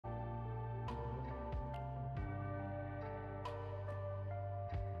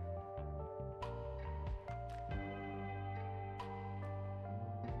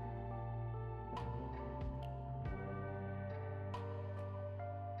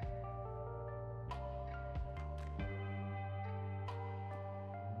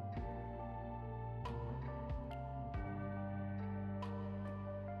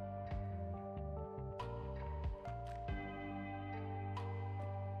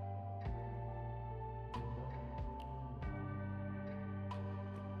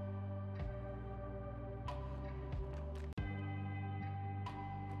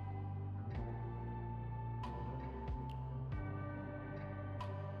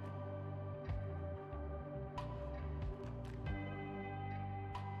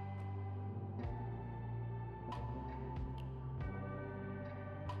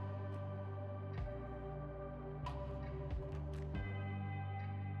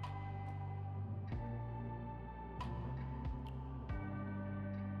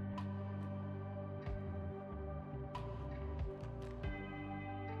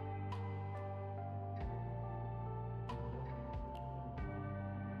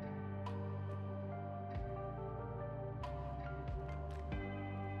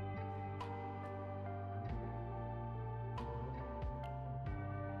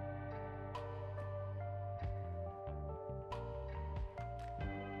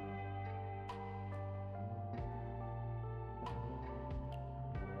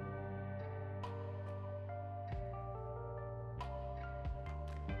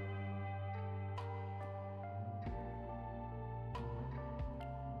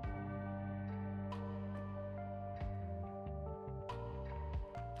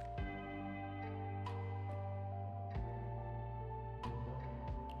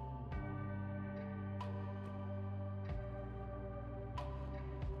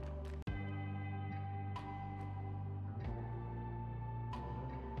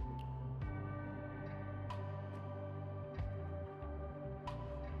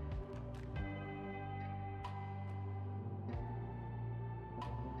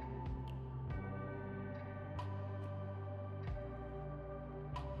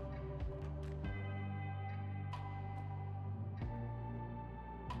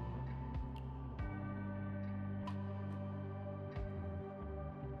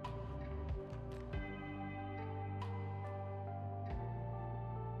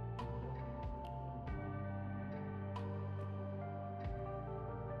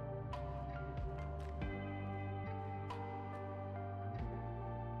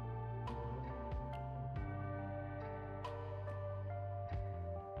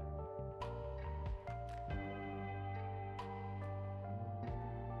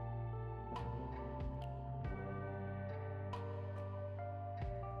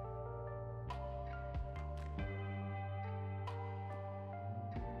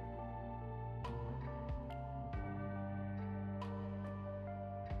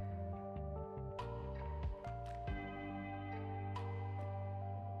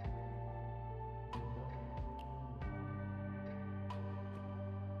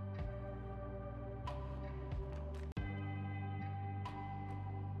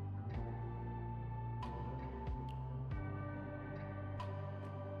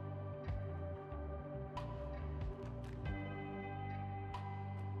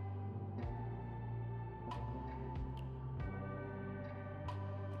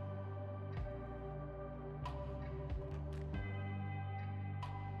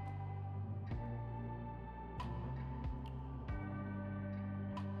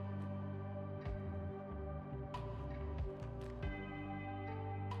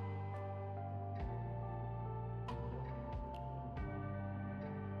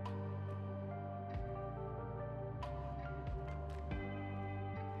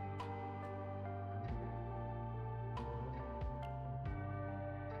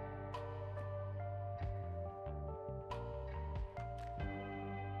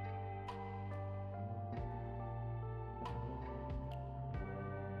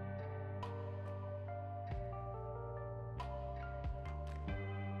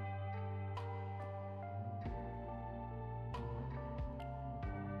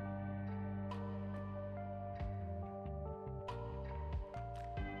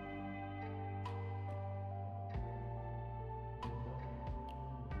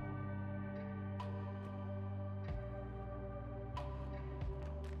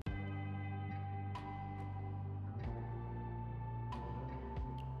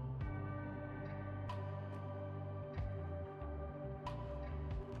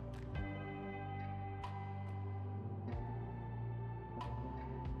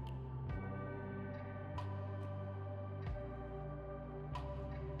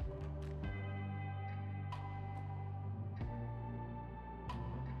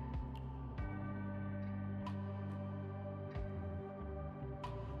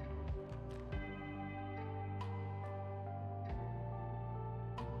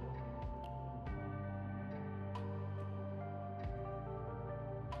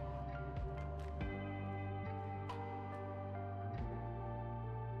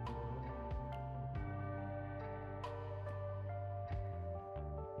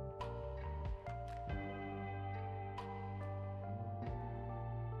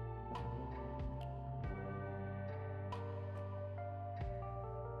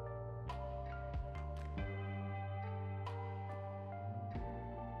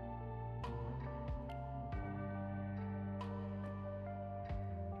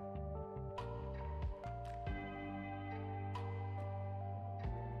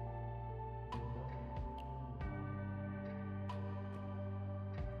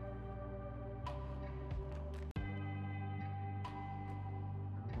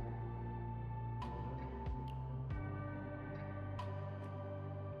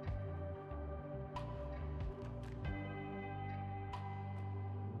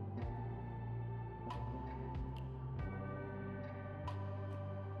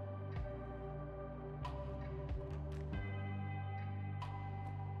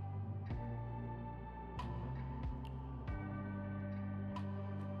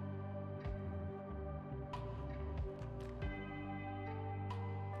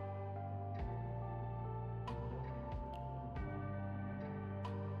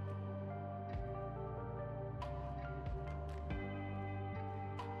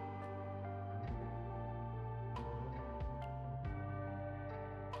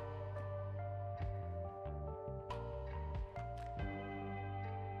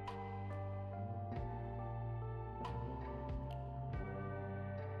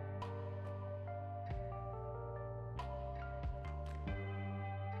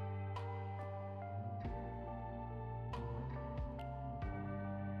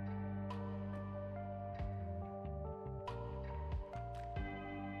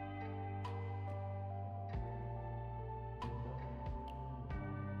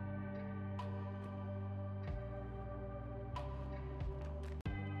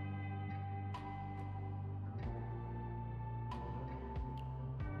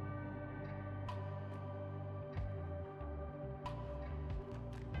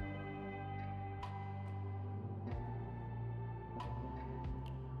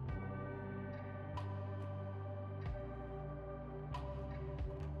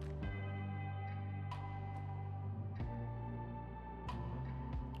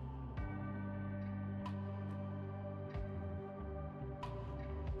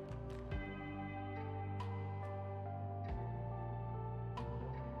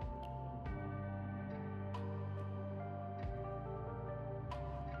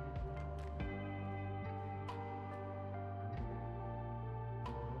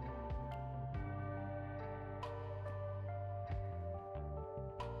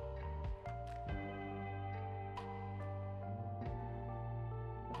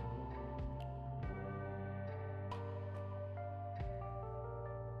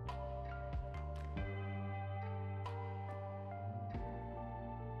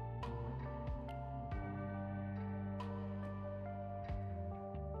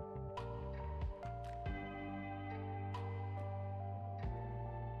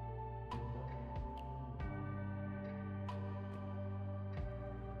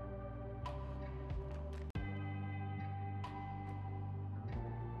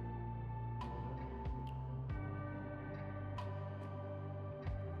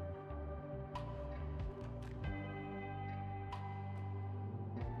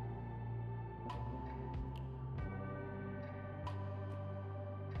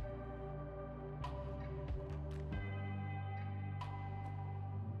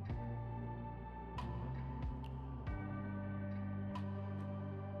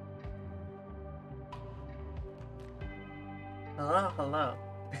Hello, hello.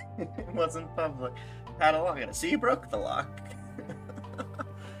 It wasn't public. Had a lock in it. So you broke the lock.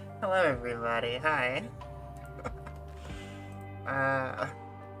 Hello, everybody. Hi. Uh,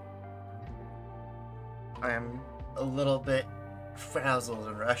 I'm a little bit frazzled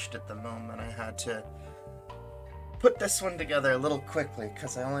and rushed at the moment. I had to put this one together a little quickly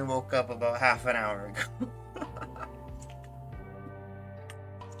because I only woke up about half an hour ago.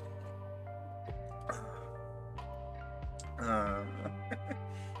 um,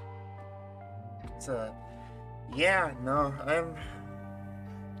 so, yeah, no,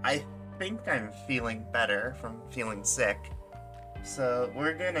 I think I'm feeling better from feeling sick. So,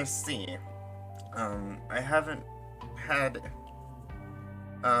 we're gonna see. I haven't had,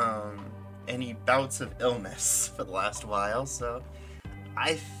 um, any bouts of illness for the last while, so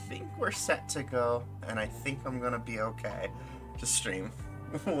I think we're set to go, and I think I'm gonna be okay to stream.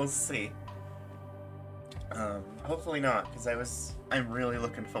 We'll see. Hopefully not, because I'm really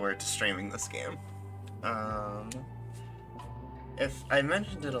looking forward to streaming this game. Um, if I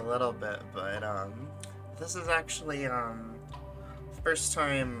mentioned it a little bit, but, this is actually, first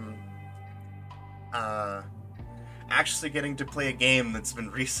time, actually getting to play a game that's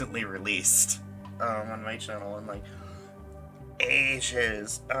been recently released, on my channel in, like,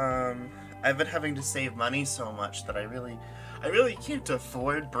 ages. I've been having to save money so much that I really can't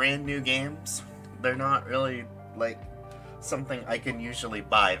afford brand new games. They're not really, like, something I can usually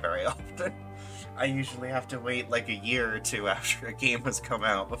buy very often. I usually have to wait, like, a year or two after a game has come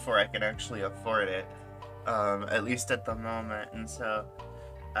out before I can actually afford it. At least at the moment, and so,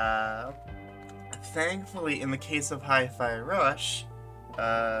 thankfully, in the case of Hi-Fi Rush,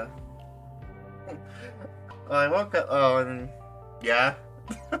 well, I woke up, and, yeah.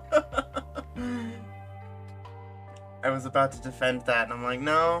 I was about to defend that, and I'm like,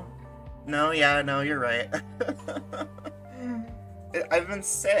 no, yeah, no, you're right. I've been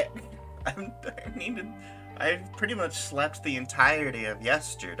sick. I've pretty much slept the entirety of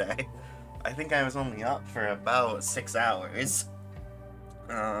yesterday. I think I was only up for about 6 hours.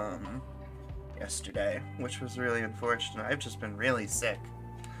 Yesterday, which was really unfortunate. I've just been really sick.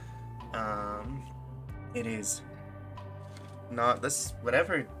 It is not this,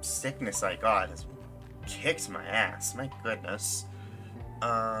 whatever sickness I got has kicked my ass, my goodness.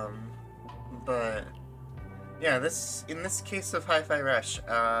 But yeah, in this case of Hi-Fi Rush,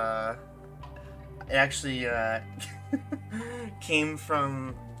 it actually, came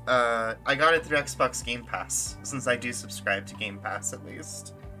from, I got it through Xbox Game Pass, since I do subscribe to Game Pass at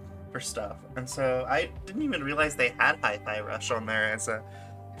least, for stuff. And so I didn't even realize they had Hi-Fi Rush on there as a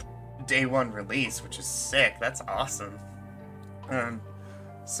day one release, which is sick. That's awesome.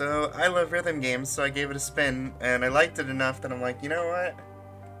 So I love rhythm games, so I gave it a spin, and I liked it enough that I'm like, you know what?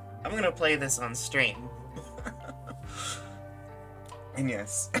 I'm gonna play this on stream. And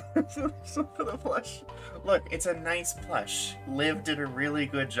yes, so for the plush. Look, it's a nice plush. Liv did a really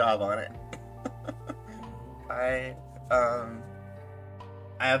good job on it. I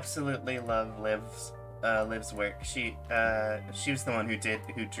absolutely love Liv's work. She was the one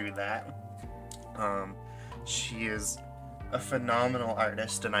who drew that. She is a phenomenal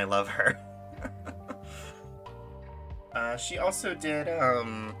artist, and I love her. She also did,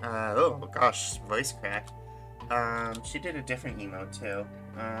 oh gosh, voice crack. She did a different emote too.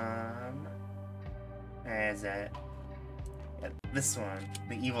 Where is it? Yeah, this one,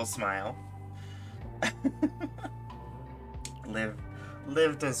 the evil smile.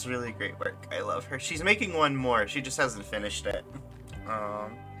 Liv does really great work. I love her. She's making one more. She just hasn't finished it.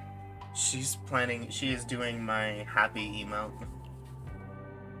 She is doing my happy emote.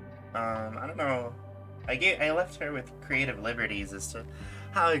 I don't know. I left her with creative liberties as to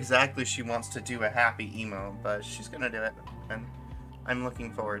how exactly she wants to do a happy emo, but she's gonna do it, and I'm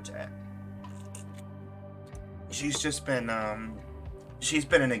looking forward to it. She's been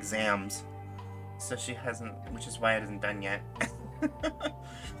in exams, so she hasn't, which is why it isn't done yet.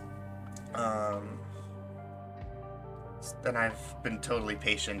 Then I've been totally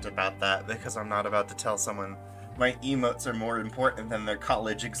patient about that, because I'm not about to tell someone my emotes are more important than their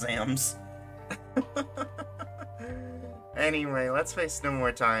college exams. Anyway, let's waste no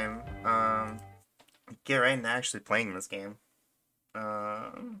more time. Get right into actually playing this game.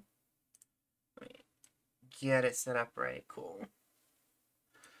 Let me get it set up right. Cool.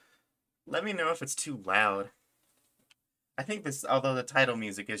 Let me know if it's too loud. I think this, although the title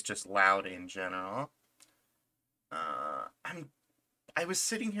music is just loud in general. I was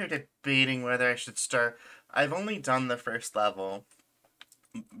sitting here debating whether I should start. I've only done the first level,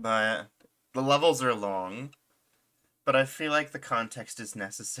 but the levels are long. But I feel like the context is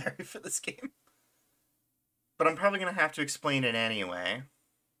necessary for this game. but I'm probably gonna have to explain it anyway.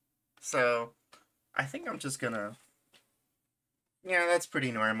 So, I think I'm just gonna... Yeah, that's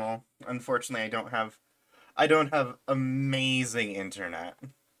pretty normal. Unfortunately, I don't have amazing internet.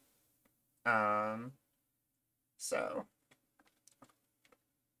 So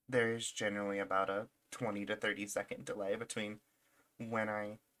there's generally about a 20 to 30-second delay between when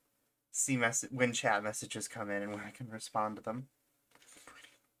I see when chat messages come in and when I can respond to them.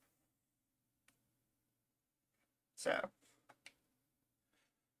 So,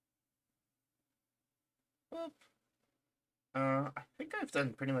 whoop. I think I've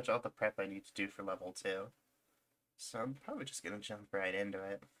done pretty much all the prep I need to do for level 2. So I'm probably just gonna jump right into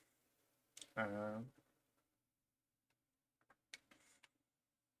it.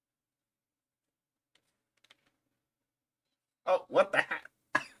 Oh, what the heck?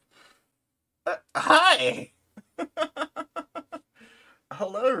 Hi!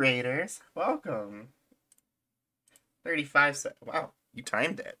 Hello, Raiders. Welcome. 35 seconds. Wow, you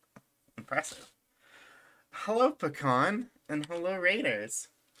timed it. Impressive. Hello, Pecan. And hello, Raiders.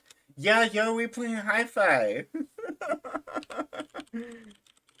 Yeah, yo, we playing HiFi.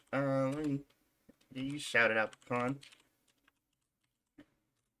 Let me... You shout it out, Pecan.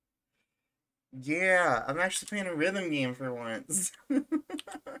 Yeah, I'm actually playing a rhythm game for once.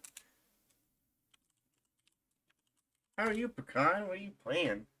 How are you, Pecan? What are you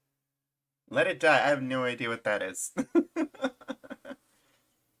playing? Let It Die. I have no idea what that is.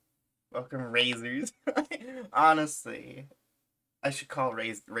 Welcome, Razors. Honestly, I should call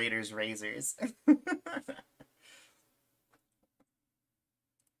Raiders Razors.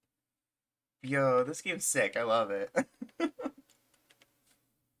 Yo, this game's sick. I love it.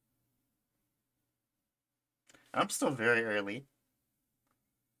 I'm still very early.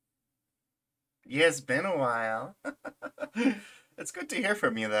 Yeah, it's been a while. It's good to hear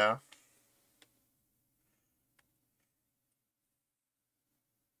from you, though.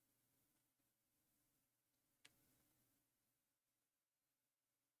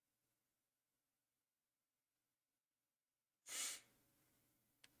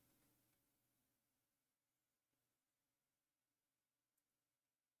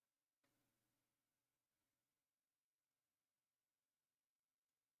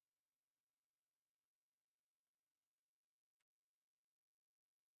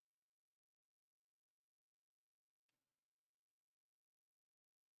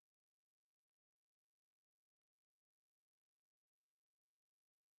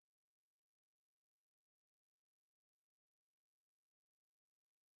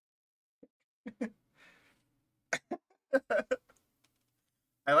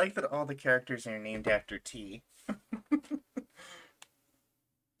 I like that all the characters are named after tea.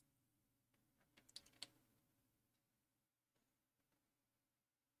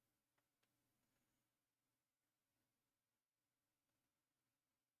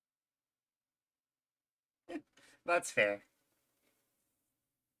 That's fair.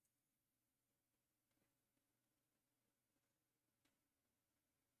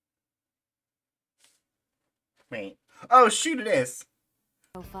 Wait. Oh, shoot, it is!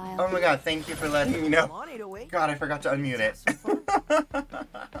 Oh my god, thank you for letting me know. God, I forgot to unmute it.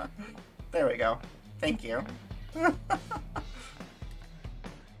 There we go. Thank you.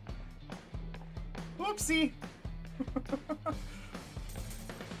 Whoopsie!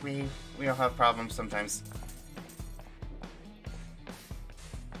 We all have problems sometimes.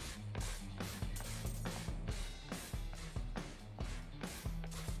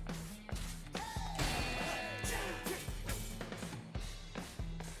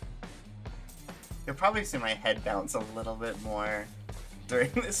 You'll probably see my head bounce a little bit more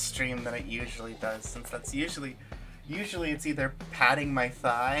during this stream than it usually does, since that's usually it's either patting my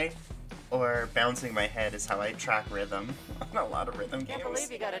thigh or bouncing my head is how I track rhythm on a lot of rhythm games. Can't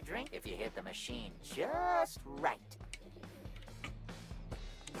believe you got a drink if you hit the machine just right.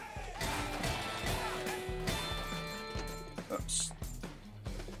 Oops.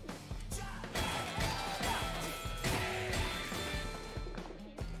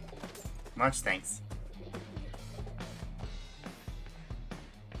 Much thanks.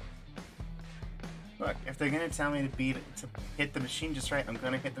 Look, if they're gonna tell me to hit the machine just right, I'm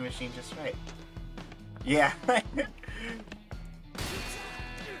gonna hit the machine just right. Yeah.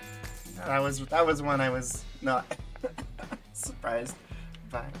 that was one I was not surprised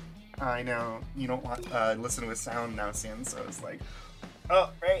by. I know you don't want listen with sound now, Sin, so it's like,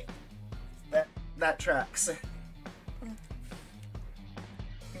 oh right, that tracks.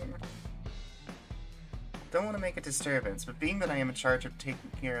 Don't want to make a disturbance, but being that I am in charge of taking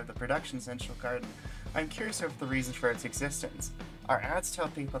care of the production central garden, I'm curious of the reason for its existence. Our ads tell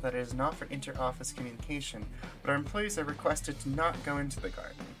people that it is not for inter-office communication, but our employees are requested to not go into the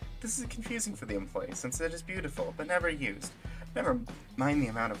garden. This is confusing for the employees, since it is beautiful, but never used. Never mind the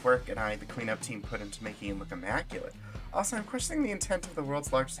amount of work the cleanup team put into making it look immaculate. Also, I'm questioning the intent of the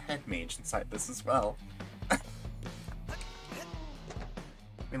world's largest head mage inside this as well.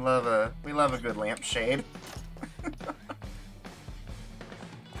 We love a good lampshade. I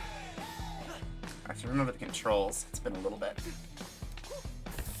have to remember the controls. It's been a little bit.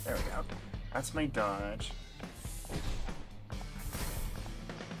 There we go. That's my dodge.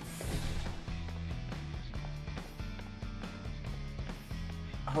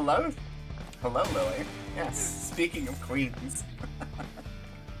 Hello? Hello, Lily. Yes, speaking of queens.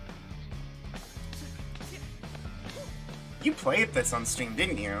 You played this on stream,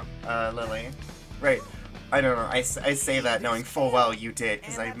 didn't you, Lily? Right. I don't know, I say that knowing full well you did,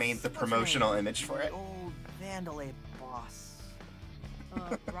 because I made the promotional image for it. Old Vandalay boss.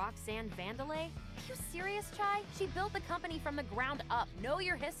 Roxanne Vandalay? Are you serious, Chai? She built the company from the ground up. Know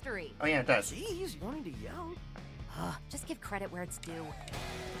your history. Oh yeah, it does. He's wanting to yell. Just give credit where it's due.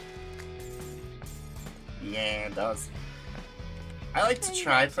 Yeah, it does. I like to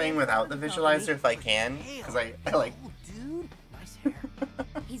try playing without the visualizer if I can, because I like... Oh, dude, nice hair.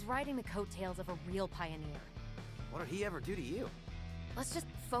 He's riding the coattails of a real pioneer. What did he ever do to you? Let's just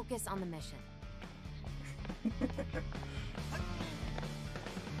focus on the mission.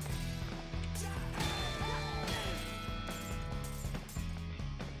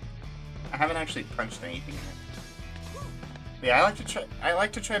 I haven't actually punched anything yet. Yeah, I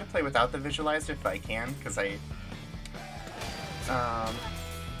like to try to play without the visualizer if I can, because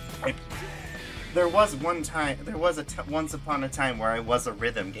there was once upon a time where I was a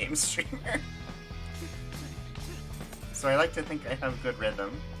rhythm game streamer. So I like to think I have good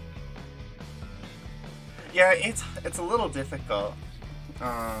rhythm. Yeah, it's a little difficult.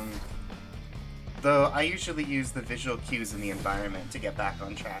 Though I usually use the visual cues in the environment to get back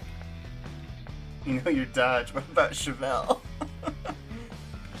on track. You know your dodge, what about Chevelle?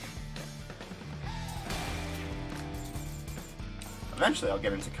 Eventually I'll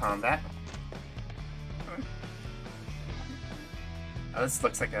get into combat. Oh, this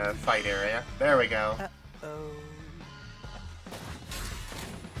looks like a fight area. There we go. Uh-oh.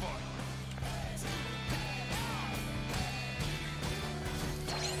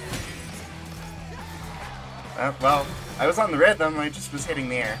 Well, I was on the rhythm, I just was hitting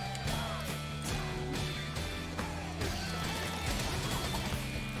the air.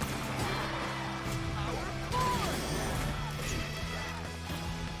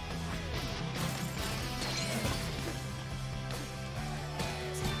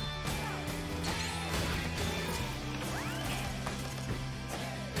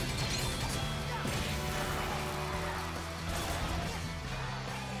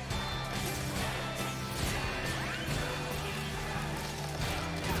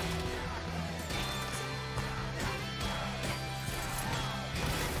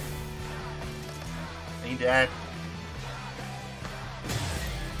 Dead.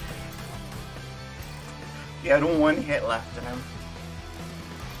 Yeah, I don't one hit left in him.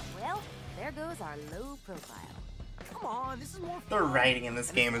 Well, there goes our low profile. Come on, this is more fun. The writing in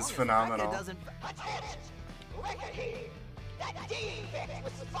this game is phenomenal.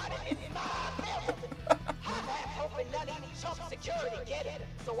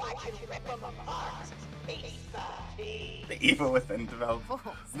 The Evil Within developers.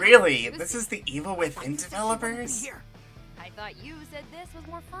 Really? This is the Evil Within developers? I thought you said this was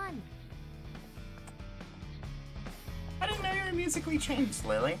more fun. I didn't know you were musically changed,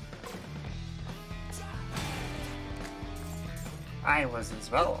 Lily. I was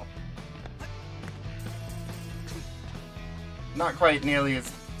as well. Not quite nearly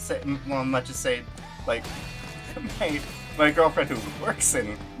as much as say, like my girlfriend who works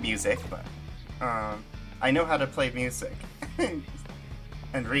in music, but I know how to play music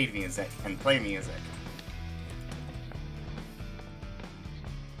and read music and play music.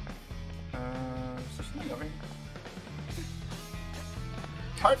 Is there something over here?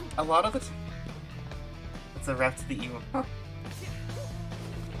 Hard. A lot of it. It's a ref to the evil. Huh.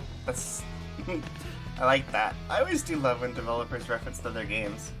 That's. I like that. I always do love when developers reference to their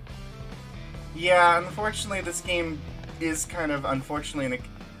games. Yeah, unfortunately, this game is kind of unfortunately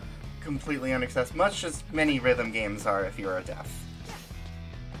completely unaccessible, much as many rhythm games are if you're a deaf.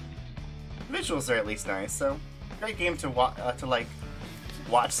 Visuals are at least nice, so great game to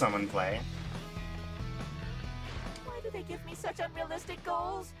watch someone play. Why do they give me such unrealistic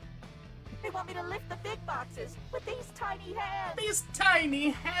goals? They want me to lift the big boxes with these tiny hands. These tiny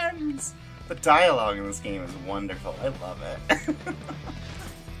hands! The dialogue in this game is wonderful. I love it.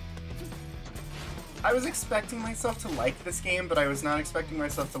 I was expecting myself to like this game, but I was not expecting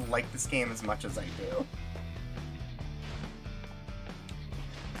myself to like this game as much as I do.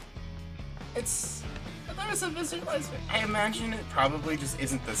 There's a visualizer. I imagine it probably just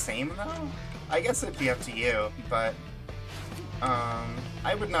isn't the same though. I guess it'd be up to you, but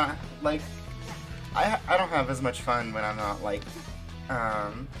I would not like. I don't have as much fun when I'm not like.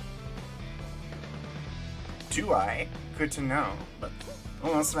 Do I? Good to know. But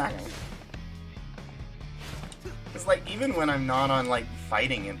almost smacking. It's like even when I'm not on like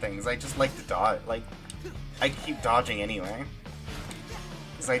fighting and things, I just like to dodge. Like I keep dodging anyway,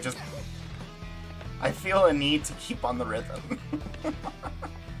 because I feel a need to keep on the rhythm. I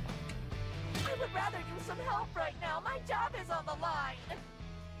would rather use some help right now. My job is on the line.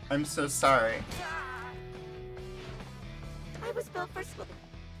 I'm so sorry. I was built for swimming.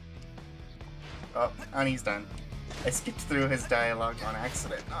 Oh, and he's done. I skipped through his dialogue on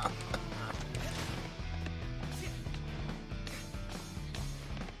accident.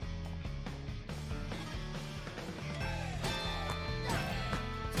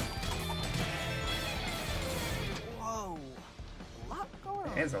 Whoa. A lot going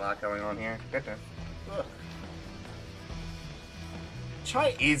on. There's a lot going on here. Goodness. Ugh.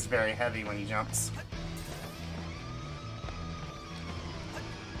 Chai is very heavy when he jumps.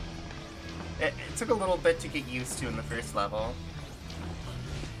 It took a little bit to get used to in the first level.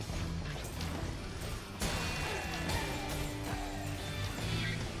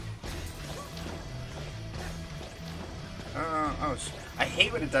 I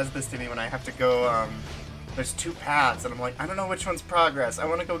hate when it does this to me when I have to go, there's two paths, and I'm like, I don't know which one's progress. I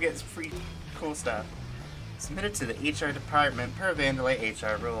want to go get free cool stuff. Submitted to the HR department per Vandalay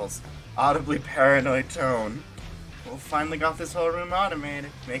HR rules. Audibly paranoid tone. We'll finally got this whole room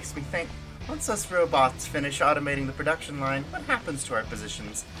automated. Makes me think, once us robots finish automating the production line, what happens to our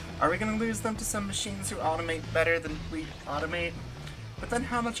positions? Are we going to lose them to some machines who automate better than we automate? But then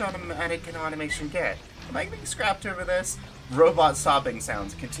how much automatic can automation get? Am I getting scrapped over this? Robot sobbing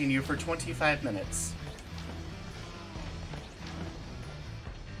sounds continue for 25 minutes.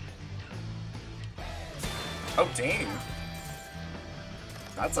 Oh, dang.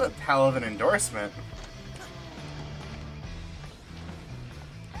 That's a hell of an endorsement.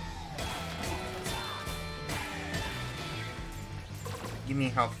 Give me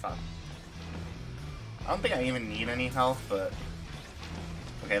health up. I don't think I even need any health, but...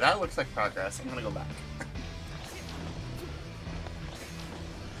 Okay, that looks like progress. I'm gonna go back.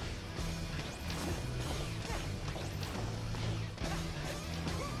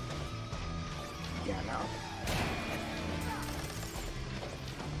 Yeah, no.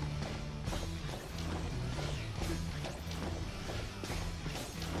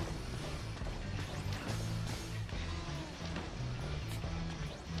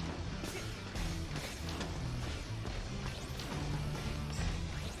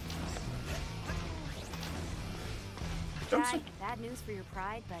 Guy, bad news for your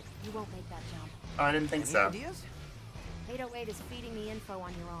pride, but you won't make that jump. Oh, I didn't think Any so. ideas? 808 is feeding me info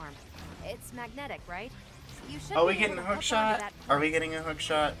on your arm. It's magnetic, right? You should Are be we getting a able to hook hook onto shot? that Are we getting a hook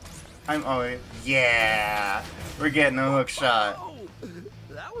shot? Yeah! We're getting a hook shot. Oh,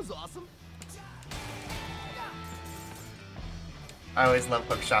 that was awesome. I always love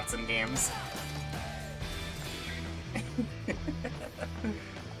hook shots in games.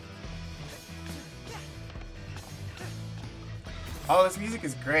 Oh, this music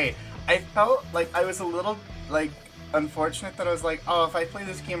is great. I felt like I was a little, like, unfortunate that I was like, oh, if I play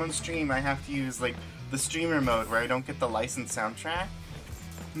this game on stream, I have to use, like, the streamer mode where I don't get the licensed soundtrack.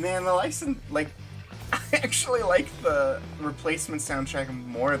 Man, the license, like, I actually like the replacement soundtrack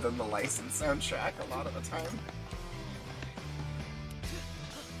more than the licensed soundtrack a lot of the time.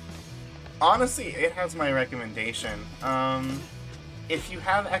 Honestly, it has my recommendation. If you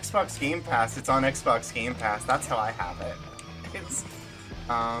have Xbox Game Pass, it's on Xbox Game Pass. That's how I have it. It's,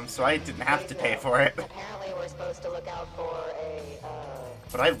 so I didn't have to pay for it. Apparently we're supposed to look out for a,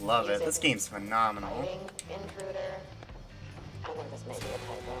 But I love it. This game's phenomenal. fighting intruder. I think this may be a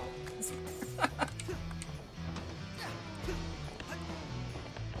typo.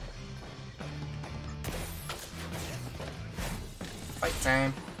 Fight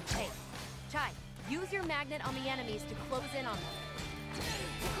time. Hey, Chai, use your magnet on the enemies to close in on them.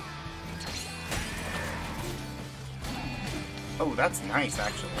 Oh, that's nice,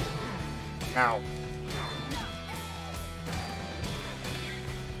 actually. Ow.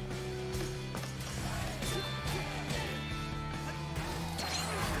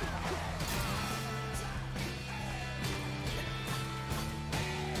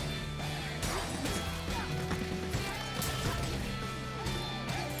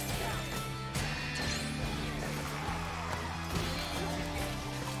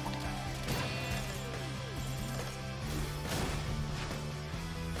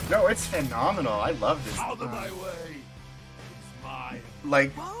 No, it's phenomenal. I love this. Out of my way. It's mine.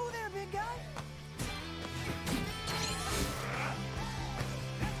 Like, Whoa there, big guy.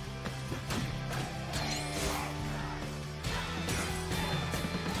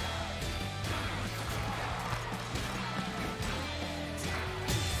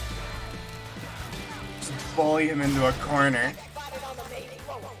 just bully him into a corner.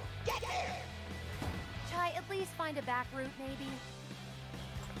 Chai, at least find a back route, maybe?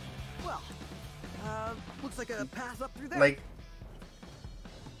 Well, looks like a path up through there. Like,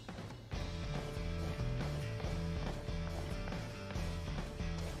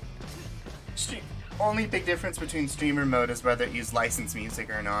 only big difference between streamer mode is whether it uses licensed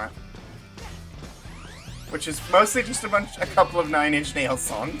music or not. Which is mostly just a couple of Nine Inch Nails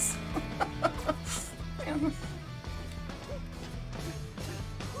songs.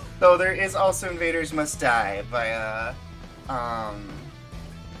 Though there is also Invaders Must Die by,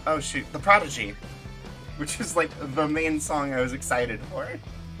 oh shoot, The Prodigy. Which is like the main song I was excited for.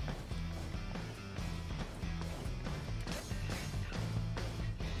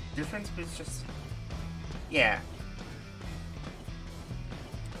 Difference was just... yeah.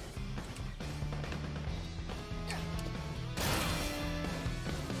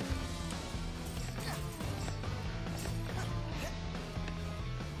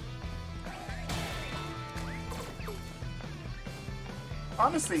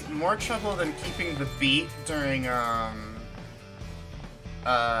 Honestly, more trouble than keeping the beat during,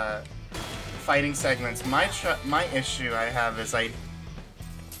 fighting segments. My issue I have is I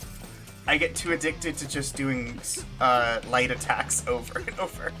get too addicted to just doing, light attacks over and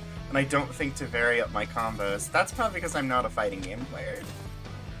over, and I don't think to vary up my combos. That's probably because I'm not a fighting game player.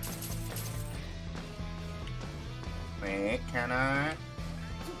 Wait, can I?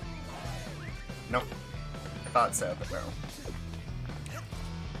 Nope. I thought so, but no.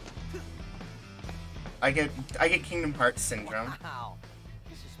 I get Kingdom Hearts syndrome. Wow,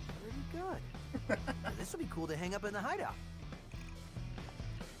 this is pretty good. This will be cool to hang up in the hideout.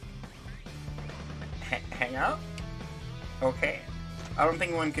 Hang out? Okay. I don't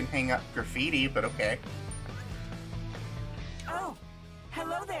think one can hang up graffiti, but okay. Oh,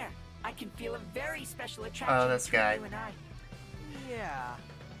 hello there. I can feel a very special attraction Oh, this between guy. you and I. Yeah.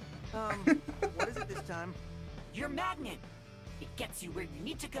 What is it this time? Your magnet. It gets you where you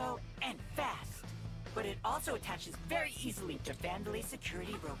need to go and fast. But it also attaches very easily to Vandalay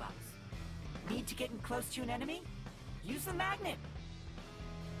security robots. Need to get in close to an enemy? Use the magnet.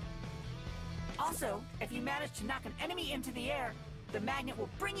 Also, if you manage to knock an enemy into the air, the magnet will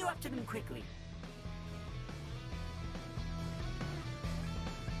bring you up to them quickly.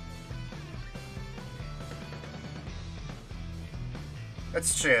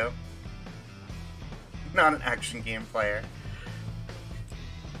 That's true. Not an action game player.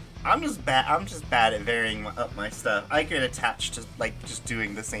 I'm just bad at varying up my stuff. I could attach to, like, just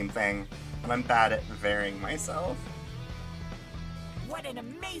doing the same thing, and I'm bad at varying myself. What an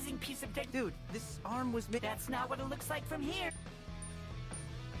amazing piece of tech. Dude, this arm was made. That's not what it looks like from here.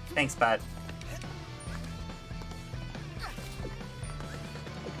 Thanks, bud.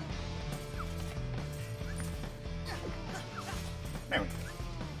 There we go.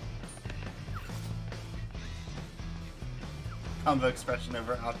 Combo expression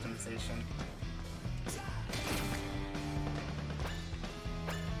over optimization.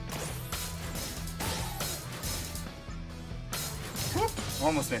 Whoop.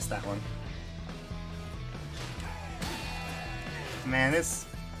 Almost missed that one. Man, this...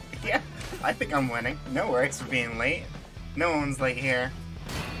 yeah, I think I'm winning. No worries for being late. No one's late here.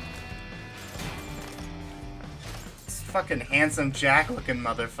 This fucking handsome Jack-looking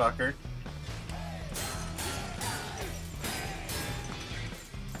motherfucker.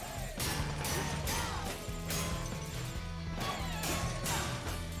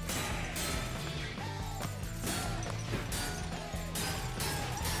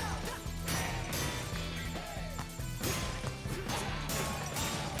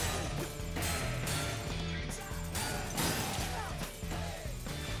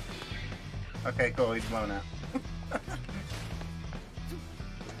 Okay, cool, he's blown out.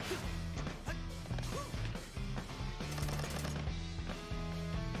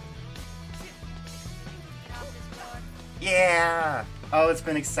 Yeah! Oh, it's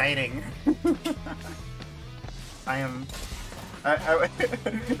been exciting. I am...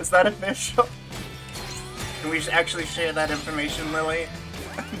 is that official? Can we actually share that information, Lily?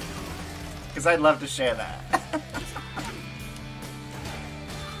 Because I'd love to share that.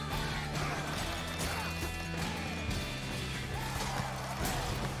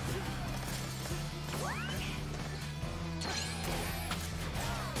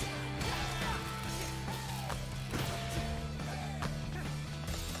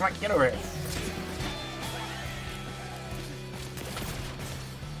 Come on, get over here.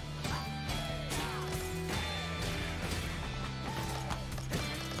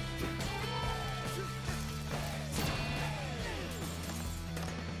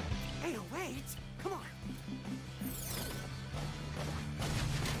 Hey, wait! Come on!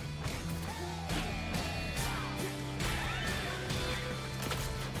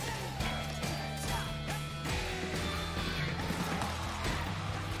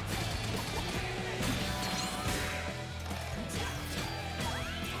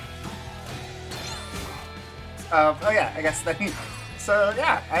 Oh yeah, I guess then. So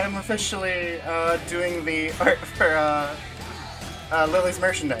yeah, I am officially doing the art for Lily's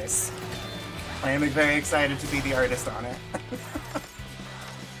merchandise. I am very excited to be the artist on it.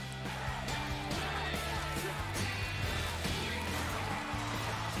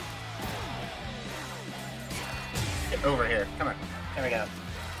 Get over here. Come on. There we go.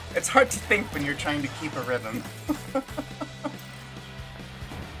 It's hard to think when you're trying to keep a rhythm.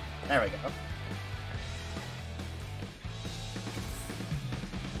 There we go.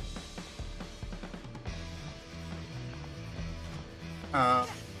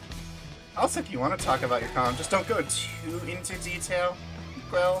 Also, if you want to talk about your con, just don't go too into detail,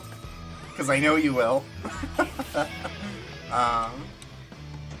 Quill, because I know you will.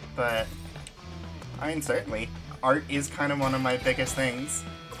 But, I mean, certainly, art is kind of one of my biggest things,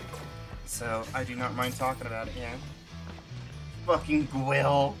 so I do not mind talking about it, yeah. Fucking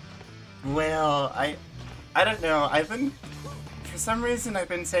Gwill. Gwill, I don't know, for some reason I've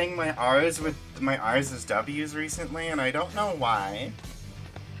been saying my R's as W's recently, and I don't know why.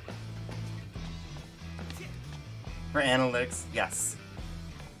 For analytics, yes.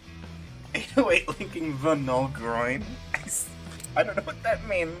 808 linking the null groin. I don't know what that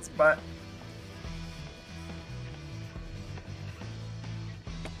means, but...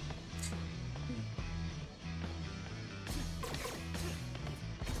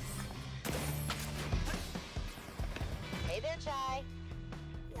 Hey there, Chai.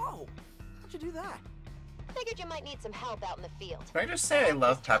 Whoa! How'd you do that? Figured you might need some help out in the field. Can I just say I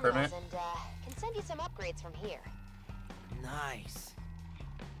love peppermint? And can send you some upgrades from here. Nice.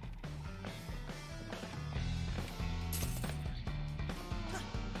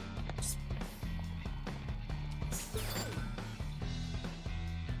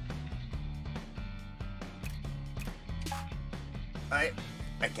 I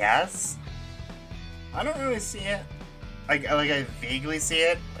guess? I don't really see it. I vaguely see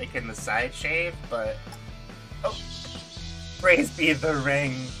it, like in the side shave, but... Oh! Praise be the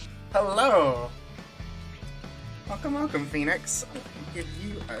ring! Hello! Welcome, welcome, Phoenix. I'll give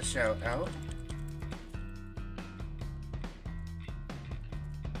you a shout out.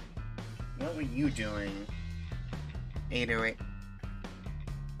 What were you doing? 808.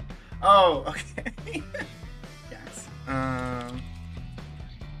 Oh, okay. Yes. Oh,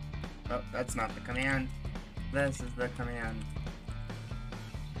 that's not the command. This is the command.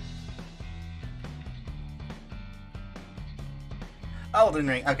 Elden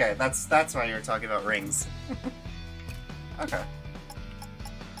Ring. Okay, that's why you were talking about rings. Okay.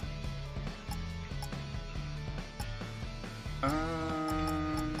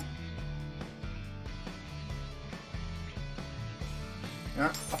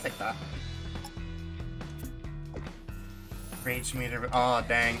 Yeah, I'll take that. Rage meter. Oh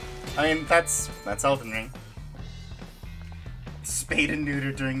dang. I mean, that's Elden Ring. Spade and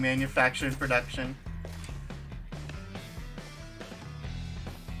neuter during manufacture and production.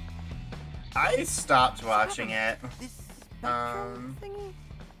 I stopped watching it. This spectrum thingy?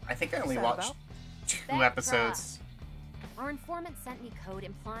 I think I only What's that watched about? 2 Spectra. episodes. Our informant sent me code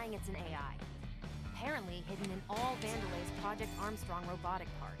implying it's an AI. Apparently hidden in all Vandelay's Project Armstrong robotic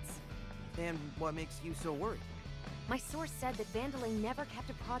parts. And what makes you so worried? My source said that Vandelay never kept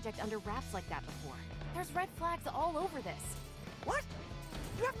a project under wraps like that before. There's red flags all over this. What?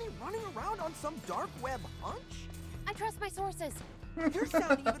 You have me running around on some dark web hunch? I trust my sources. You're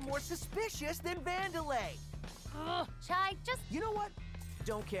sounding even more suspicious than Vandelay. Ugh, Chai, just... You know what?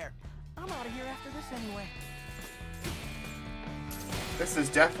 Don't care. I'm out of here after this anyway. This is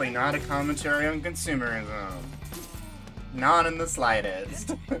definitely not a commentary on consumerism. Not in the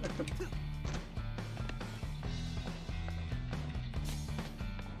slightest.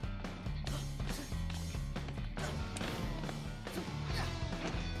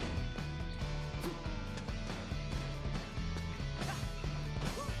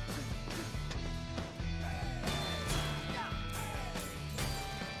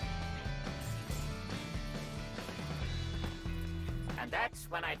 And that's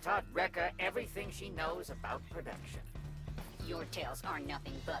when I taught Rekka everything she knows about production. Your tales are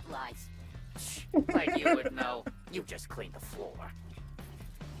nothing but lies. Like you would know. You just cleaned the floor.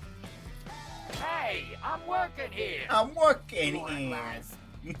 Hey, I'm working here. I'm working More here. lies.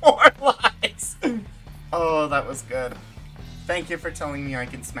 More lies. Oh, that was good. Thank you for telling me I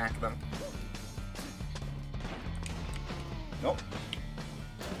can smack them. Nope.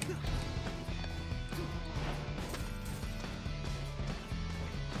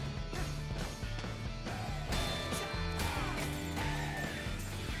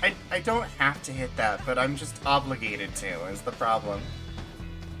 I don't have to hit that, but I'm just obligated to, is the problem.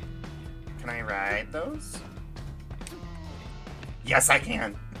 Can I ride those? Yes, I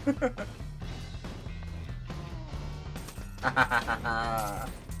can!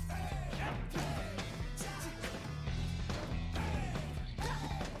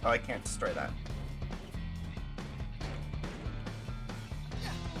 Oh, I can't destroy that.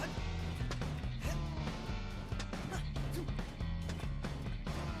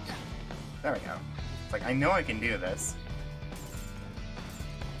 There we go. It's like, I know I can do this.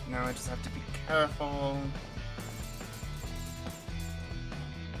 Now I just have to be careful.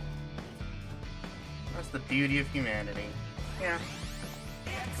 That's the beauty of humanity. Yeah.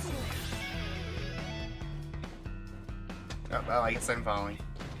 Oh, well, I guess I'm falling.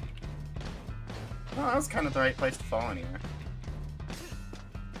 Well, that was kind of the right place to fall anyway.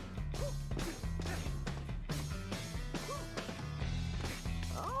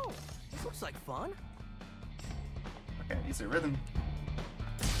 Oh, this looks like fun. Okay, these are rhythm.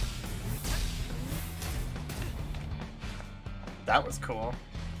 That was cool.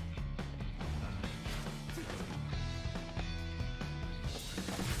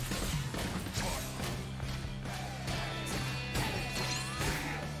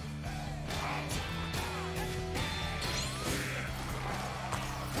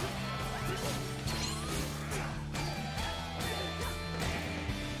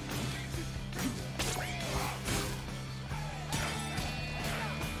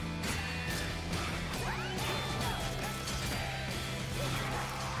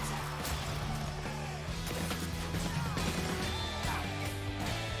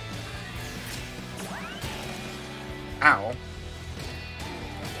 Ow.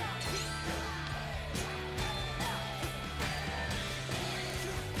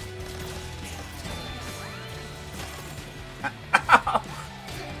 Ow.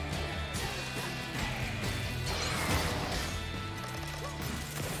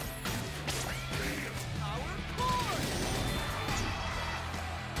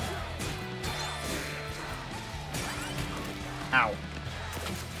 Ow.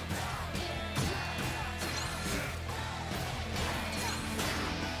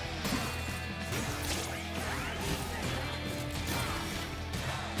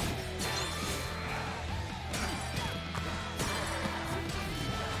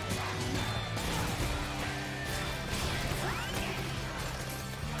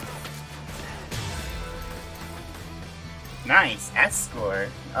 Nice, S score.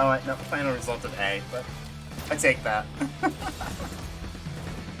 Oh, no, final result of A, but I take that.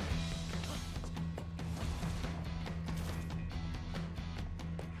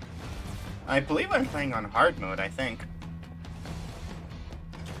 I believe I'm playing on hard mode, I think.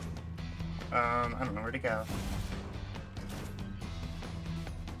 I don't know where to go.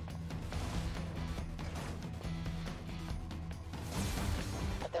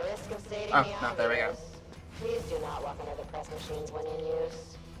 At the risk of stating Oh, the no, there we go. obvious, please do not walk under the press machines when in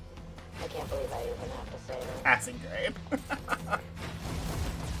use. I can't believe I even have to say that. Passing grade.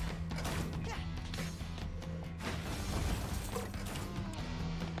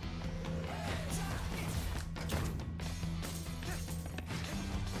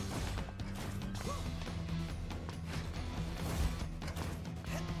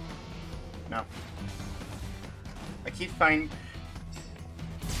 No. I keep finding...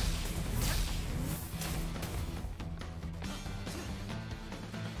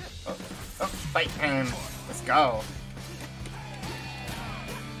 Oh, fight him! Let's go!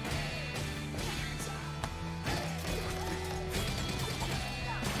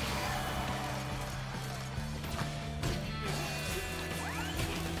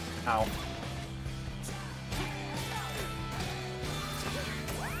 Ow.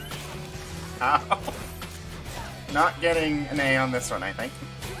 Ow. Not getting an A on this one, I think.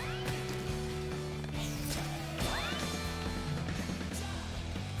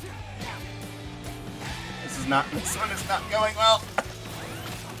 This one is not going well.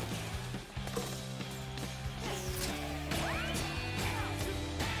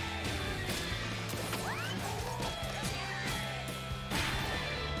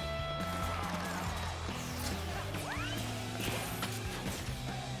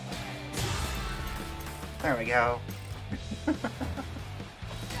 There we go.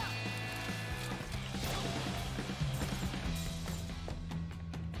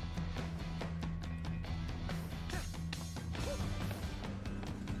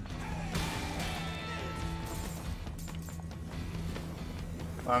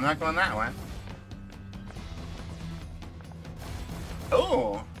 Well, I'm not going that way.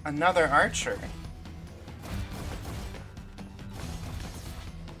 Oh, another archer.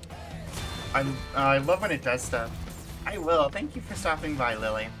 I love when it does stuff. I will. Thank you for stopping by,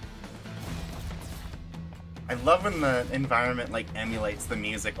 Lily. I love when the environment, like, emulates the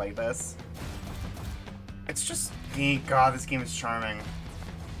music like this. It's just... God, this game is charming.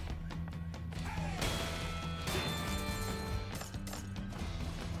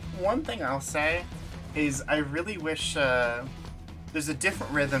 One thing I'll say is I really wish... there's a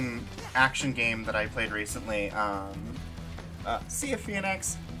different rhythm action game that I played recently. See ya,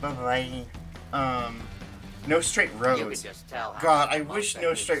 Phoenix. Bye-bye. No Straight You Roads. could just tell how God, I much wish that No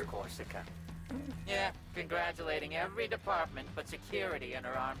hates Straight... Corsica. Yeah, congratulating every department but security in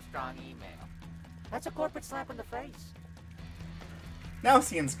her Armstrong email. That's a corporate slap in the face.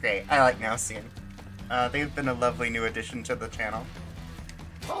 Nalcian's great. I like Nalcian. They've been a lovely new addition to the channel.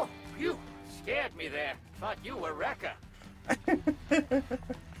 Oh, you scared me there. Thought you were Rekka.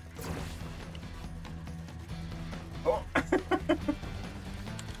 Oh.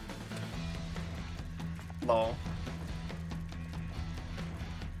 Lol.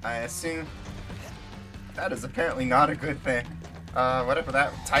 I assume that is apparently not a good thing. Whatever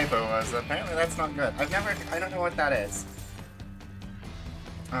that typo was, apparently that's not good. I don't know what that is.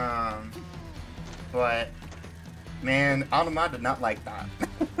 But, man, Automa did not like that.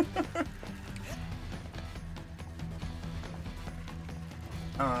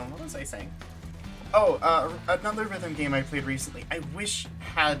 What was I saying? Oh, another rhythm game I played recently. I wish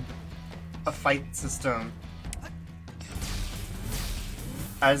had a fight system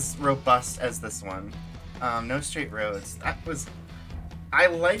as robust as this one. No Straight Roads. I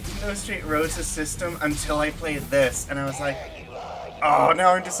liked No Straight Roads' system until I played this, and I was like, oh,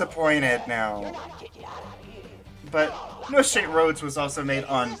 now I'm disappointed now. But No Straight Roads was also made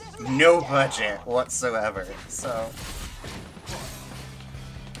on no budget whatsoever, so...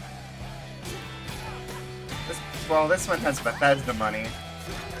 Well, this one has Bethesda money.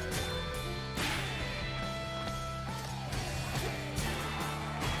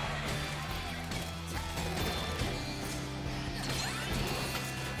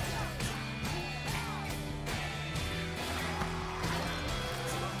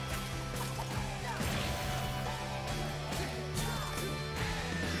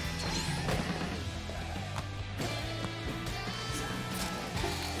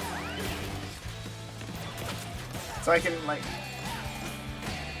 So I can, like...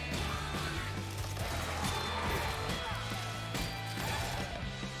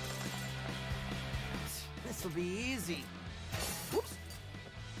 This'll be easy. Whoops.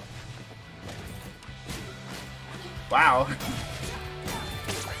 Wow.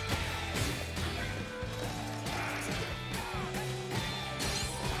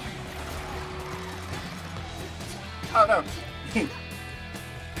 Oh no.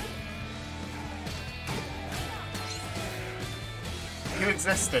 You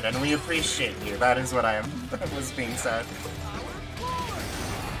existed, and we appreciate you. That is what was being said.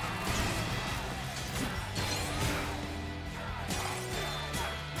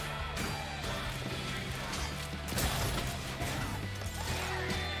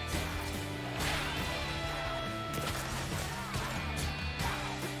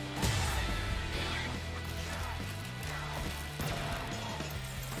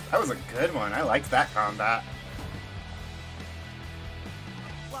 That was a good one. I liked that combat.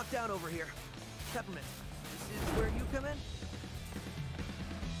 Lockdown over here. Peppermint, this is where you come in?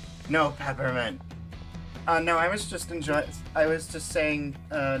 No, Peppermint. No, I was just saying,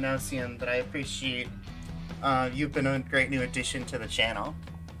 Nalcian, that I appreciate, you've been a great new addition to the channel.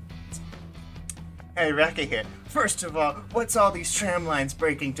 Hey, Rekka here. First of all, what's all these tram lines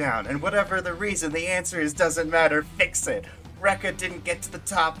breaking down? And whatever the reason, the answer is doesn't matter, fix it. Rekka didn't get to the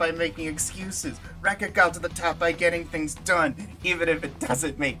top by making excuses. Rekka got to the top by getting things done, even if it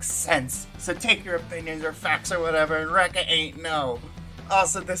doesn't make sense. So take your opinions or facts or whatever, and Rekka ain't no.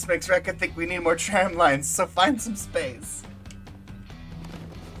 Also, this makes Rekka think we need more tram lines, so find some space.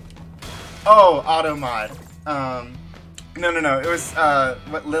 Oh, Automod. No, it was,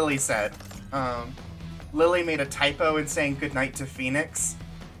 what Lily said. Lily made a typo in saying goodnight to Phoenix.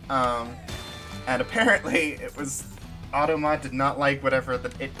 And apparently it was... Automod did not like whatever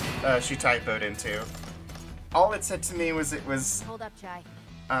she typoed into. All it said to me was it was... Hold up, Chai. See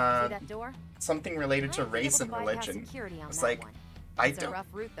Uh, that door? something related to Might be able race to and bypass religion. security on It's that like, one. I It's a don't. rough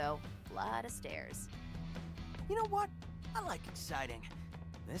route though. Lot of stairs. You know what? I like exciting.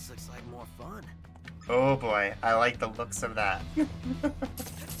 This looks like more fun. Oh boy, I like the looks of that.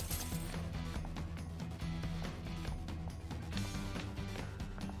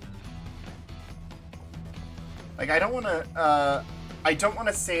 Like, I don't want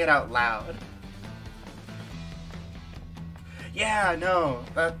to say it out loud. Yeah, no,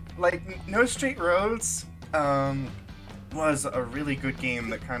 like, No Straight Roads, was a really good game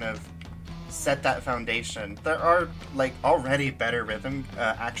that kind of set that foundation. There are, like, already better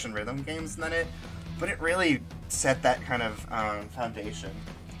action rhythm games than it, but it really set that kind of, foundation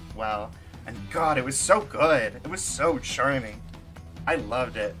well. And God, it was so good. It was so charming. I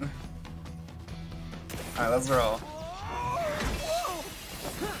loved it. Alright, let's roll.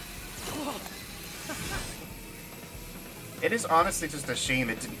 It is honestly just a shame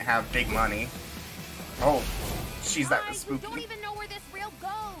it didn't have big money. Oh, jeez, that was Guys, we spooky. don't even know where this rail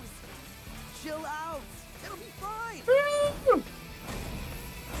goes. Chill out. It'll be fine.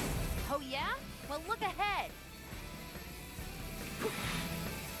 Oh yeah? Well, look ahead.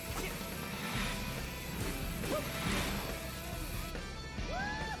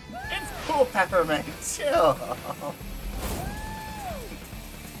 It's cool, Peppermint. Chill.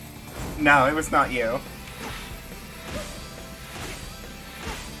 No, it was not you.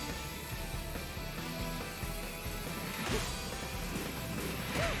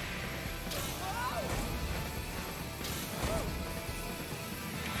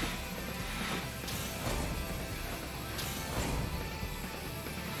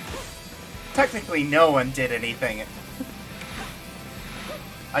 Technically, no one did anything.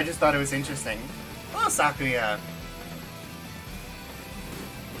 I just thought it was interesting. Oh, Sakuya.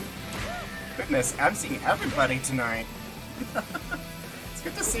 Goodness, I'm seeing everybody tonight. It's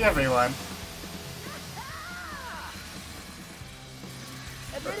good to see everyone.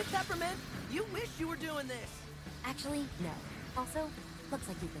 Admit it, Peppermint. You wish you were doing this. Actually, no. Also, looks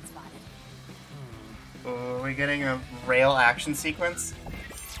like you've been spotted. Oh, are we getting a rail action sequence?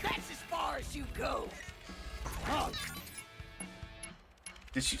 That's as far as you go.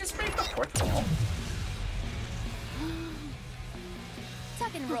 Did she just break the fourth wall?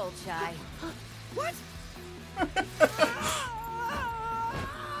 Tuck and roll, Chai. What?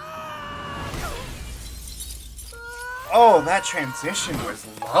 Oh, that transition was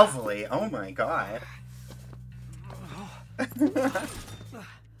lovely. Oh my god.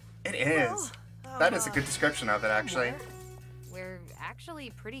 It is. That is a good description of it, actually. We're actually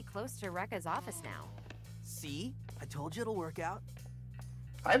pretty close to Rekka's office now. See? I told you it'll work out.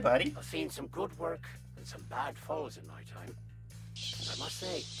 Hi, buddy. I've seen some good work and some bad foes in my time. And I must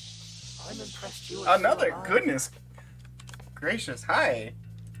say, I'm impressed you are Another, still alive. goodness gracious. Hi.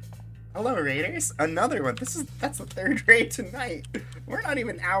 Hello, Raiders. Another one. That's the third raid tonight. We're not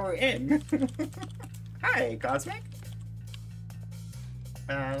even an hour in. Hi, Cosmic.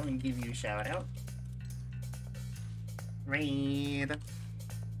 Let me give you a shout out. Raid.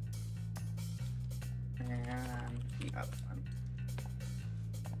 And the other one.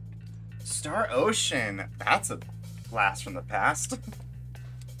 Star Ocean. That's a blast from the past.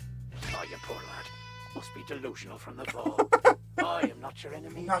 Oh, you poor lad. Must be delusional from the fall. I am not your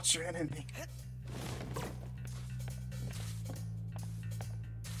enemy. Not your enemy.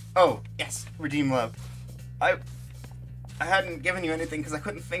 Oh, yes. Redeem love. I hadn't given you anything because I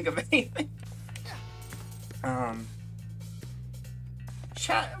couldn't think of anything.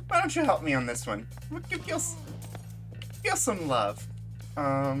 Chat, why don't you help me on this one? Give some love.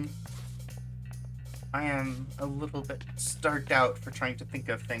 I am a little bit starked out for trying to think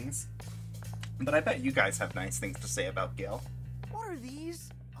of things. But I bet you guys have nice things to say about Gil. What are these?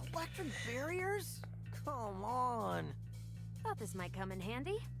 Electric barriers? Come on. Thought this might come in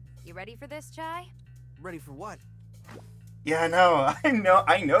handy. You ready for this, Chai? Ready for what? Yeah,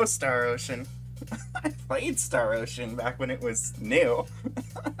 I know Star Ocean. I played Star Ocean back when it was new.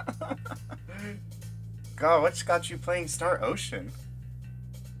 God, what's got you playing Star Ocean?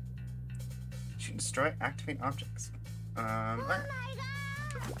 You can destroy, activate objects. Oh my god!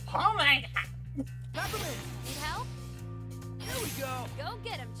 Oh my god! Peppermint! Need help? Here we go! Go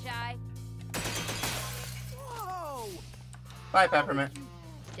get him, Chai. Whoa! Bye, Peppermint.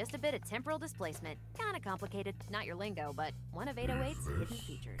 Just a bit of temporal displacement. Kinda complicated. Not your lingo, but one of 808's hidden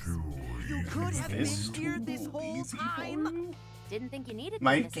features. You could have been This here this whole easy for time! you? Didn't think you needed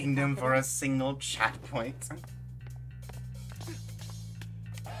My me, Mr. kingdom for a Confident. single chat point.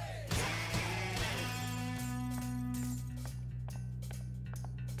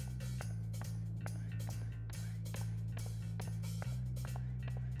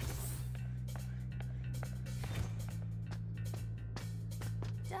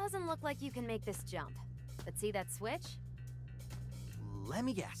 Doesn't look like you can make this jump. But see that switch? Let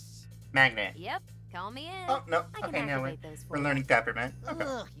me guess. Magnet. Yep, call me in. Oh, no. I can Okay, now activate those for we're you. learning peppermint. Okay.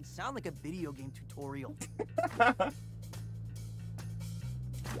 Ugh, you sound like a video game tutorial.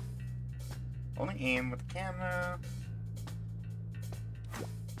 Only aim with the camera.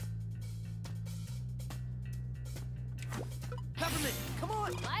 Peppermint, come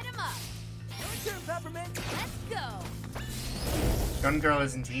on! Light 'em up. Your turn, Peppermint! Let's go. Gun Girl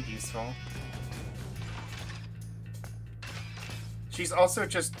is indeed useful. She's also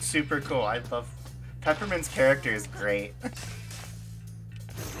just super cool. I love Peppermint's character is great.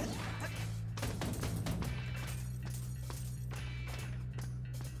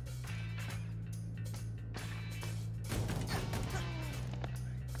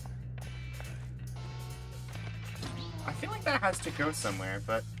 I feel like that has to go somewhere,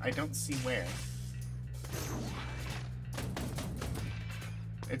 but I don't see where.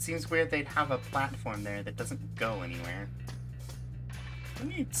 It seems weird they'd have a platform there that doesn't go anywhere. Let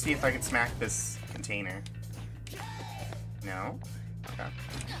me see if I can smack this container. No? Okay.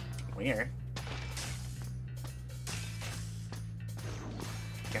 Weird.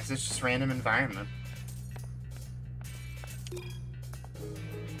 Guess it's just random environment.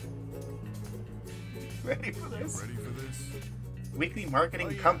 Ready for this? Ready for this? Weekly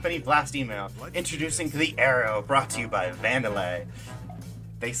marketing company blast email. Introducing the Arrow, brought to you by Vandalay.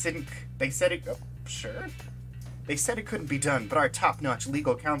 They said it, oh, sure? They said it couldn't be done, but our top-notch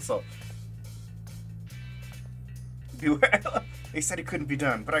legal counsel... They said it couldn't be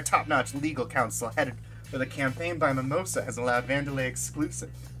done, but our top-notch legal counsel headed with a campaign by Mimosa has allowed Vandalay exclusive.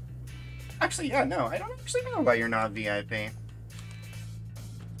 Actually, yeah, no, I don't actually know why you're not VIP.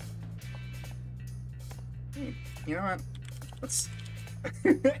 You know what? Let's...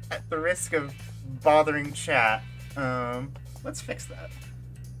 at the risk of bothering chat, let's fix that.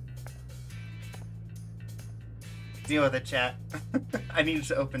 Deal with it, chat. I needed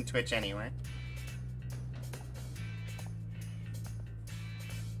to open Twitch anyway.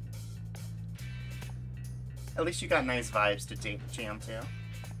 At least you got nice vibes to jam to.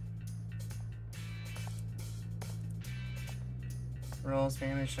 Roles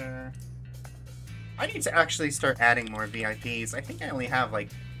Vanisher. I need to actually start adding more VIPs. I think I only have like...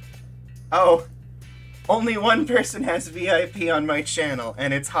 Oh! Only one person has VIP on my channel,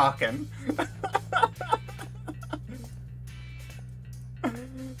 and it's Hawken.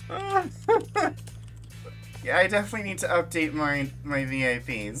 Yeah, I definitely need to update my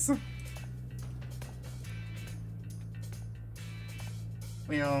VIPs.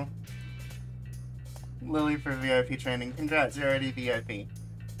 Wheel. Lily for VIP training. Congrats, you're already VIP.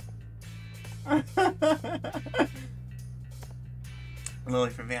 Lily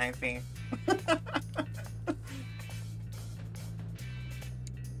for VIP.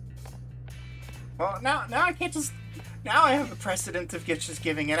 Well, now I can't just... Now I have a precedent of just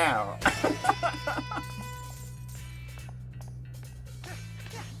giving it out.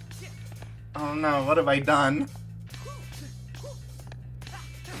 Oh no, what have I done?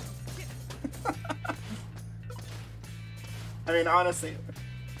 I mean, honestly...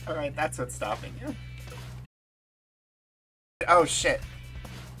 Alright, that's what's stopping you. Oh shit.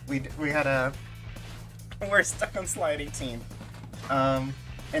 We had a... We're stuck on slide 18.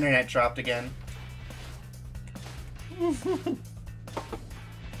 Internet dropped again.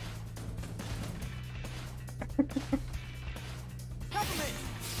 Peppermint,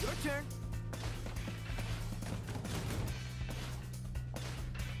 your turn.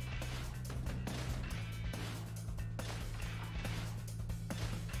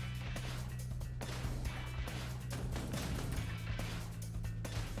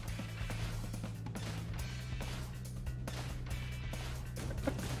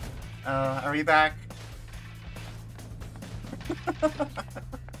 Are we back?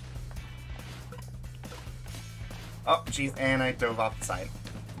 Oh, jeez, and I dove off the side.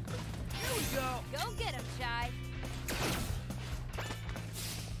 Here we go. Go get him, Shy.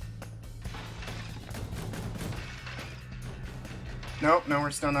 Nope, no,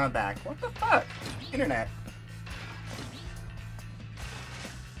 we're still not back. What the fuck? Internet.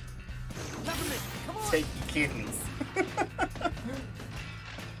 Peppermint, come on. Take your kidneys.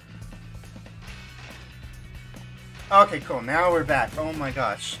 Okay, cool. Now we're back. Oh my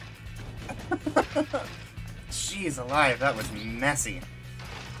gosh. Jeez alive, that was messy.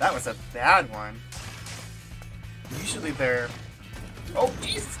 That was a bad one. Usually they're... Oh,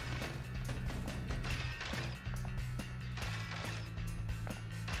 jeez!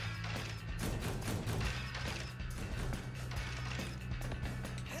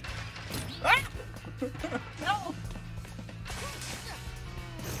 Ah! No!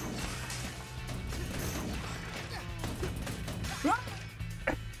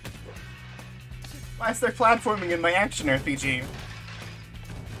 Why is there platforming in my action RPG?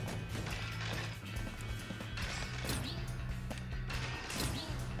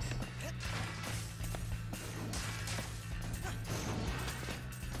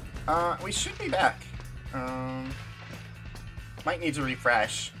 We should be back. Might need to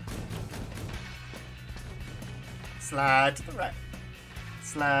refresh. Slide to the right.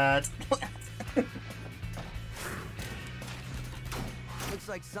 Slide to the left. Looks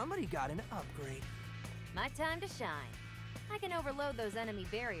like somebody got an upgrade. My time to shine. I can overload those enemy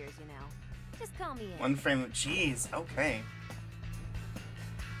barriers, you know. Just call me in. One frame. Jeez. Okay.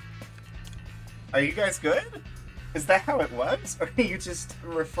 Are you guys good? Is that how it was? Or are you just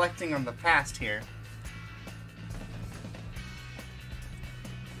reflecting on the past here?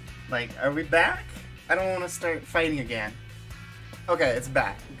 Like, are we back? I don't want to start fighting again. Okay, it's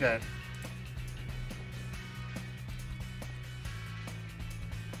back. Good.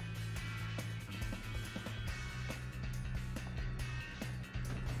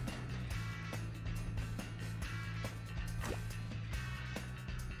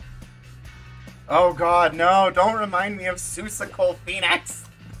 Oh god, no, don't remind me of Susical Phoenix.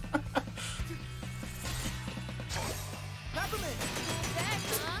 Peppermint!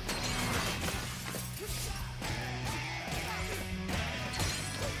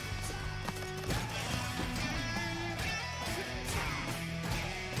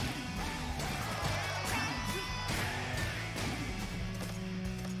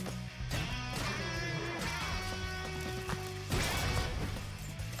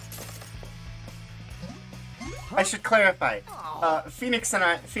 I should clarify. Phoenix and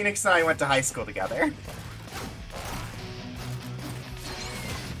I went to high school together.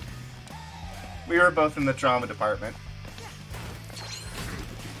 We were both in the drama department.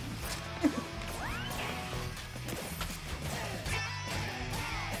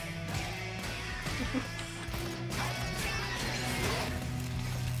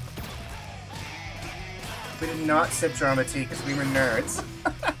 We did not sip drama tea because we were nerds.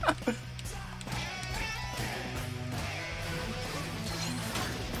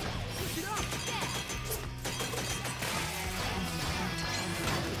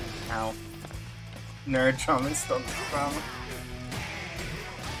 Ow. Nerd drama is still drama.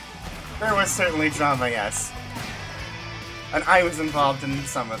 There was certainly drama, yes. And I was involved in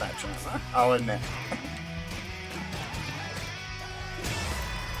some of that drama, I'll admit.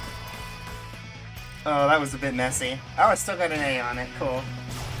 Oh, that was a bit messy. Oh, I still got an A on it, cool.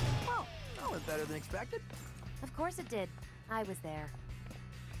 Well, that went better than expected. Of course it did. I was there.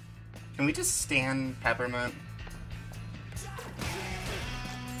 Can we just stand Peppermint?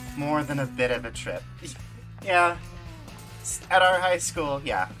 More than a bit of a trip. Yeah. At our high school,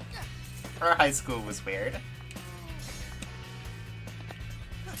 yeah. Our high school was weird.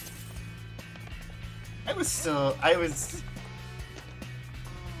 I was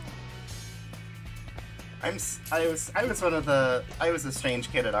a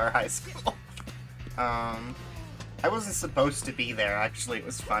strange kid at our high school. I wasn't supposed to be there, actually, it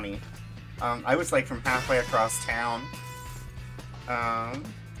was funny. I was like from halfway across town.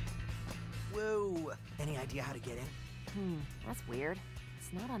 Whoa. Any idea how to get in? That's weird.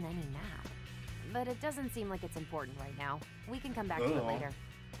 It's not on any map. But it doesn't seem like it's important right now. We can come back to it later.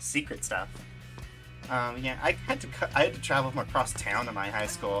 Secret stuff. Yeah, I had to travel from across town to my high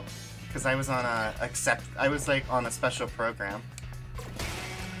school because I was on I was like on a special program.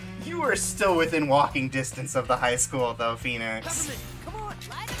 You were still within walking distance of the high school, though, Phoenix. Peppermint, come on!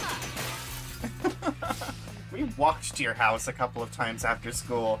 Light him up! We walked to your house a couple of times after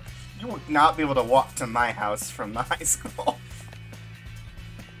school. You would not be able to walk to my house from the high school.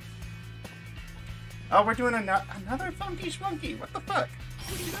 Oh, we're doing another Funky Schmunky. What the fuck?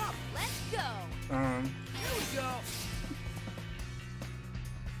 Push it up! Let's go! Here we go!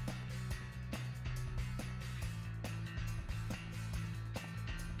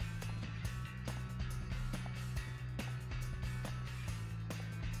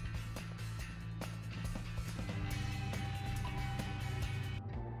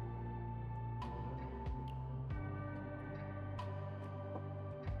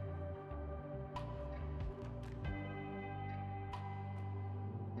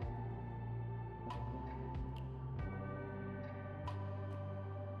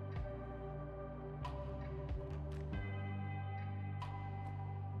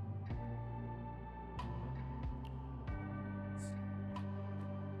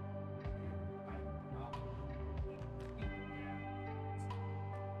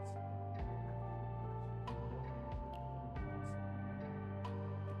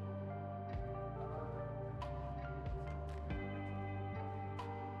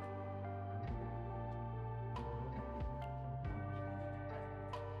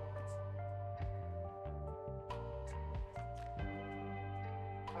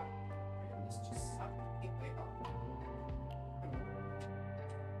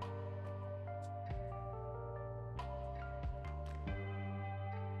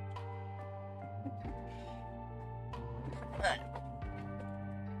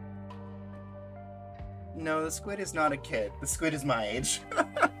 No, the squid is not a kid. The squid is my age.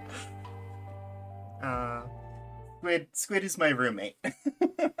 Squid is my roommate.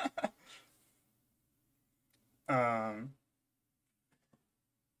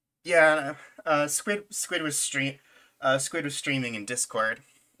 Yeah, Squid was streaming in Discord,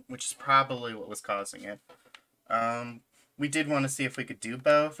 which is probably what was causing it. We did want to see if we could do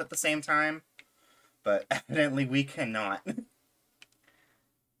both at the same time, but evidently we cannot.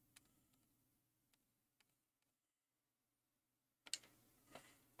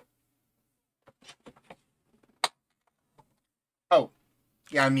 Oh,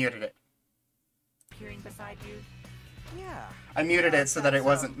 yeah, I muted it. Appearing beside you. Yeah. I muted it so that it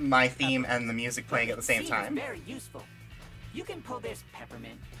wasn't my theme and the music playing at the same time. Very useful. You can pull this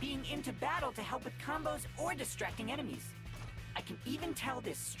Peppermint being into battle to help with combos or distracting enemies. I can even tell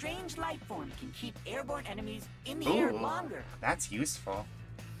this strange life form can keep airborne enemies in the air longer. That's useful.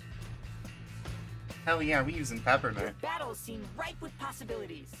 Hell yeah, we using Peppermint. Your battles seem ripe with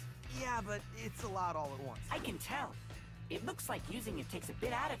possibilities. Yeah, but it's a lot all at once. I can tell. It looks like using it takes a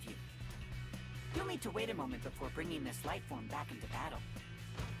bit out of you. You'll need to wait a moment before bringing this life form back into battle.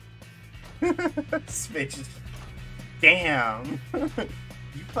 Smidge. Damn.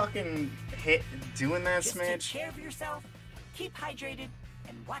 You fucking hit doing that, Just Smidge? take care of yourself, keep hydrated,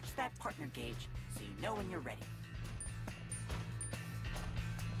 and watch that partner gauge so you know when you're ready.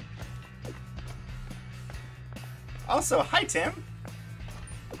 Also, hi Tim.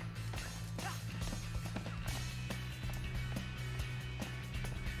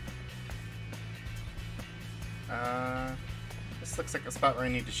 This looks like a spot where I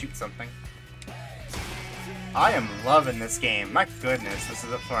need to shoot something. I am loving this game. My goodness, this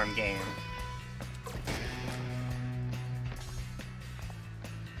is a fun game.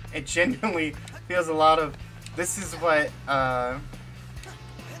 It genuinely feels a lot of... This is what, Can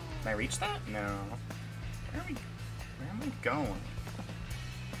I reach that? No. Where am I going?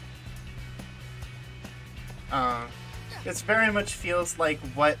 This very much feels like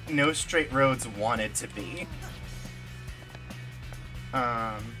what No Straight Roads wanted to be.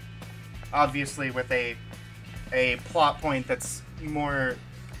 Obviously with a plot point that's more...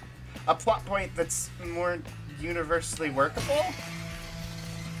 A plot point that's more universally workable?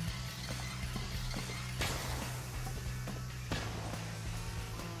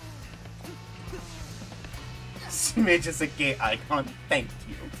 Smidge is a gay icon, thank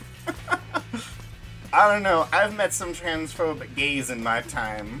you. I don't know, I've met some transphobic gays in my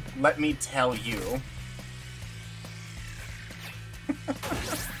time, let me tell you.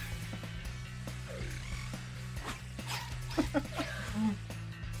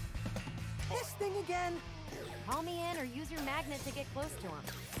 This thing again? Call me in or use your magnet to get close to him.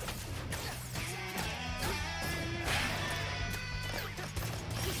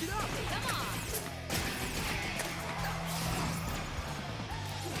 Push it up! Come on!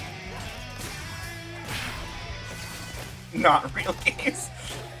 Not real gays.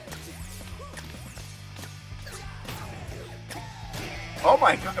 Oh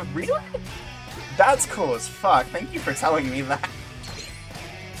my god, really? That's cool as fuck. Thank you for telling me that.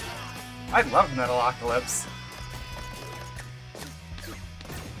 I love Metalocalypse.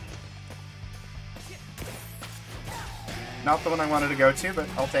 Not the one I wanted to go to, but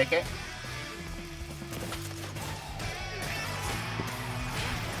I'll take it.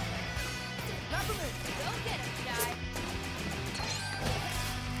 Peppermint! Go get him, guy.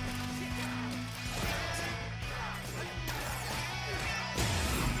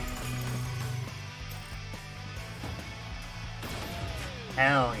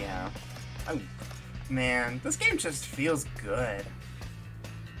 Hell yeah. Oh, man, this game just feels good.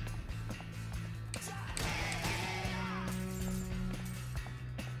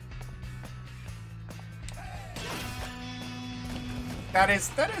 That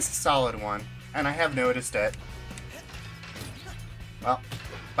is a solid one, and I have noticed it. Well,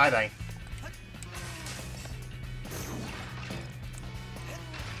 bye-bye.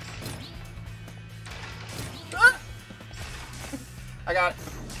 Ah! I got it.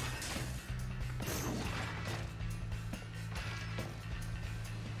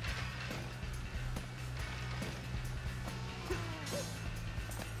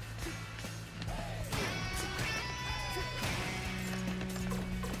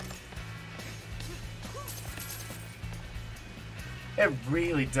 It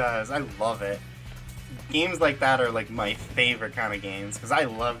really does. I love it. Games like that are like my favorite kind of games because I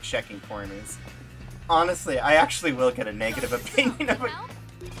love checking corners. Honestly, I actually will get a negative opinion of it.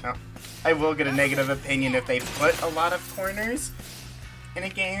 No, I will get a negative opinion if they put a lot of corners in a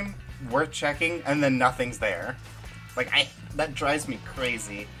game worth checking and then nothing's there. Like, that drives me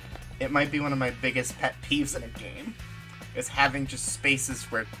crazy. it might be one of my biggest pet peeves in a game, is having just spaces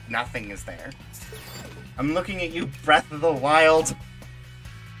where nothing is there. I'm looking at you, Breath of the Wild.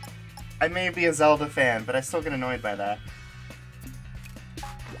 I may be a Zelda fan, but I still get annoyed by that.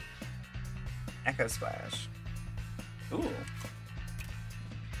 Echo Splash. Ooh.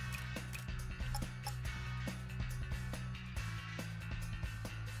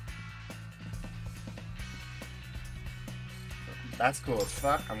 That's cool as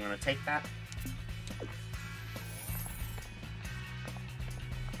fuck. I'm gonna take that.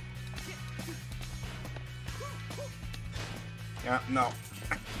 Yeah, no.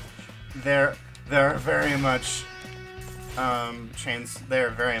 They're very much they're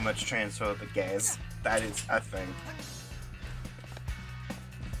very much transphobic gays. That is a thing.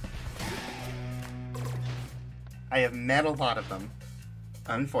 I have met a lot of them,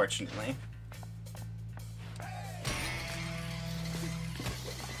 unfortunately.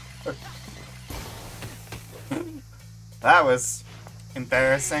 That was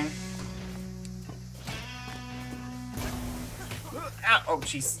embarrassing. Ow, oh,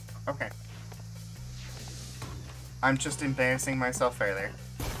 jeez. Okay. I'm just embarrassing myself further.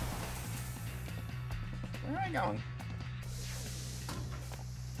 Where am I going?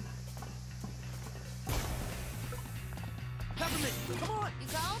 Peppermint, come on! You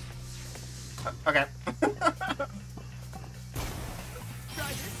go? Okay. Try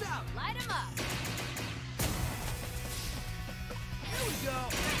this out! Light him up! Here we go!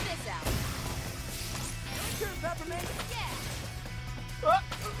 Try this out! Your turn, Peppermint! Yeah!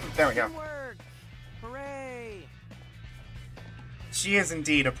 There we go. Teamwork! Hooray! She is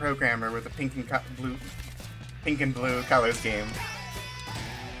indeed a programmer with a pink and blue colors game.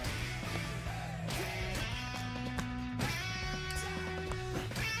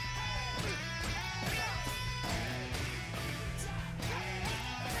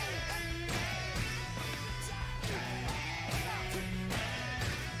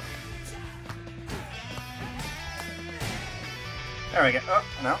 There we go. Oh,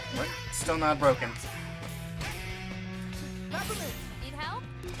 no, we're still not broken. Peppermint! Need help?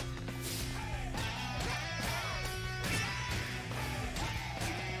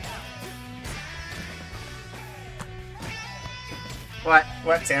 What?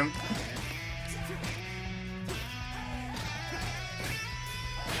 What, Tim?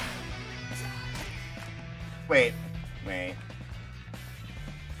 Wait. Wait.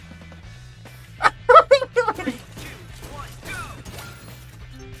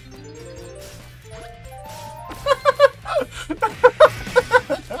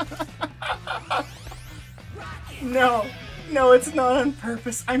 No. No, it's not on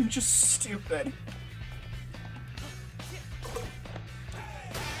purpose. I'm just stupid.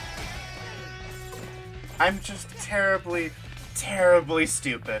 I'm just terribly, terribly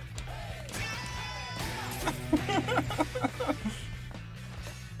stupid. Step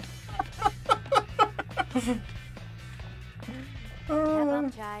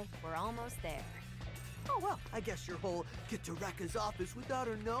up, Jai. We're almost there. Oh well, I guess your whole get to Rekka's office without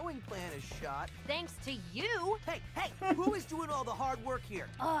her knowing plan is shot. Thanks to you! Hey, who is doing all the hard work here?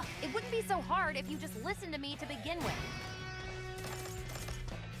 It wouldn't be so hard if you just listened to me to begin with.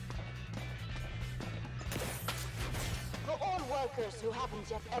 For all workers who haven't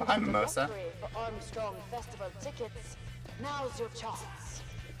yet entered I'm the Mosa. lottery for Armstrong Festival tickets, now's your chance.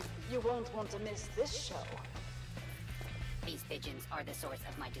 You won't want to miss this show. These pigeons are the source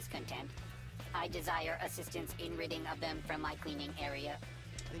of my discontent. I desire assistance in ridding of them from my cleaning area.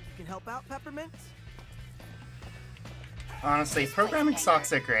 Think you can help out, Peppermint? Honestly, programming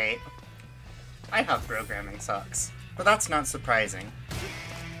socks are great. I have programming socks, but that's not surprising,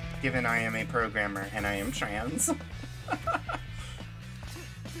 given I am a programmer and I am trans.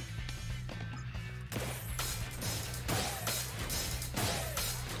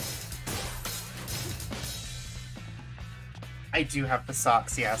 I do have the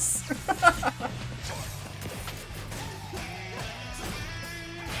socks, yes.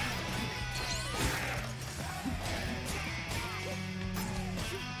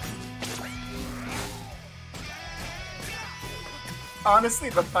 Honestly,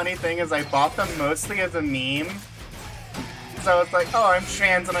 the funny thing is I bought them mostly as a meme. So it's like, oh, I'm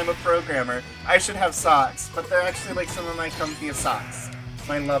trans and I'm a programmer. I should have socks. But they're actually like some of my comfiest socks.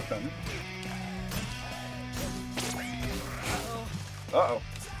 I love them. Uh-oh.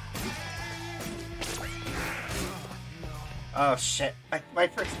 Oh, shit. My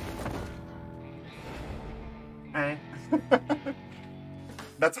first... Alright.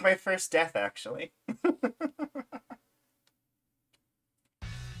 That's my first death, actually.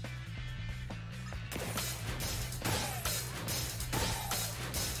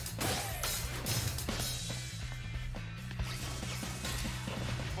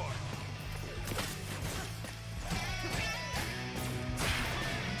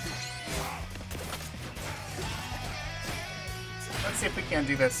 see if we can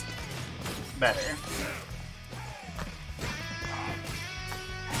do this better.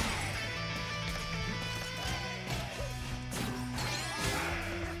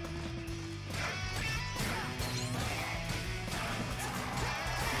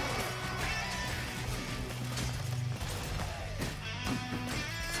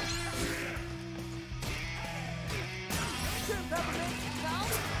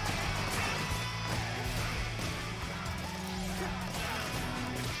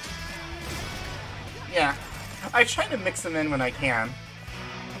 Yeah, I try to mix them in when I can.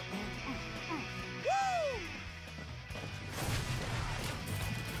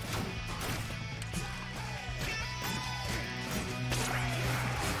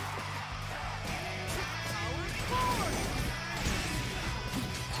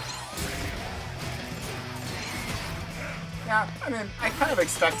 Yeah, I mean, I kind of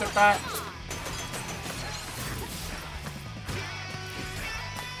expected that.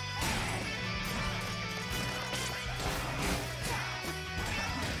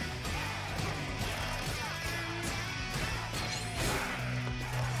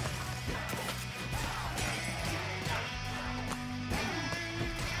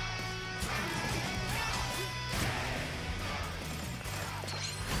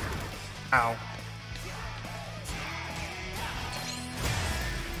 Ow.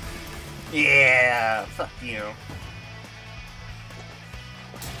 Yeah, fuck you.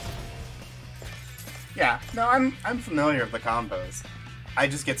 Yeah, no, I'm familiar with the combos. I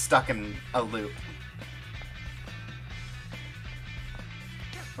just get stuck in a loop.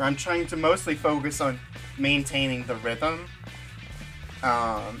 Where I'm trying to mostly focus on maintaining the rhythm.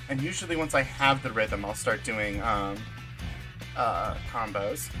 And usually once I have the rhythm, I'll start doing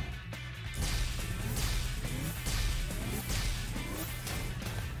combos.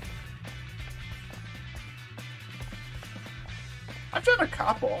 I've done a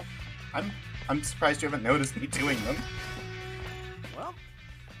couple. I'm surprised you haven't noticed me doing them. Well,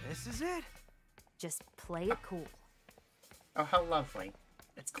 this is it. Just play it cool. Oh, how lovely.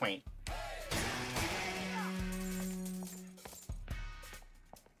 It's quaint.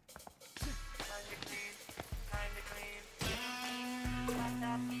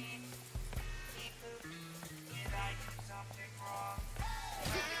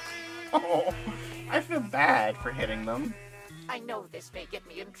 Oh, I feel bad for hitting them. I know this may get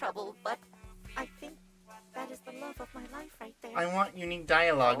me in trouble, but I think that is the love of my life right there. I want unique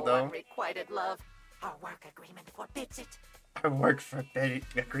dialogue, though. Unrequited love. Our work agreement forbids it. Our work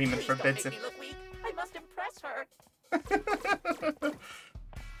agreement Please forbids don't it. make me look weak. I must impress her.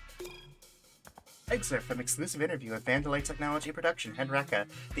 Excerpt from exclusive interview with Vandalay Technology Production head Rekka.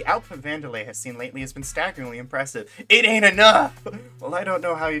 The output Vandalay has seen lately has been staggeringly impressive. It ain't enough! Well, I don't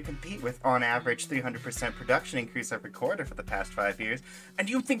know how you compete with, on average, 300% production increase every quarter for the past 5 years. And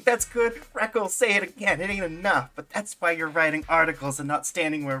you think that's good? Rekka will say it again, it ain't enough. But that's why you're writing articles and not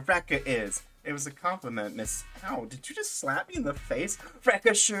standing where Rekka is. It was a compliment, Miss... Ow, did you just slap me in the face?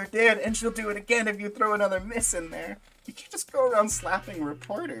 Rekka sure did, and she'll do it again if you throw another miss in there. You can't just go around slapping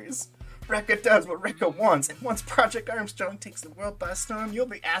reporters. Rekka does what Rekka wants, and once Project Armstrong takes the world by storm, you'll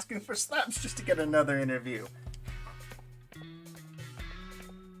be asking for slaps just to get another interview.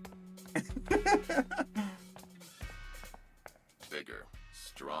 Bigger,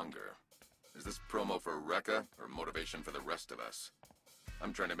 stronger. Is this promo for Rekka or motivation for the rest of us?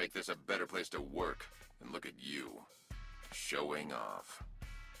 I'm trying to make this a better place to work, and look at you, showing off.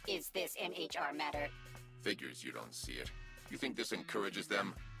 Is this an HR matter? Figures you don't see it. You think this encourages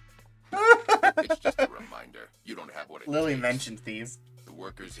them? It's just a reminder. You don't have what it Lily takes. mentioned these. The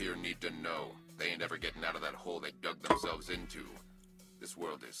workers here need to know. They ain't ever getting out of that hole they dug themselves into. This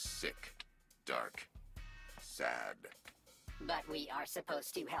world is sick, dark, sad. But we are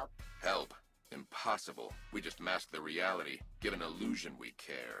supposed to help. Help? Impossible. We just mask the reality, give an illusion we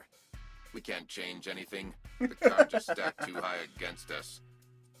care. We can't change anything. The cards are stacked too high against us.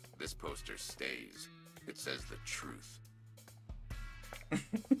 This poster stays. It says the truth.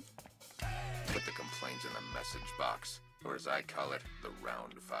 Put the complaints in the message box, or as I call it, the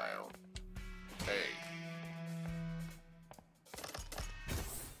round file. Hey.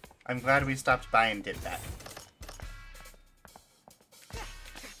 I'm glad we stopped by and did that.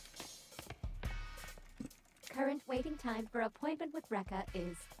 Current waiting time for appointment with Rekka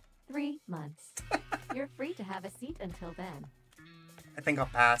is 3 months. You're free to have a seat until then. I think I'll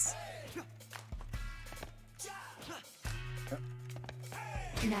pass.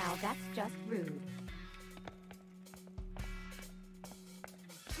 Now that's just rude.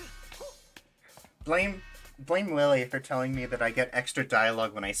 Blame Lily for telling me that I get extra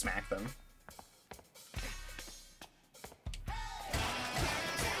dialogue when I smack them.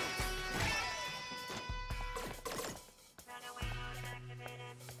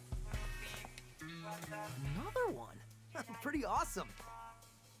 Pretty awesome.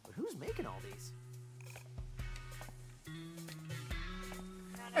 But who's making all these?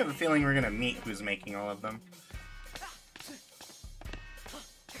 I have a feeling we're gonna meet who's making all of them.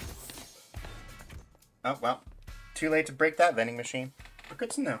 Oh, well. Too late to break that vending machine. But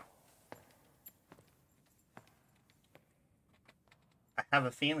good to know. I have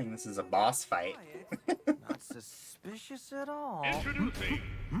a feeling this is a boss fight. Not suspicious at all. Introducing.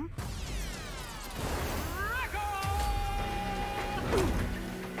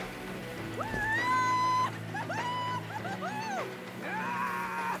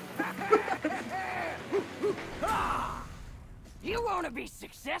 You want to be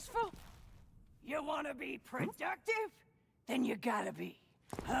successful? You want to be productive? Then you gotta be.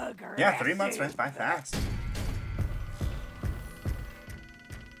 Hug her. Yeah, 3 months went by fast.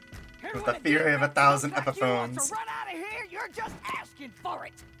 With the theory of 1,000 Epiphones. To run out of here, you're just asking for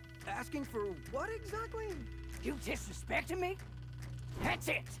it. Asking for what exactly? You disrespecting me? That's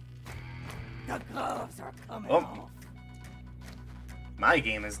it. The gloves are coming Oh. off. My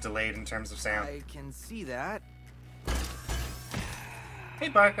game is delayed in terms of sound. I can see that. Hey,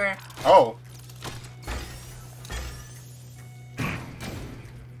 Parker. Oh.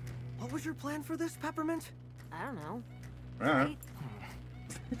 What was your plan for this, Peppermint? I don't know. Alright.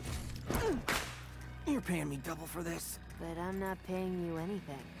 You're paying me double for this. But I'm not paying you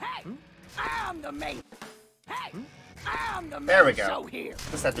anything. Hey, I'm the main. Hey, I'm the main There we go. show here.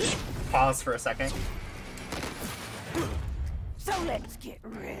 Just had to pause for a second. So let's get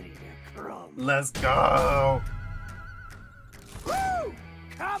ready to crumble. Let's go. Woo!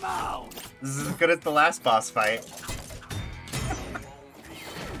 Come on. This is as good as the last boss fight.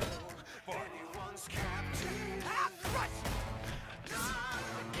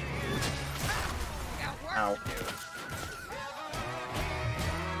 Ow.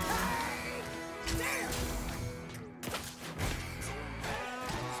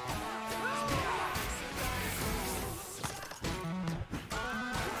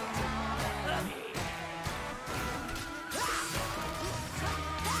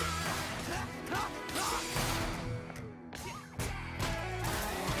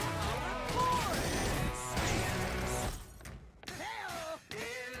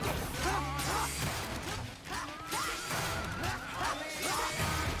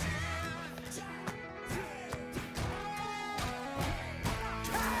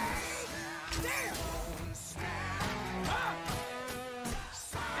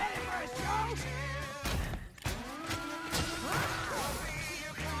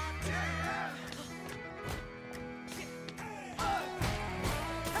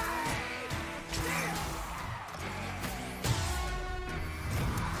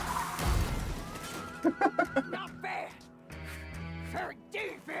 Not bad. For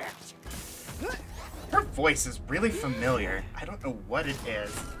defect. Her voice is really familiar. I don't know what it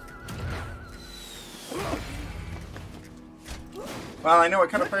is. Well, I know what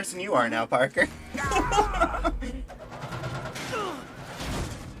kind of person you are now, Parker.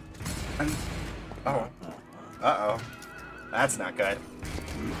 Oh. Uh-oh. That's not good.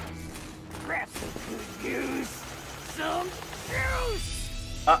 Grab some good news. Some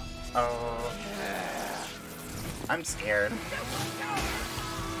juice. Uh-oh. I'm scared.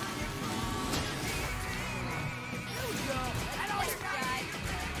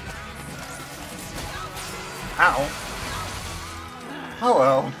 Ow.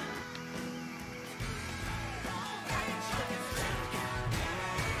 Hello.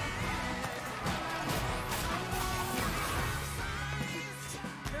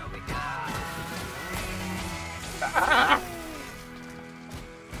 Ah.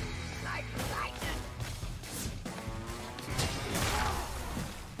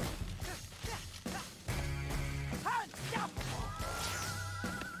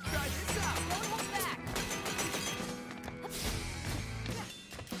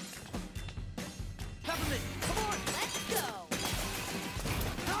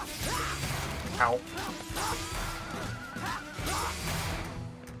 Ow.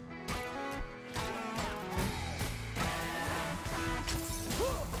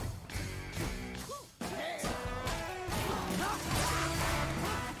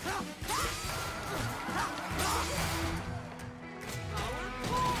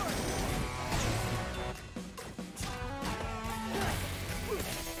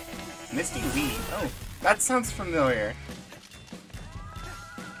 Misty Lee. Oh, that sounds familiar.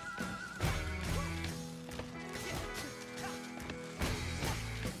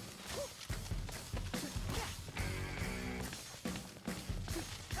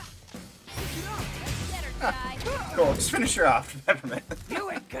 Cool, just finish her off, Peppermint.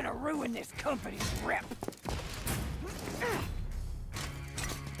 You ain't gonna ruin this company's rep.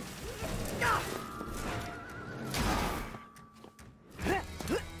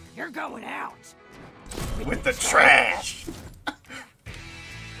 You're going out. With the trash!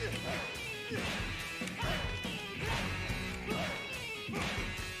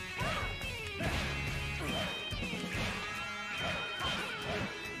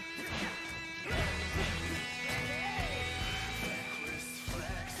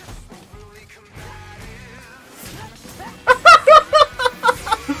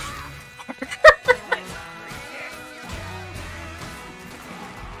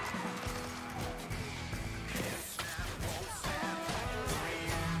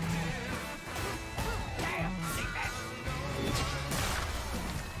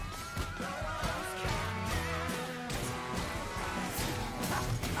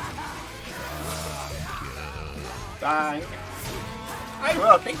 Die. I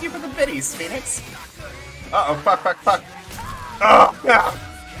will. Thank you for the biddies, Phoenix. Uh-oh, fuck. Oh, yeah.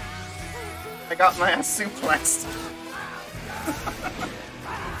 I got my ass suplexed.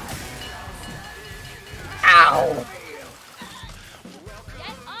 Ow. Get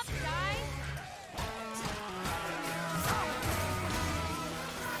up, guys!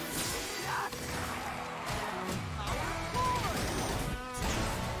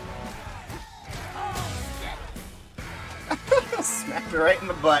 Smacked her right in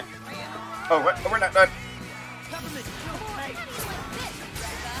the butt. Oh, what? We're not done.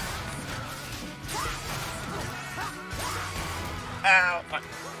 Ow.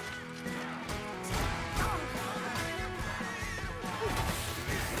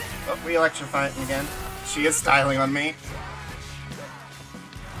 Oh, we electrified again. She is styling on me.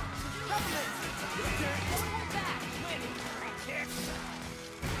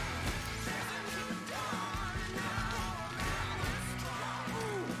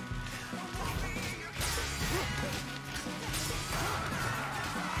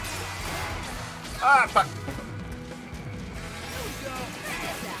 Ah, fuck.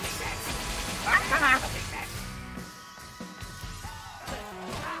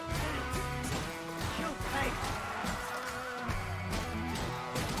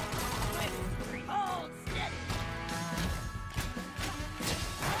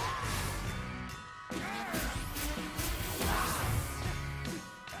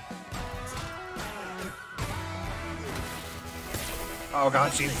 Oh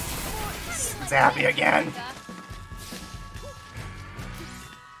god, she's zappy again.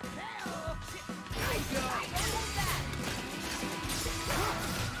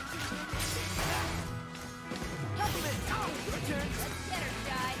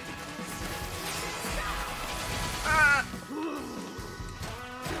 Ah.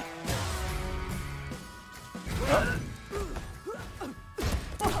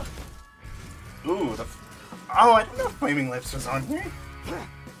 Ooh, oh, I didn't know Flaming Lips was on here.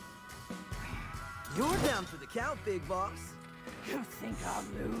 You're down for the count, big boss. You think I'll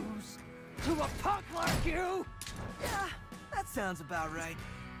lose to a punk like you? Yeah, that sounds about right.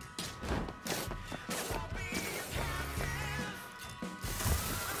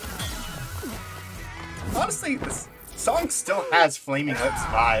 Honestly, this song still has Flaming Lips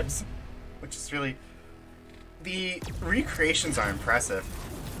vibes, which is really... The recreations are impressive.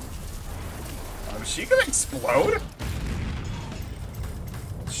 Is she gonna explode?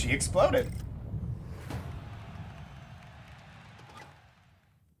 She exploded.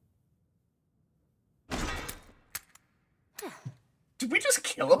 Did we just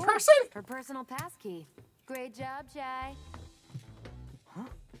kill a person? Her personal passkey. Great job, Jai. Huh?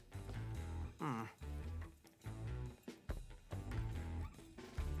 Hmm.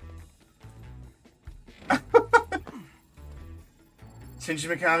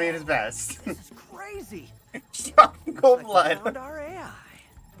 Shinji Mikami at his best. This is crazy. Cold blood. Found our AI.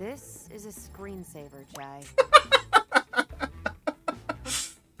 This is a screensaver, Jai.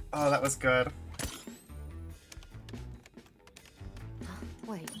 Oh, that was good.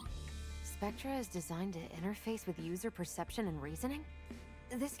 Wait. Spectra is designed to interface with user perception and reasoning?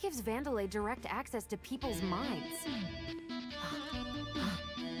 This gives Vandalay direct access to people's minds.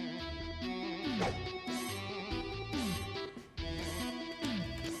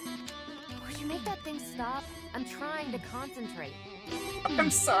 Would you make that thing stop? I'm trying to concentrate.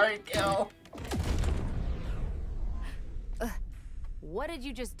 I'm sorry, Gil. What did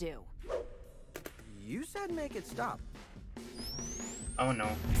you just do? You said make it stop. Oh no.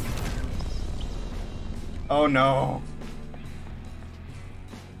 Oh no.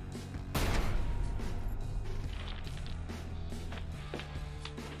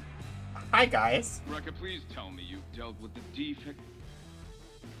 Hi guys. Rekka, please tell me you've dealt with the defect.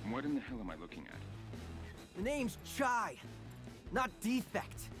 What in the hell am I looking at? The name's Chai, not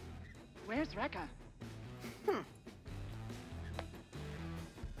Defect. Where's Rekka?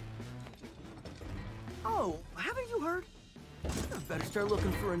 Oh, haven't you heard? I better start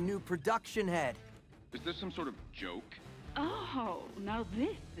looking for a new production head. Is this some sort of joke? Oh, now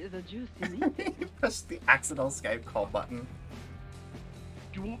this is a juicy meeting. You pressed the accidental Skype call button.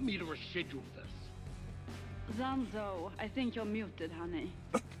 Do you want me to reschedule this? Zanzo, I think you're muted, honey.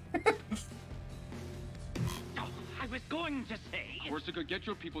 Oh, I was going to say... Corsica, get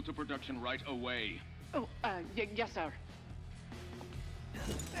your people to production right away. Oh, yes, sir.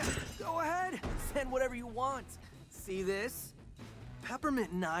 Go ahead, send whatever you want. See this?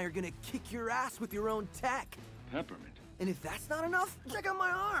 Peppermint and I are gonna kick your ass with your own tech. Peppermint? And if that's not enough, check out my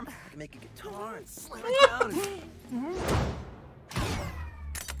arm. I can make a guitar and slam it down.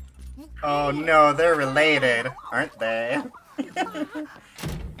 Oh no, they're related, aren't they?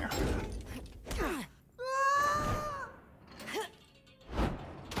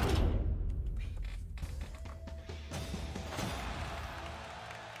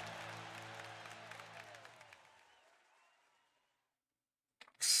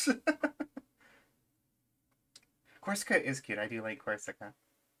 Corsica is cute. I do like Corsica.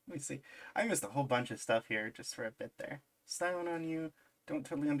 Let me see. I missed a whole bunch of stuff here just for a bit there. Silent on you. Don't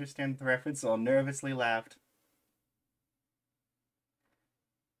totally understand the reference, so I'll nervously laughed.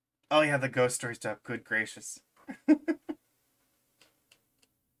 Oh yeah, the ghost story stuff. Good gracious.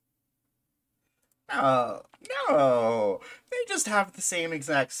 Oh, no. They just have the same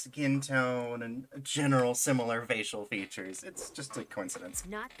exact skin tone and general similar facial features. It's just a coincidence.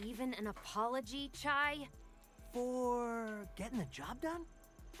 Not even an apology, Chai? For getting the job done?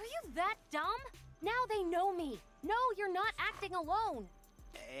 Are you that dumb? Now they know me. No, you're not acting alone.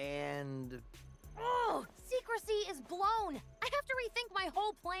 And... Oh, secrecy is blown. I have to rethink my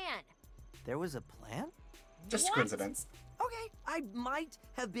whole plan. there was a plan? Just What? coincidence. Okay, I might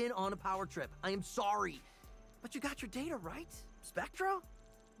have been on a power trip. I am sorry. But you got your data right, Spectra?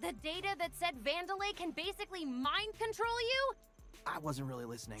 The data that said Vandalay can basically mind control you? I wasn't really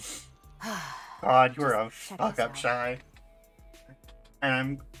listening. God, you're a Just check fuck this up out. shy.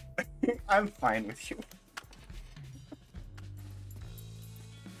 And I'm fine with you.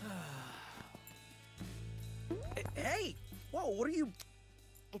 Hey! Whoa, what are you...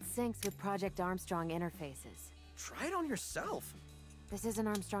 It syncs with Project Armstrong interfaces. Try it on yourself. This isn't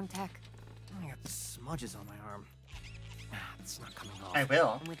Armstrong tech. I got smudges on my arm. It's not coming off. I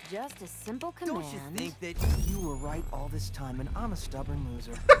will. And with just a simple command... Don't you think that you were right all this time and I'm a stubborn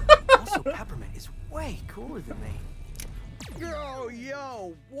loser? Also, Peppermint is way cooler than me.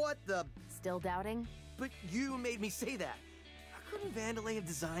 Yo, what the... Still doubting? But you made me say that. Couldn't Vandalay have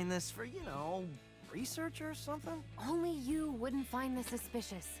designed this for, you know, research or something? Only you wouldn't find this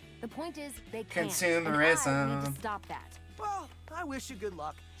suspicious. The point is, they can't. Consumerism. And I need to stop that. Well, I wish you good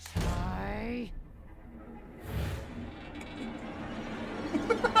luck. Bye.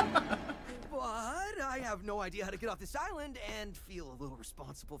 But I have no idea how to get off this island and feel a little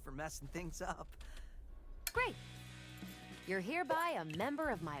responsible for messing things up. Great. You're hereby a member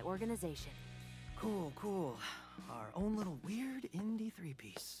of my organization. Cool, cool. Our own little weird indie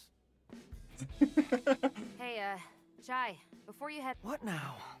three-piece. Hey, Chai, before you head... What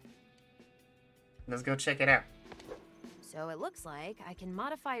now? Let's go check it out. So it looks like I can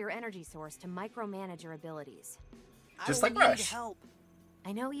modify your energy source to micromanage your abilities. Just I like will need Rush. help.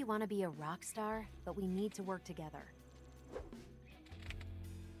 I know you want to be a rock star, but we need to work together.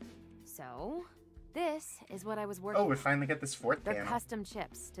 So, this is what I was working Oh, we on. finally get this fourth They're panel. custom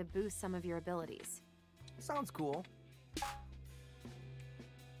chips to boost some of your abilities. Sounds cool.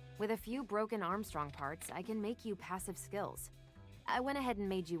 With a few broken Armstrong parts, I can make you passive skills. I went ahead and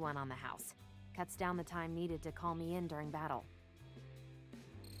made you one on the house. Cuts down the time needed to call me in during battle.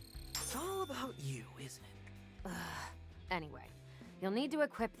 It's all about you, isn't it? Anyway, you'll need to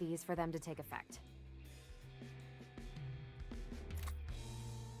equip these for them to take effect.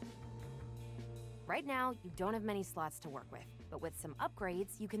 Right now, you don't have many slots to work with, but with some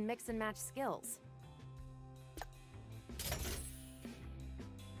upgrades, you can mix and match skills.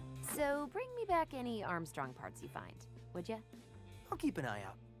 So bring me back any Armstrong parts you find, would ya? I'll keep an eye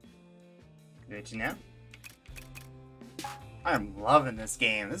out. Good to know. I'm loving this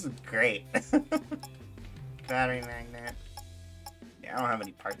game. This is great. Battery magnet. Yeah, I don't have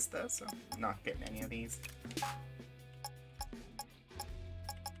any parts though, so I'm not getting any of these.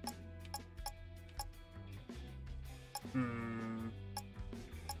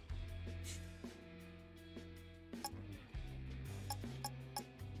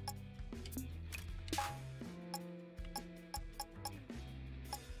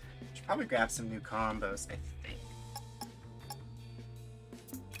 Should probably grab some new combos, I think.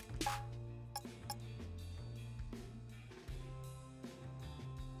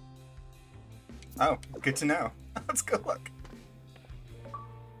 Oh, good to know. Let's go look.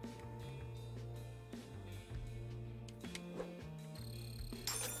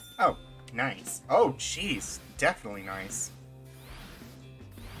 Oh, nice. Oh, jeez. Definitely nice.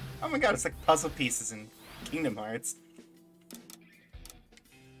 Oh my god, it's like puzzle pieces in Kingdom Hearts.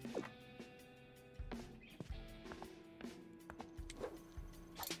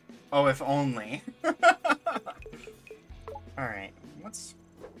 Oh, if only. Alright, let's...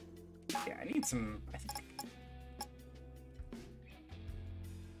 Yeah, I need some... I think...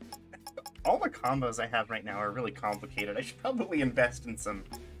 All the combos I have right now are really complicated. I should probably invest in some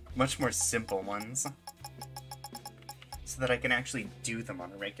much more simple ones, so that I can actually do them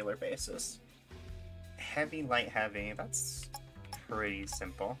on a regular basis. Heavy, light, heavy, that's pretty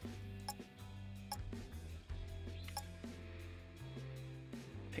simple.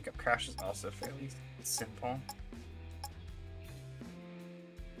 Pickup crash is also fairly simple.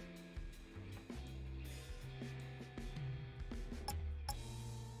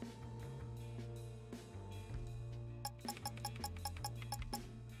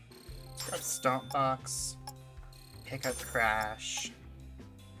 Let's grab Stomp Box. Pickup crash.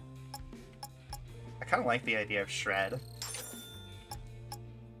 I kind of like the idea of Shred.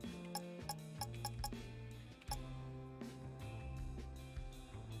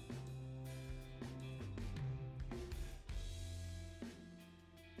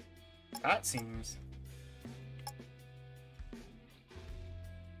 That seems...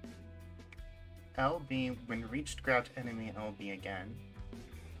 LB, when reached, grab enemy LB again.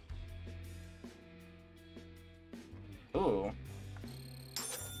 Ooh.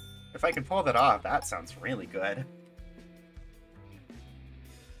 If I can pull that off, that sounds really good.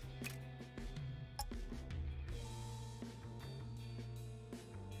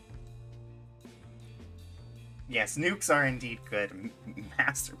 Yes, nukes are indeed good.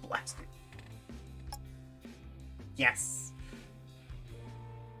 Master Blaster. Yes.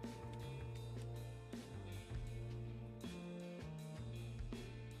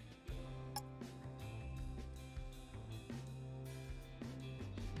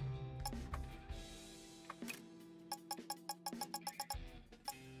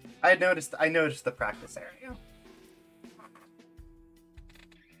 I noticed the practice area.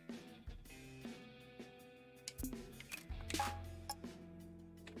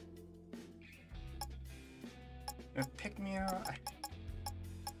 Pick me up.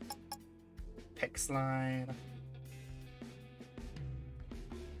 Pick slide.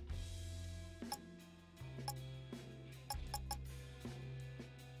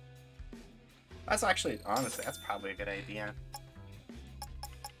 That's actually, honestly, that's probably a good idea.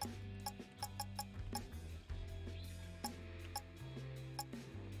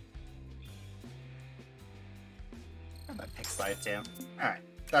 And that pick slide too. Alright,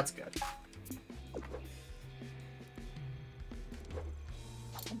 that's good.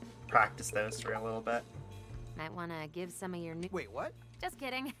 Practice those for a little bit. Might want to give some of your new... Wait, what? Just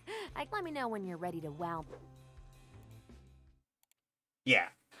kidding. Let me know when you're ready to wow. Yeah,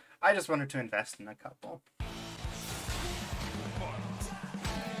 I just wanted to invest in a couple.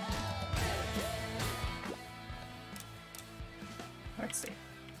 Let's see.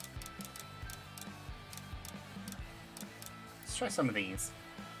 Let's try some of these.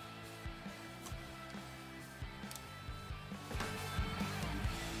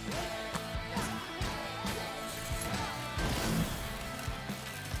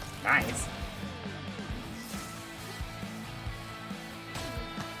 Nice.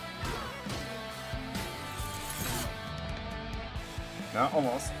 No,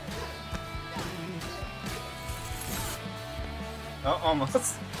 almost. Oh,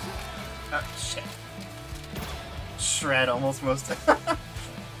 almost. Oh, shit. Shred almost most.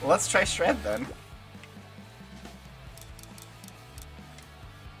 Let's try Shred then.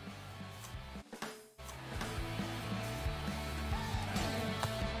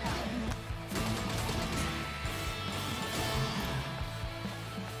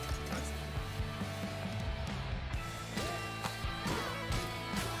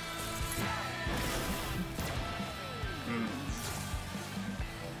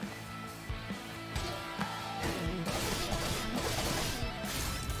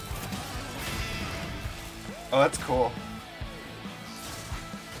 Oh, that's cool.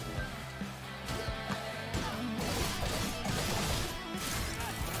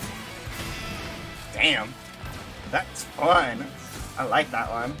 Damn. That's fun. I like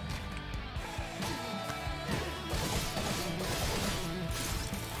that one.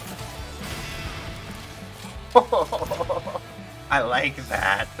 I like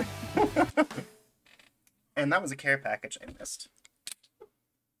that. And that was a care package I missed.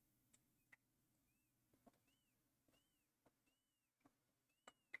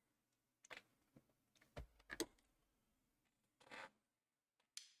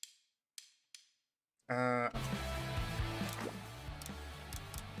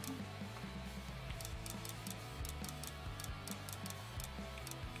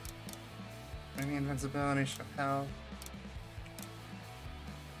 Any invincibility should help.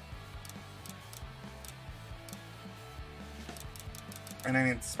 And I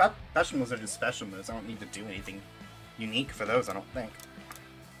mean, special moves are just special moves. I don't need to do anything unique for those, I don't think.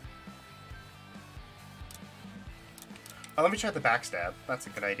 Oh, let me try the backstab. That's a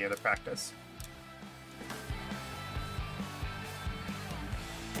good idea to practice.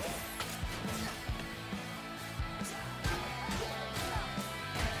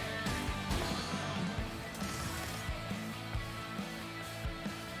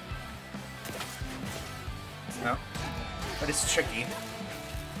 No, but it's tricky.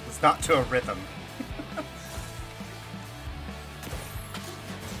 It's not to a rhythm.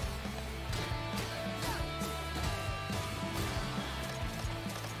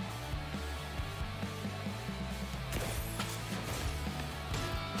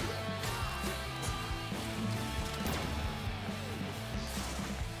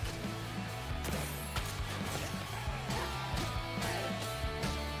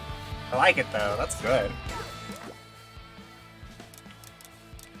 I like it though, that's good.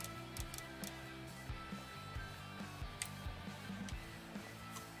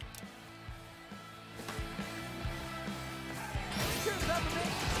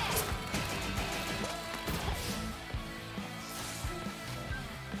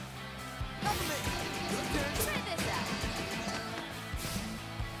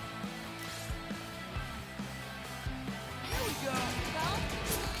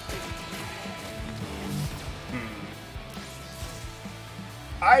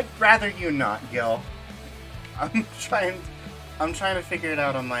 I'd rather you not, Gil. I'm trying to figure it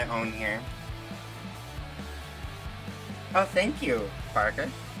out on my own here. Oh, thank you, Parker.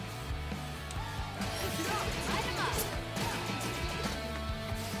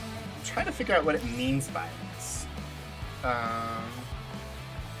 I'm trying to figure out what it means by this.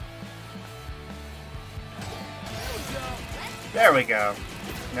 There we go.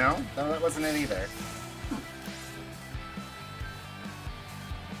 No, that wasn't it either.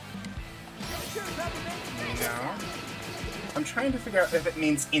 No. I'm trying to figure out if it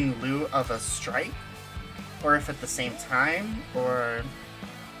means in lieu of a strike, or if at the same time, or...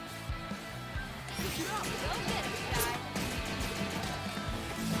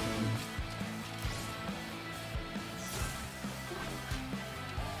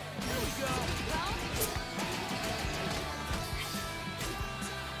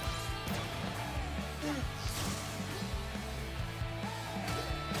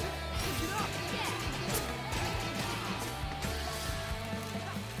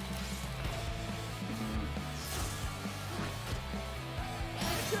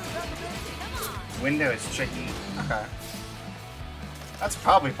 Window is tricky. Okay. That's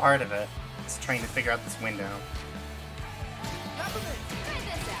probably part of it. It's trying to figure out this window.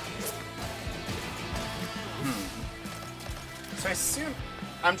 So I assume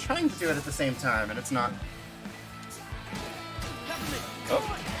I'm trying to do it at the same time, and it's not.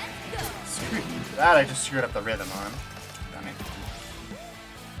 Oh. Screw that! I just screwed up the rhythm on. Damn it.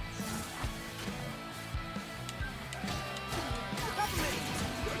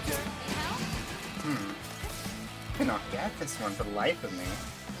 I cannot get this one for the life of me.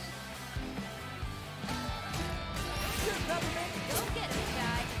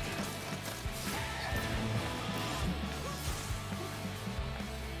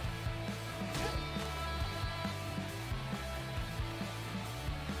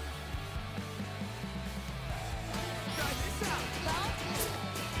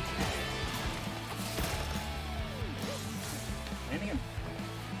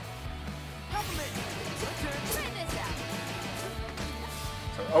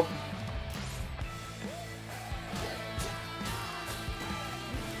 Oh.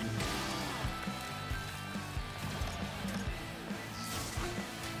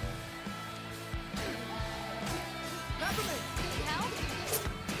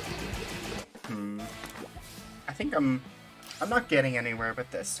 I think I'm not getting anywhere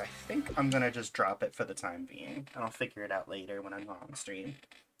with this. I think I'm gonna just drop it for the time being, and I'll figure it out later when I'm on stream.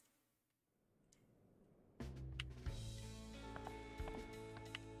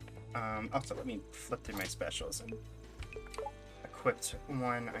 Also, let me flip through my specials and equipped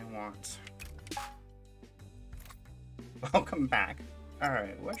one I want. Welcome back.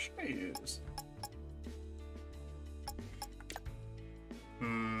 Alright, what should I use?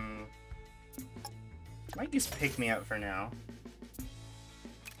 Might use Pick Me Up for now.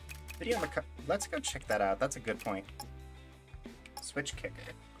 Let's go check that out. That's a good point. Switch Kicker.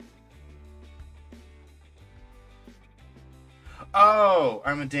 Oh!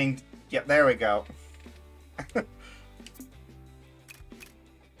 I'm a dinged. Yep, there we go.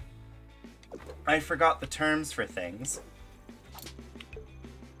 I forgot the terms for things.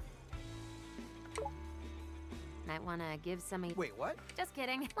 Might wanna give some. Wait, what? Just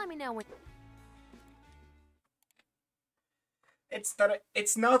kidding. Let me know when.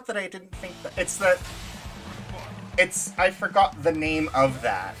 It's not that I didn't think that. It's that. I forgot the name of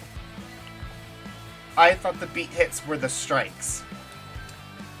that. I thought the beat hits were the strikes.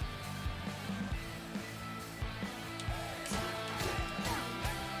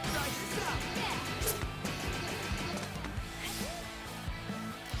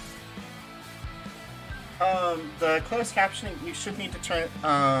 The closed captioning, you should need to turn,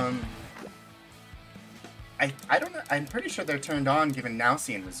 I don't know, I'm pretty sure they're turned on given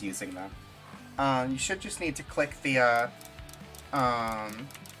Nausian was using them. You should just need to click the blah,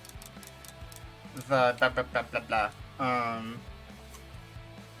 blah, blah, blah, blah.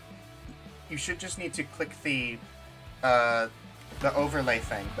 You should just need to click the overlay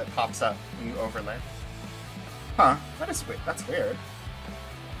thing that pops up when you overlay. Huh, that is weird, that's weird.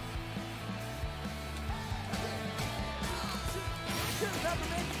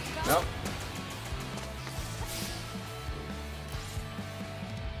 Nope.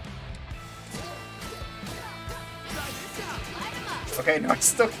 Okay, no, I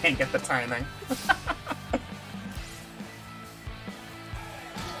still can't get the timing.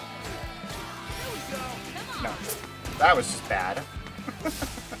 No, that was just bad.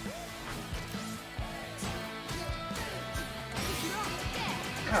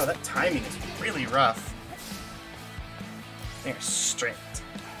 Wow, that timing is really rough. They're strict.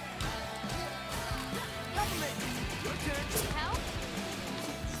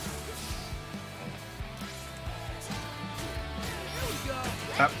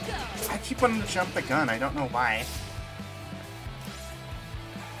 I keep wanting to jump the gun, I don't know why.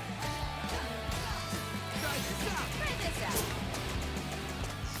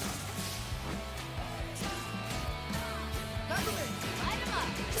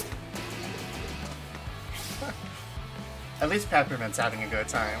 At least Peppermint's having a good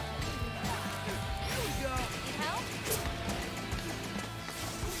time.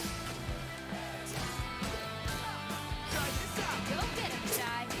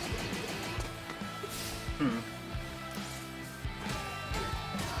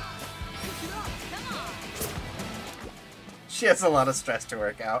 She has a lot of stress to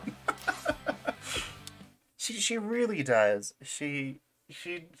work out. She really does. It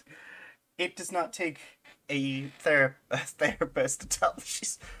does not take a therapist to tell.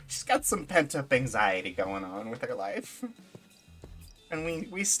 She's got some pent-up anxiety going on with her life. And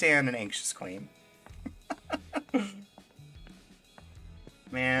we stand an anxious queen.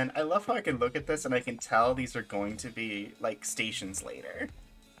 Man, I love how I can look at this and I can tell these are going to be like stations later.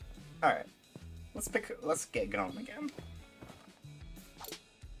 Alright. Let's get going again.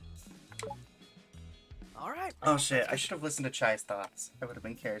 Alright. Oh shit, I should have listened to Chai's thoughts. I would have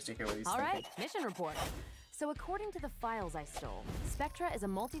been curious to hear what he's thinking. Alright, mission report. So according to the files I stole, Spectra is a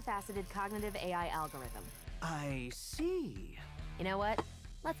multifaceted cognitive AI algorithm. I see. You know what?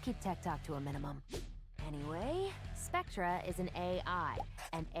 Let's keep tech talk to a minimum. Anyway, Spectra is an AI,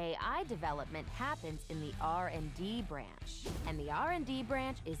 and AI development happens in the R&D branch. And the R&D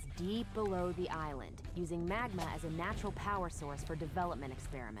branch is deep below the island, using magma as a natural power source for development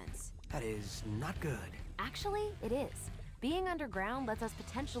experiments. That is not good. Actually, it is. Being underground lets us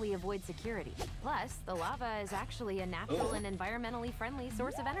potentially avoid security. Plus, the lava is actually a natural and environmentally friendly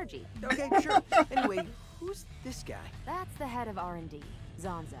source of energy. Okay, sure. Anyway, who's this guy? That's the head of R&D,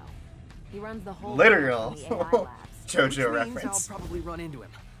 Zonzo. He runs the whole literal the AI labs. JoJo Which means reference. I'll probably run into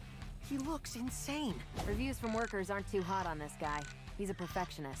him. He looks insane. Reviews from workers aren't too hot on this guy. He's a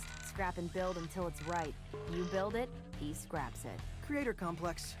perfectionist. Scrap and build until it's right. You build it, he scraps it. Creator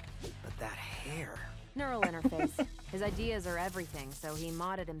complex. But that hair. Neural interface. His ideas are everything, so he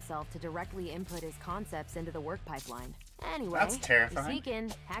modded himself to directly input his concepts into the work pipeline. Anyway, That's terrifying. You sneak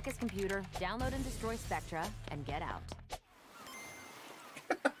in, hack his computer, download and destroy Spectra, and get out.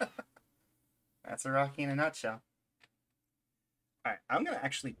 That's a Rocky in a nutshell. Alright, I'm gonna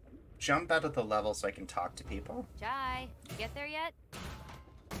actually jump out of the level so I can talk to people. Chai, you get there yet?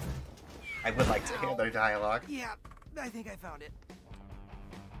 I would like to hear their dialogue. Yeah, I think I found it.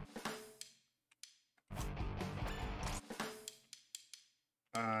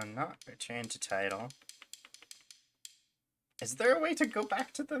 Not return to title. Is there a way to go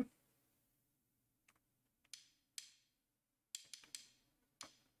back to the...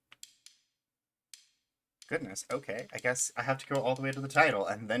 Goodness, okay. I guess I have to go all the way to the title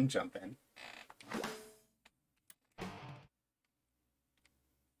and then jump in.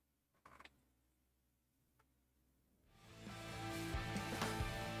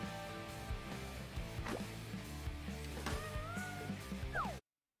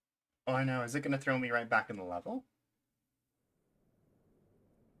 Oh, I know. Is it going to throw me right back in the level?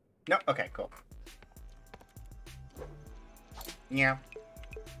 No? Okay, cool. Yeah.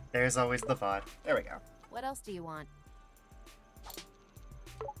 There's always the VOD. There we go. What else do you want?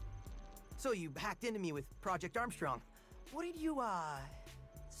 So you hacked into me with Project Armstrong. What did you,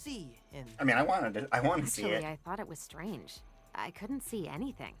 see in... I mean, I want to see it. Actually, I thought it was strange. I couldn't see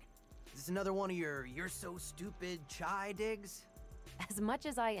anything. Is this another one of your "you're so stupid" chai digs? As much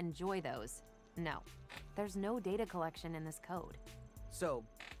as I enjoy those, no. There's no data collection in this code. So,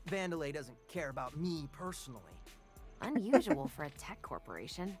 Vandalay doesn't care about me personally. Unusual for a tech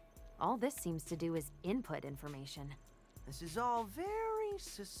corporation. All this seems to do is input information. This is all very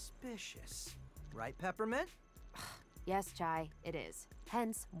suspicious. Right, Peppermint? Yes, Chai, it is.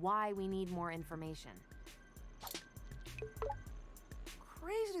 Hence, why we need more information.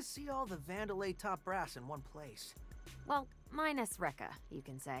 Crazy to see all the Vandalay top brass in one place. Well, minus Rekka, you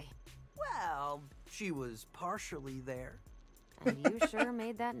can say. Well, she was partially there. And you sure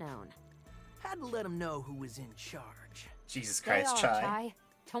made that known. Had to let him know who was in charge. Jesus Christ, Chai.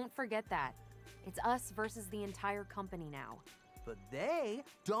 Don't forget that. It's us versus the entire company now. But they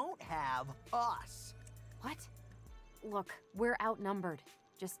don't have us. What? Look, we're outnumbered.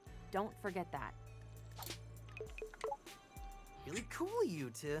 Just don't forget that. Really cool of you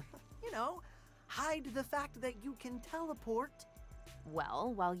to, you know, hide the fact that you can teleport.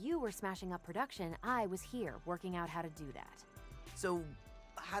 Well, while you were smashing up production, I was here working out how to do that. So,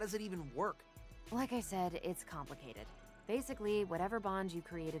 how does it even work? Like I said, it's complicated. Basically, whatever bond you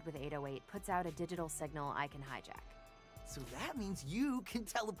created with 808 puts out a digital signal I can hijack. So that means you can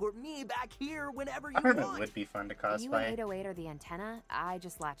teleport me back here whenever you I heard want. it would be fun to cosplay. You and 808 are the antenna, I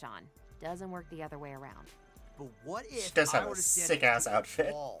just latch on. Doesn't work the other way around. But what if She does have a sick-ass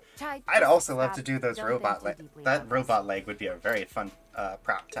outfit. Chai, I'd also love to do those don't robot think too legs. deeply That about this. robot leg would be a very fun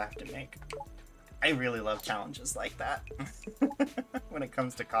prop to have to make. I really love challenges like that when it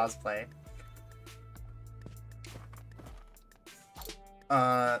comes to cosplay.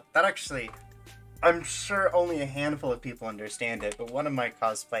 That actually, I'm sure only a handful of people understand it, but one of my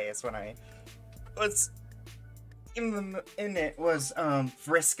cosplays when I was in it was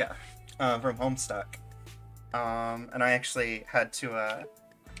Vriska from Homestuck. And I actually had to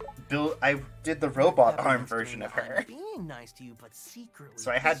I did the robot arm version of her. Being nice to you, but secretly.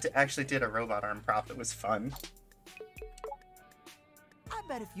 So I had to actually did a robot arm prop. It was fun. I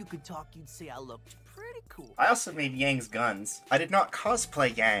bet if you could talk, you'd say I looked pretty cool. I also made Yang's guns. I did not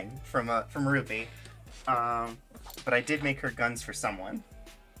cosplay Yang from Ruby, but I did make her guns for someone.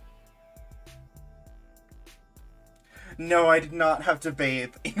 No, I did not have to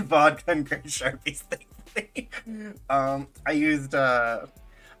bathe in vodka and Grey Sharpies, thankfully. I used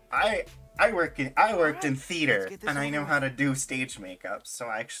I worked in theater, and I know how to do stage makeup, so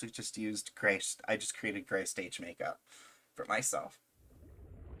I actually just used I just created gray stage makeup for myself.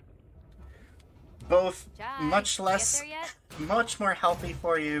 Both Chai, much get less, there yet? much more healthy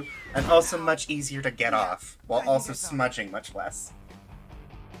for you, and also much easier to get off, while also smudging much less.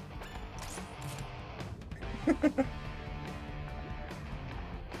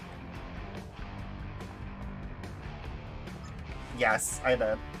 Yes, I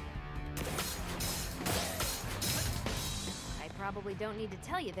did. I probably don't need to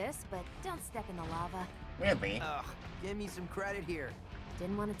tell you this, but don't step in the lava. Really? Ugh, give me some credit here.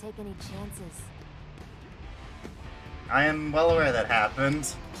 Didn't want to take any chances. I am well aware that happened.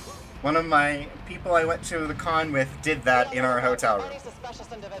 One of my people I went to the con with did that in our hotel room. Any suspicious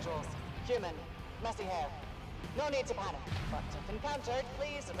individuals, human, messy hair. No need to panic, but if encountered,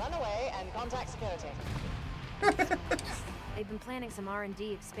 please run away and contact security. They've been planning some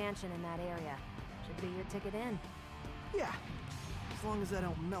R&D expansion in that area. Should be your ticket in. Yeah, as long as I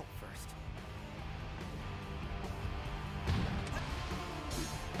don't melt first.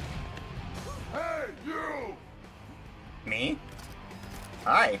 Hey, you! Me?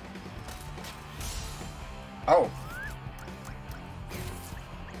 Hi. Oh.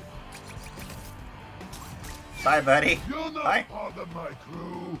 Bye, buddy. You'll not Hi. bother my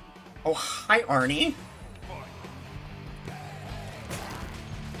crew. Oh, hi, Arnie.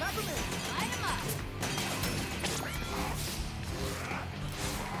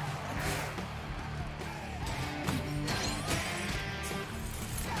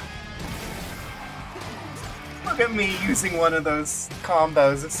 at me using one of those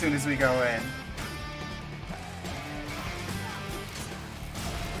combos as soon as we go in.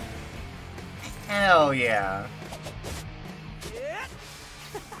 Hell yeah.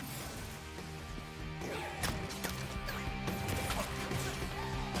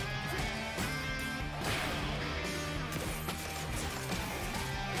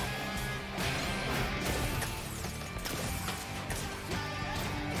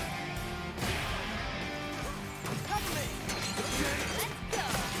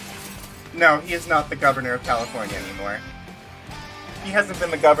 No, he is not the governor of California anymore. He hasn't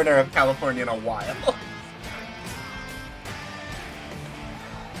been the governor of California in a while.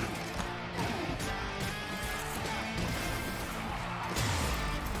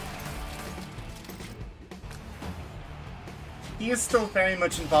 He is still very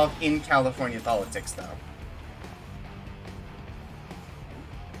much involved in California politics, though.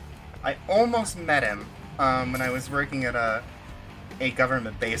 I almost met him when I was working at a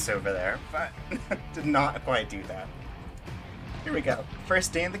government base over there, but did not quite do that. Here we go.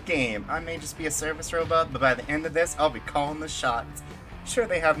 First day in the game. I may just be a service robot, but by the end of this, I'll be calling the shots. Sure,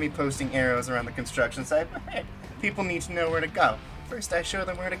 they have me posting arrows around the construction site, but hey, people need to know where to go. First I show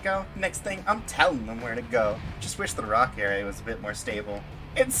them where to go, next thing I'm telling them where to go. Just wish the rock area was a bit more stable.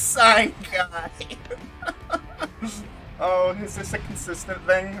 It's Sign Guy! Oh, is this a consistent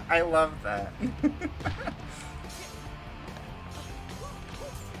thing? I love that.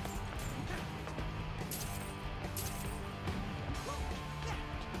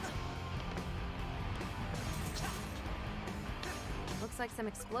 Looks like some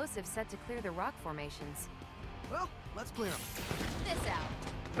explosives set to clear the rock formations. Well, let's clear them. This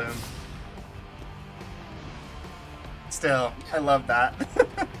out. Boom. Still, I love that.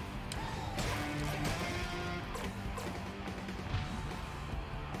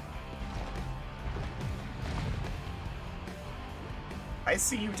 I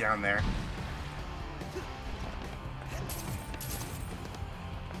see you down there.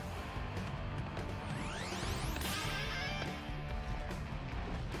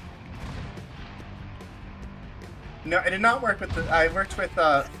 No, I did not work with the... I worked with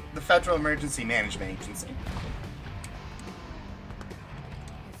the Federal Emergency Management Agency.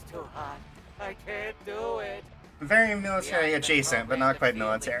 It's too hot. I can't do it. Very military adjacent, but not quite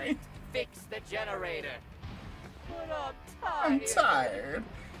military. Fix the generator. But I'm tired.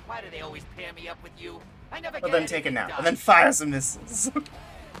 Why do they always pair me up with you? I never Well, get then take a anything nap, done. and then fire some missiles.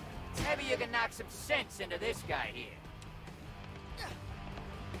 Maybe you can knock some sense into this guy here.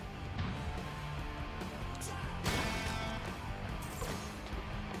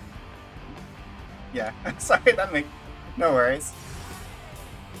 Yeah, sorry, that make... No worries.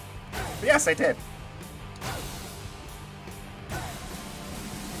 But yes, I did.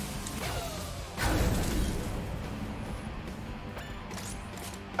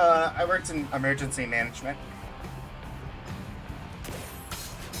 I worked in emergency management.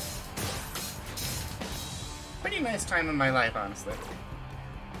 Pretty nice time in my life, honestly.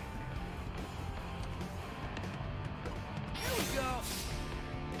 Here we go.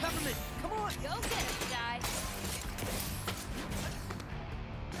 Peppermint, come on. Go get it, guy.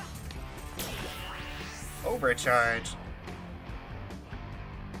 Overcharge.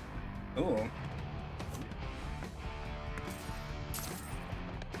 Ooh.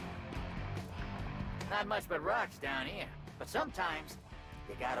 Not much but rocks down here. But sometimes,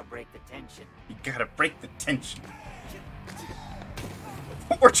 you gotta break the tension. You gotta break the tension.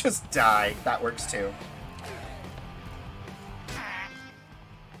 Or just die. That works too.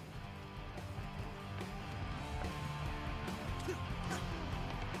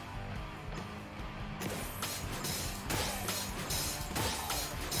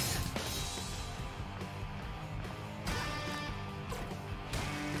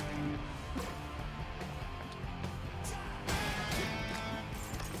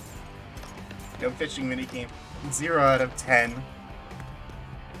 No fishing minigame. 0 out of 10.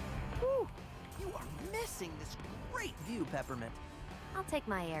 Whew. You are missing this great view, Peppermint. I'll take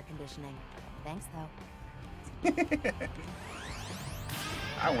my air conditioning. Thanks, though.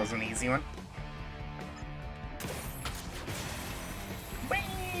 That was an easy one.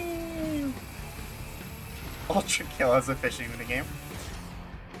 Whee! Ultra kill as a fishing minigame.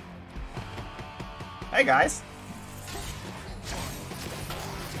 Hey guys.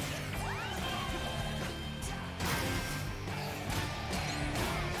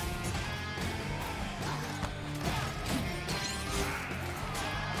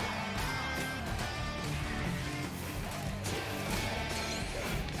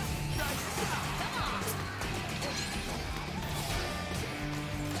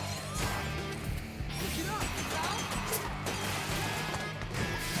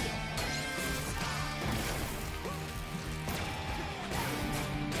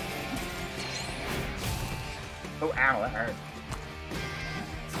 Oh, ow, that hurt.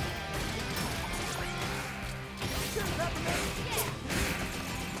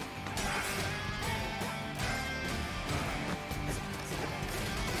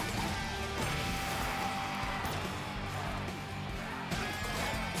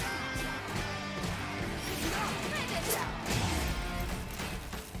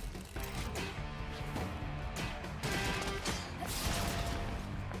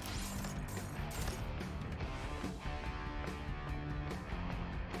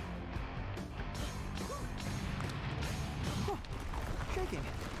 Shaking.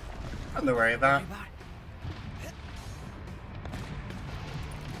 Nothing to worry about.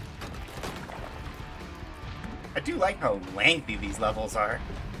 I do like how lengthy these levels are.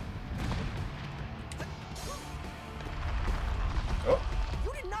 Oh.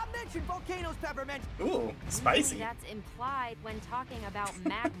 You did not mention volcanoes, Peppermint. Ooh, spicy. That's implied when talking about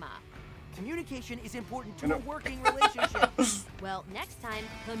magma. Communication is important to a working relationship. Well, next time,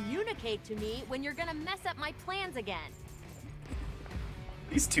 communicate to me when you're gonna mess up my plans again.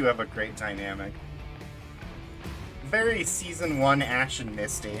 These two have a great dynamic. Very Season 1 Ash and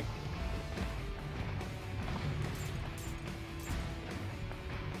Misty.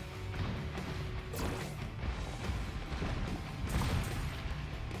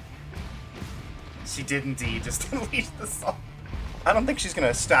 She did indeed just unleash the salt. I don't think she's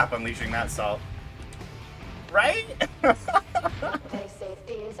gonna stop unleashing that salt. Right? Their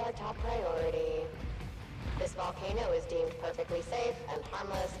safety is our top priority. This volcano is deemed perfectly safe and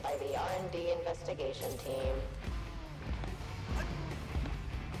harmless by the R&D investigation team.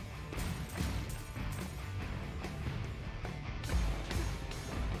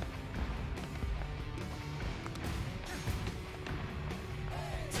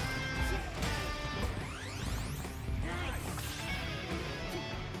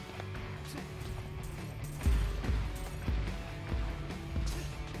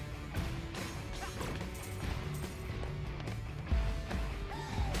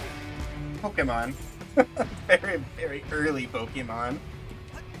 Pokemon. Very, very early Pokemon.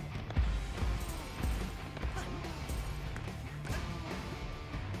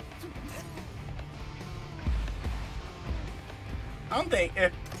 I don't think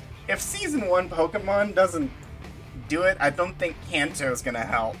if Season 1 Pokemon doesn't do it, I don't think Kanto's gonna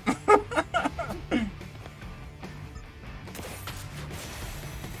help.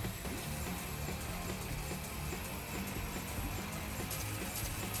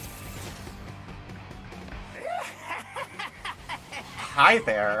 Hi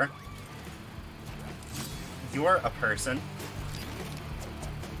there. You're a person.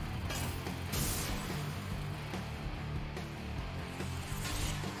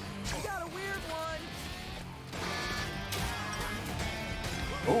 Got a weird one.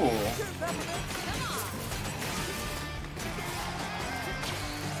 Ooh.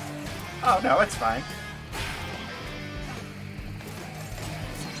 Oh no, it's fine.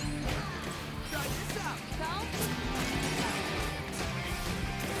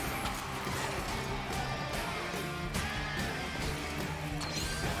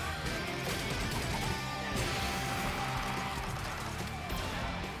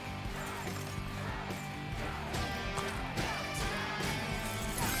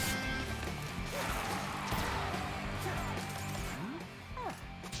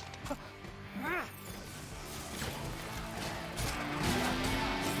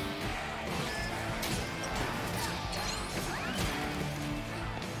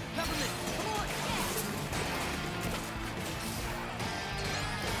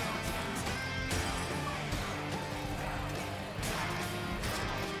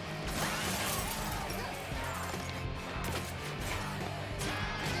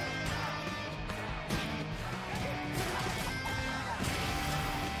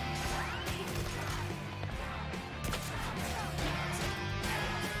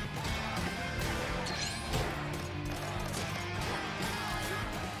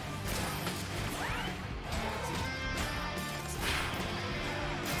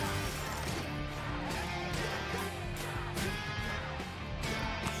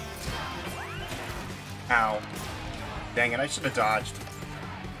 Ow. Dang it, I should have dodged.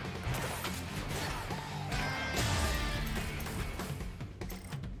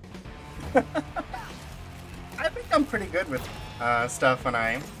 I think I'm pretty good with stuff when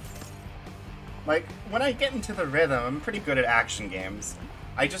I get into the rhythm. I'm pretty good at action games.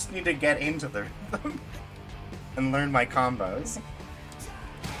 I just need to get into the rhythm and learn my combos.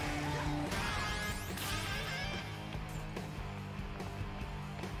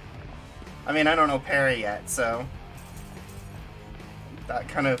 I mean, I don't know parry yet, so that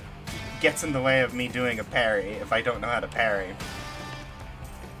kind of gets in the way of me doing a parry if I don't know how to parry.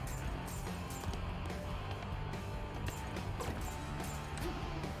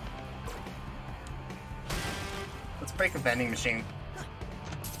 Let's break a vending machine.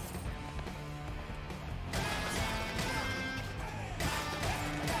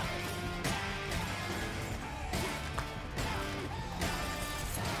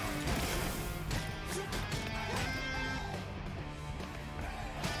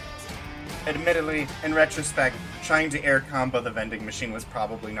 Admittedly, in retrospect, trying to air combo the vending machine was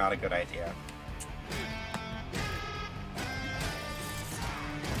probably not a good idea.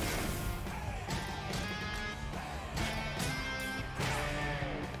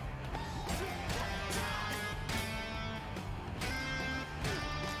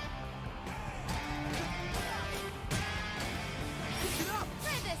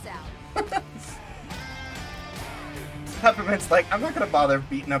 Peppermint's like, I'm not gonna bother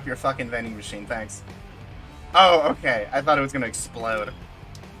beating up your fucking vending machine, thanks. Oh, okay. I thought it was gonna explode.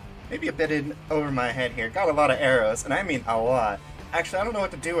 Maybe a bit in over my head here. Got a lot of arrows, and I mean a lot. Actually, I don't know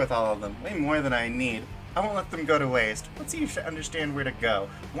what to do with all of them. Way more than I need. I won't let them go to waste. Let's see if you should understand where to go.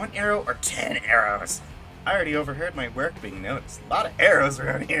 1 arrow or 10 arrows? I already overheard my work being noticed. A lot of arrows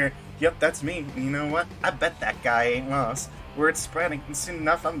around here. Yep, that's me. And you know what? I bet that guy ain't lost. Word's spreading, and soon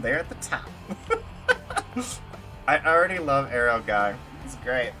enough I'm there at the top. I already love Arrow Guy. He's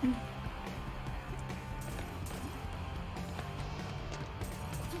great.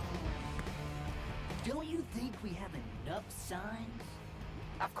 Don't you think we have enough signs?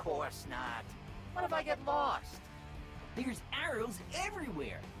 Of course not. What if I get lost? There's arrows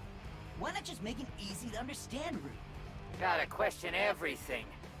everywhere. Why not just make an easy to understand route? Gotta question everything.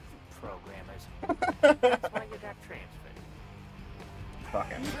 Programmers. That's why you got transferred.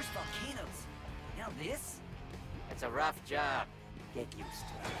 Fucking. First volcanoes. Now this? It's a rough job. Get used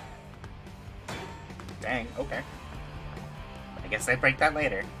to it. Dang, okay. I guess I'd break that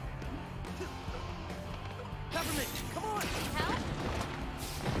later. Peppermint, come on!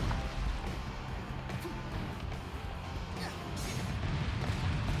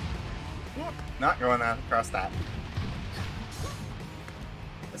 Help? Not going across that.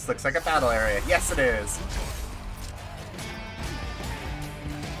 This looks like a battle area. Yes, it is.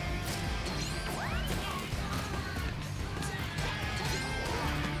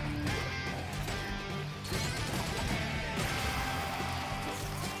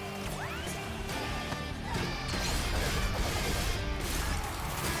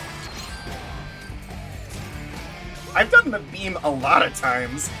 I've done the beam a lot of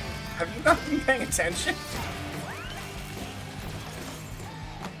times. Have you not been paying attention?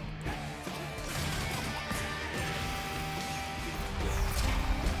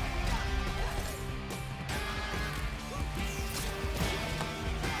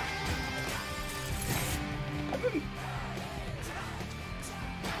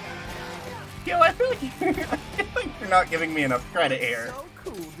 Yo, I feel like you're not giving me enough credit here. So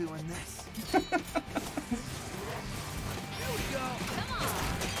cool doing this.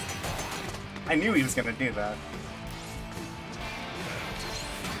 I knew he was gonna do that.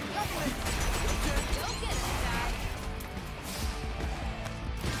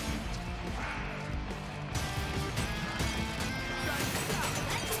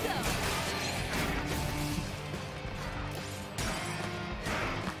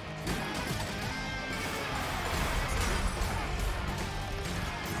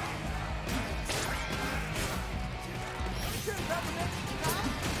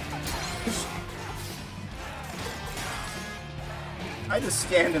 I just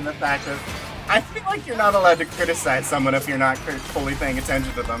stand in the fact that I feel like you're not allowed to criticize someone if you're not fully paying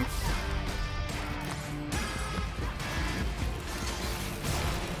attention to them.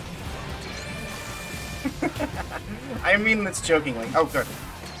 I mean this jokingly. Oh, good.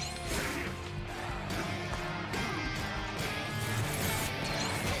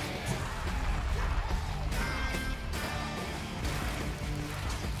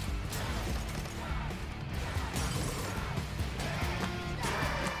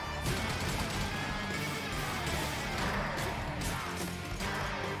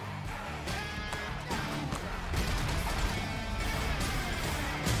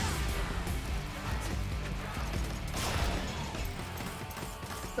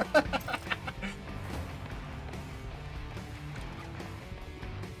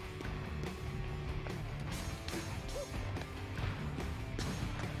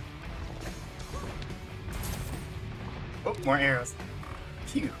 Oh, more arrows.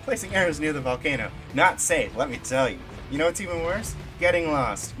 Phew, placing arrows near the volcano. Not safe, let me tell you. You know what's even worse? getting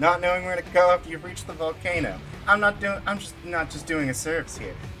lost, not knowing where to go after you've reached the volcano. I'm not just doing a service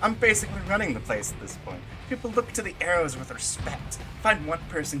here. I'm basically running the place at this point. People look to the arrows with respect. Find one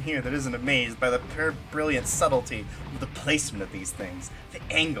person here that isn't amazed by the pure brilliant subtlety of the placement of these things. The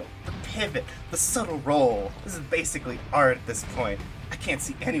angle, the pivot, the subtle roll. This is basically art at this point. I can't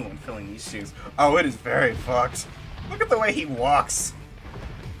see anyone filling these shoes. Oh, it is very fucked. Look at the way he walks.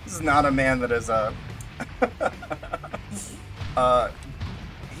 This is not a man that is,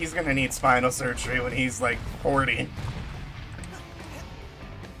 he's gonna need spinal surgery when he's, like, 40.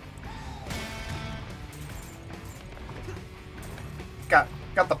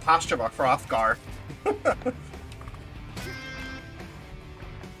 Got the posture of a Hrothgar.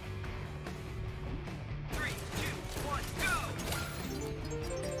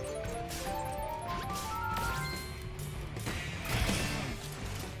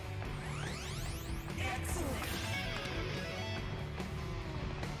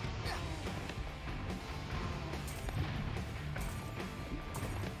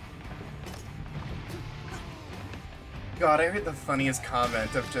 God, I heard the funniest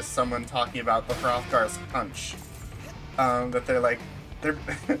comment of just someone talking about the Hrothgar's hunch. That they're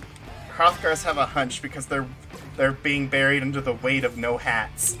Hrothgars have a hunch because they're being buried under the weight of no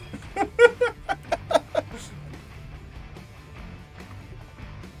hats.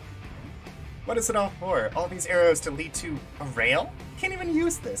 What is it all for? All these arrows to lead to a rail? Can't even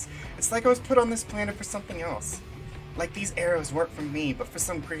use this. It's like I was put on this planet for something else. Like these arrows weren't for me, but for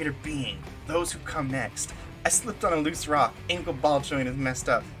some greater being. Those who come next. I slipped on a loose rock. Ankle ball joint is messed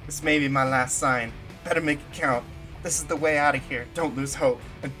up. This may be my last sign. Better make it count. This is the way out of here. Don't lose hope.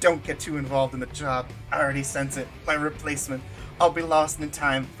 And don't get too involved in the job. I already sense it. My replacement. I'll be lost in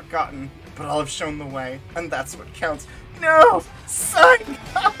time, forgotten. But I'll have shown the way. And that's what counts. No! Son!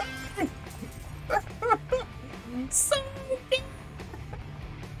 Son!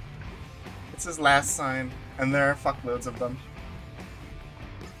 It's his last sign. And there are fuckloads of them.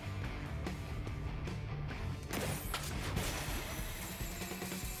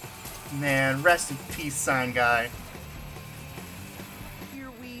 Man, rest in peace, sign guy. Here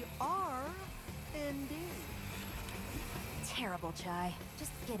we are, indeed. Terrible, Chai.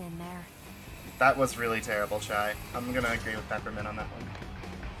 Just get in there. That was really terrible, Chai. I'm gonna agree with Peppermint on that one.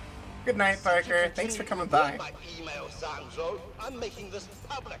 Good night, Parker. Thanks for coming by. My email, Zanzo. I'm making this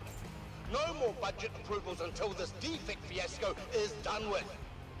public. No more budget approvals until this defect fiasco is done with.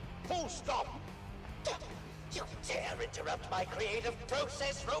 Full stop. You dare interrupt my creative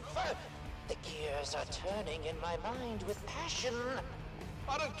process, Roper? The gears are turning in my mind with passion.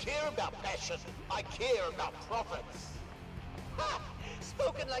 I don't care about passion. I care about profits. Ha!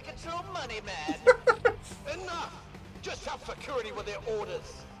 Spoken like a true money man. Enough! Just have security with their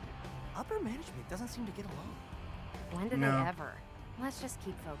orders. Upper management doesn't seem to get along. When did No. they ever? Let's just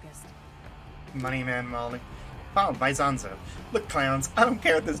keep focused. Money Man Molly. Followed by Zanzo. Look, clowns, I don't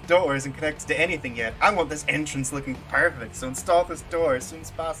care if this door isn't connected to anything yet. I want this entrance looking perfect, so install this door as soon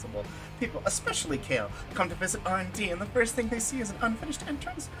as possible. People, especially Kale, come to visit R&D, and the first thing they see is an unfinished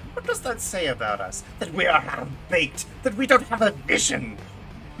entrance? What does that say about us? That we are half-baked? That we don't have a vision?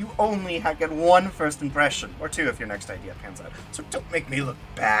 You only get one first impression, or two if your next idea pans out, so don't make me look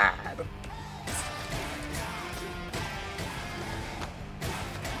bad.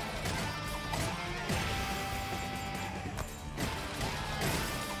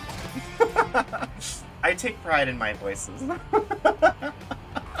 I take pride in my voices.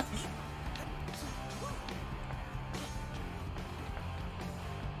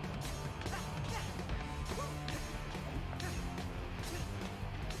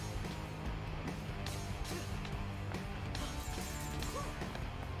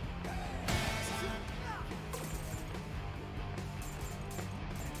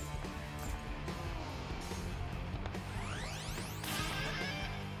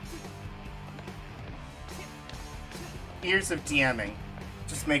 Years of DMing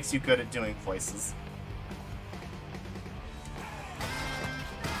just makes you good at doing voices.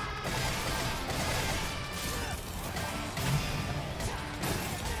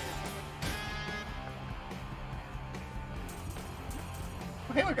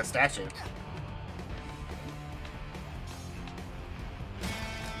 Oh, hey, look, a statue.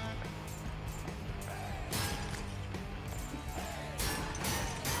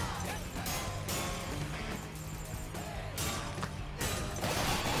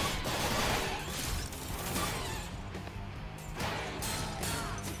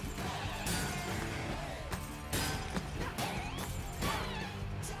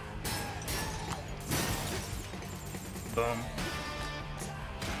 Boom.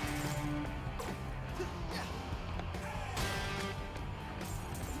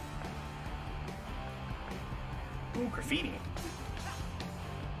 Ooh, graffiti.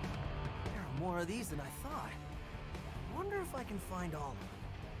 There are more of these than I thought. I wonder if I can find all of them.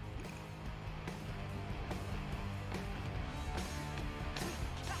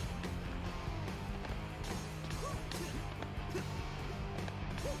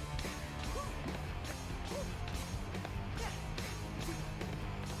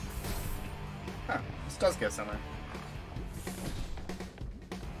 Huh, this does go somewhere.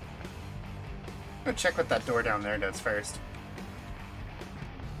 I'm gonna check what that door down there does first.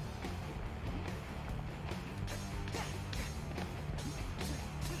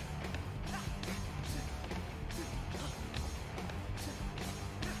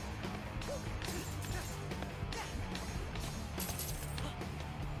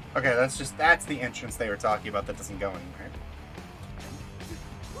 Okay, that's the entrance they were talking about that doesn't go anywhere.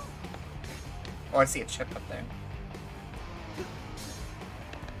 Oh, I see a chip up there.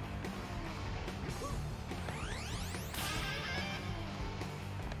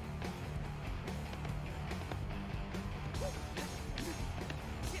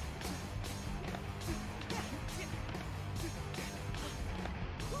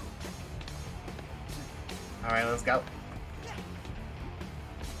 Alright, let's go.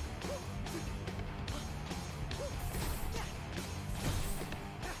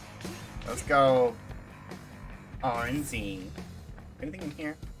 Let's go. R&Z. Anything in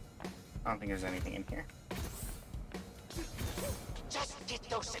here? I don't think there's anything in here. Just get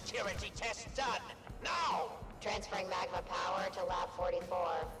those security tests done! Now! Transferring magma power to Lab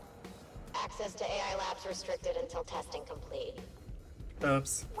 44. Access to AI labs restricted until testing complete.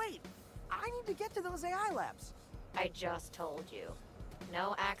 Oops. Wait, I need to get to those AI labs. I just told you.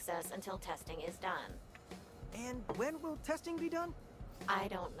 No access until testing is done. And when will testing be done? I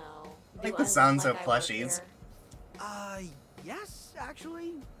don't know. Like Do the I look Zanzo like I work plushies. here? Yes,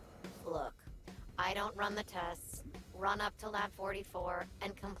 actually. Look, I don't run the tests. Run up to Lab 44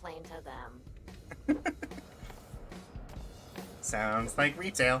 and complain to them. Sounds like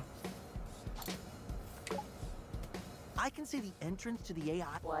retail. I can see the entrance to the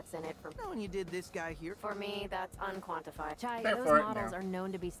AI. What's in it for Knowing you did this guy here. For me, that's unquantified. Chai, There those for it models now. are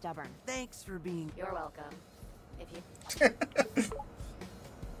known to be stubborn. Thanks for being... You're welcome. If you...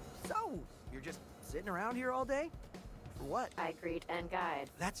 So, you're just sitting around here all day? For what? I greet and guide.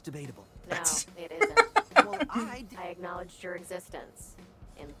 That's debatable. No, it isn't. Well, I acknowledged your existence.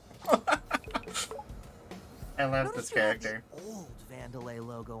 In... I love Notice this you have character. the old Vandalay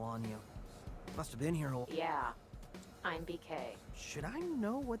logo on you. Must have been here. Yeah. I'm BK. Should I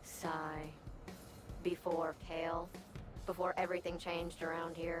know what... Sigh. Before Kale. Before everything changed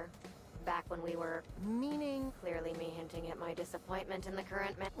around here. Back when we were... Meaning... Clearly me hinting at my disappointment in the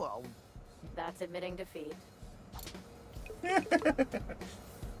current Well... That's admitting defeat.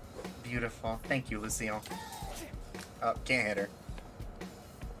 Beautiful. Thank you, Lucille. Oh, can't hit her.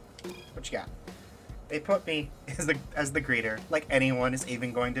 What you got? They put me as the greeter, like anyone is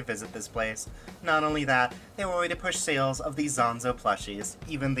even going to visit this place. Not only that, they want me to push sales of these Zanzo plushies.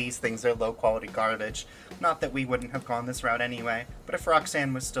 Even these things are low-quality garbage. Not that we wouldn't have gone this route anyway, but if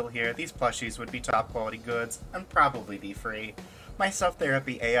Roxanne was still here, these plushies would be top-quality goods, and probably be free. My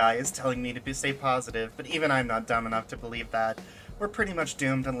self-therapy AI is telling me to stay positive, but even I'm not dumb enough to believe that. We're pretty much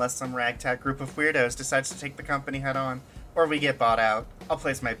doomed unless some ragtag group of weirdos decides to take the company head-on, or we get bought out. I'll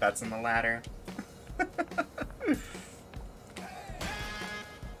place my bets on the latter.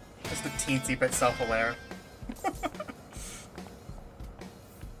 Just a teensy bit self-aware.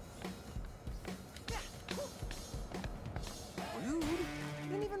 Rude. You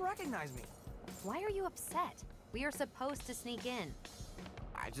didn't even recognize me. Why are you upset? We are supposed to sneak in.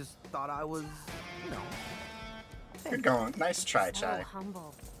 I just thought I was, you know... Good going. Nice try, So Chai.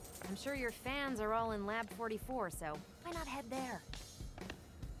 humble. I'm sure your fans are all in Lab 44, so why not head there?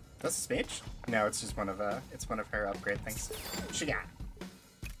 That's a speech? No, it's just one of her upgrade things. What she got?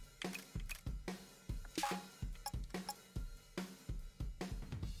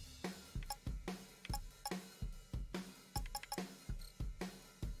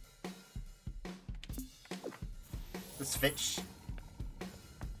 The switch.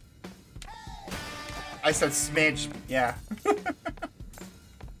 I said smidge, yeah.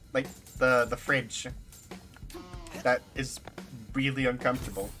 Like the fridge. That is really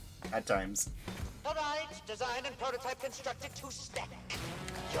uncomfortable at times. Alright, design and prototype constructed to spec.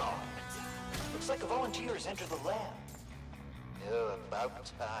 Yards. Looks like a volunteer has entered the lab. Oh, about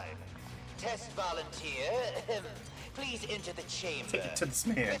time. Test volunteer, please enter the chamber. Take it to the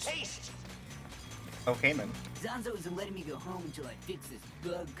smash. With haste. Okay, man. Zanzo isn't letting me go home until I fix this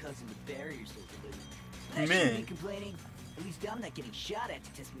bug causing the barrier to lose. I Man. shouldn't be complaining. At least I'm not getting shot at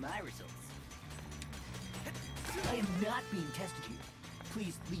to test my results. I am not being tested here.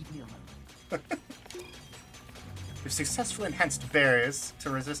 Please leave me alone. We've successfully enhanced barriers to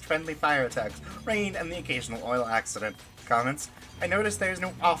resist friendly fire attacks, rain, and the occasional oil accident. Comments? I noticed there is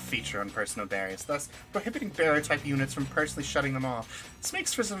no off feature on personal barriers, thus prohibiting barrier-type units from personally shutting them off. This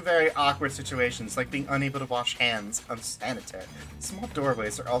makes for some very awkward situations, like being unable to wash hands, unsanitary. Small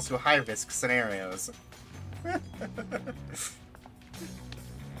doorways are also high-risk scenarios.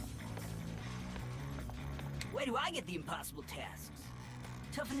 Why do I get the impossible tasks?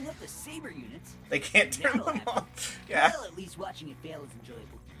 Toughening up the Saber units? They can't turn That'll them happen. off. Yeah. Well, at least watching it fail is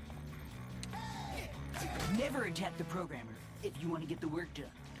enjoyable. Never attack the programmer if you want to get the work done.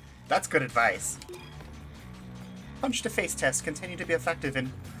 That's good advice. Punch-to-face tests continue to be effective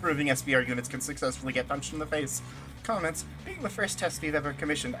in proving SBR units can successfully get punched in the face. Comments: being the first test we've ever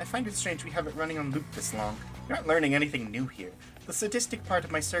commissioned, I find it strange we have it running on loop this long. You're not learning anything new here. The sadistic part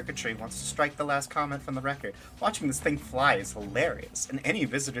of my circuitry wants to strike the last comment from the record. Watching this thing fly is hilarious, and any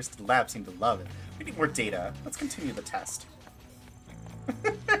visitors to the lab seem to love it. We need more data. Let's continue the test.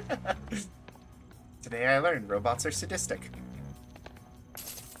 Today I learned robots are sadistic.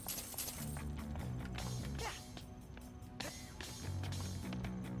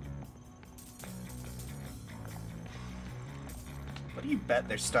 What do you bet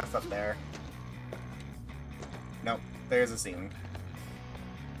there's stuff up there? Nope, there's a scene.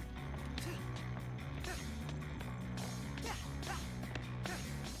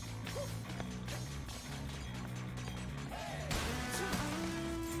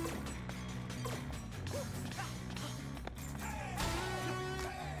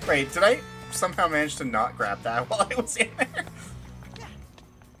 Wait, did I somehow manage to not grab that while I was in there?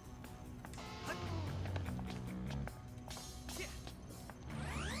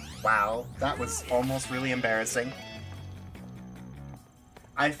 Wow, that was almost really embarrassing.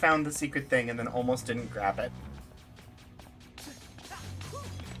 I found the secret thing and then almost didn't grab it.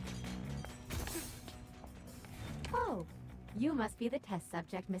 Oh, you must be the test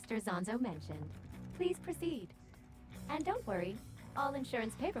subject Mr. Zonzo mentioned. Please proceed. And don't worry, all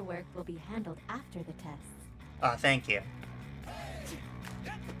insurance paperwork will be handled after the tests. Thank you.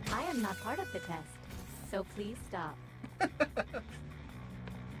 I am not part of the test, so please stop.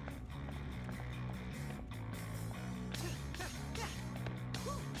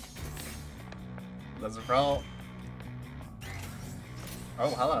 Let's roll. Oh,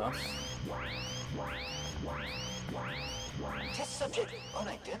 hello. Test subject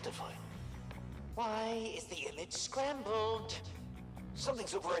unidentified. Why is the image scrambled?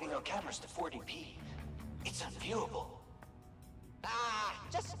 Something's overwriting our cameras to 40p. It's unviewable. Ah,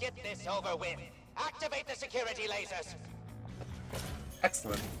 just get this over with. Activate the security lasers.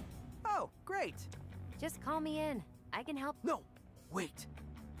 Excellent. Oh, great. Just call me in. I can help. No, wait.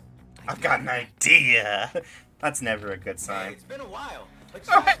 I've got an idea. That's never a good sign. Hey, it's been a while. Let's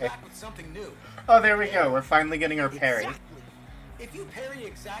Oh, try hey. back with something new. Oh, there we go. We're finally getting our parry. Exactly. If you parry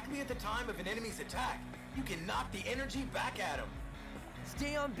exactly at the time of an enemy's attack, you can knock the energy back at him.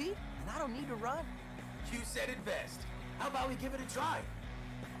 Stay on beat, and I don't need to run. You said it best. How about we give it a try?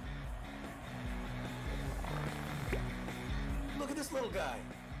 Look at this little guy.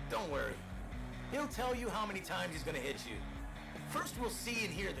 Don't worry. He'll tell you how many times he's gonna hit you. First we'll see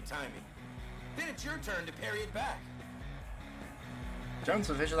and hear the timing. Then it's your turn to parry it back. Jones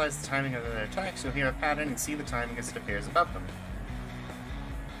will visualize the timing of their attacks. You'll hear a pattern and see the timing as it appears above them.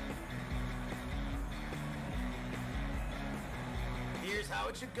 Here's how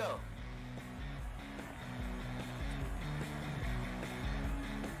it should go.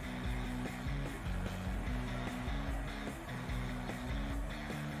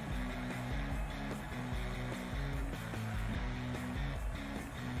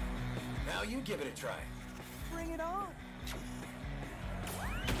 Now you give it a try. Bring it on.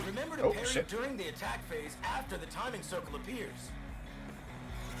 Remember to Oh, parry shit. during the attack phase after the timing circle appears.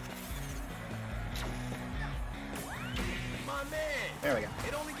 My man! There we go.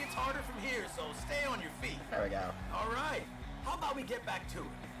 It only gets harder from here, so stay on your feet. There we go. Alright, how about we get back to it?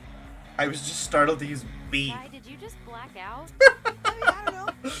 I was just startled to use B. Guy, did you just black out? I don't know.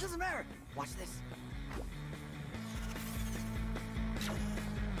 It doesn't matter. Watch this.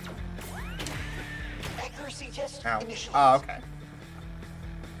 Accuracy test Ow. initialized. Oh, okay.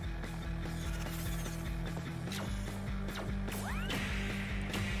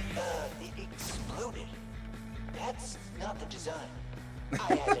 It exploded. That's not the design.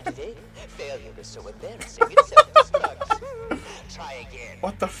 I added it in. Failure is so embarrassing, it self-destructs. Try again.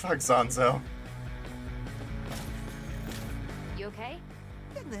 What the fuck, Zonzo? You okay?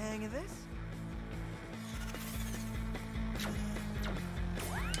 Getting the hang of this.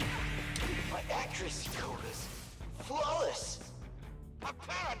 My accuracy code is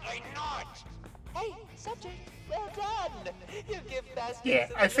they not? Hey, subject, well done. You give bastards. Yeah,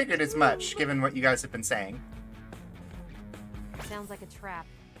 I figured as much, given what you guys have been saying. Sounds like a trap.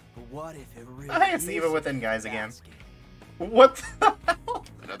 But what if it really I it's is the evil within guys again. basket? What the hell?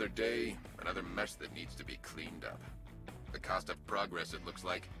 Another day, another mess that needs to be cleaned up. The cost of progress, it looks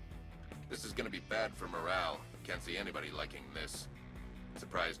like. This is gonna be bad for morale. Can't see anybody liking this.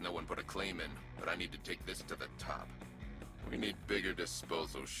 Surprised no one put a claim in, but I need to take this to the top. We need bigger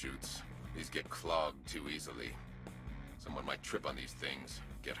disposal chutes. These get clogged too easily. Someone might trip on these things,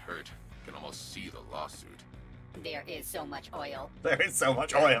 get hurt, can almost see the lawsuit. There is so much oil. There is so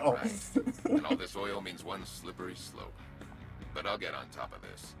much oil. Right. And all this oil means one slippery slope. But I'll get on top of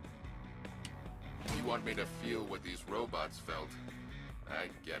this. You want me to feel what these robots felt? I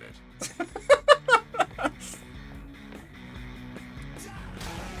get it.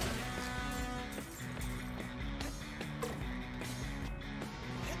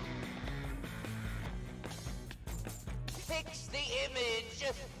 Fix the image.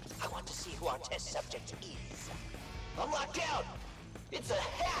 I want to see who our test subject is. I'm locked out. It's a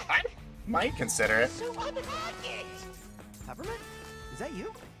hack. Might consider it. So unhack it. Peppermint? Is that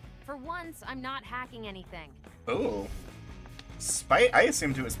you? For once, I'm not hacking anything. Ooh. Spite, I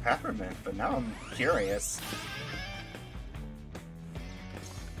assumed it was Peppermint, but now I'm curious.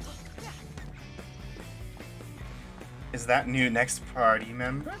 Is that new next party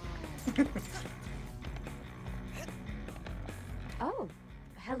member? Oh,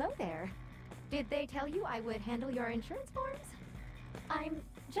 hello there. Did they tell you I would handle your insurance forms? I'm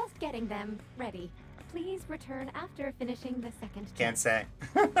just getting them ready. Please return after finishing the second Can't test. say.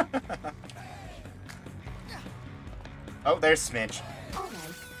 Oh, there's Smidge. All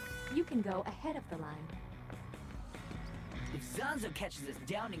right, you can go ahead of the line. If Zonzo catches us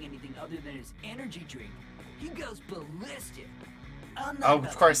downing anything other than his energy drink, he goes ballistic. I'm not Oh, about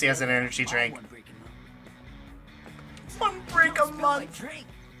of course to he has an buy energy drink. one break a month. One break a Don't spill my month. drink.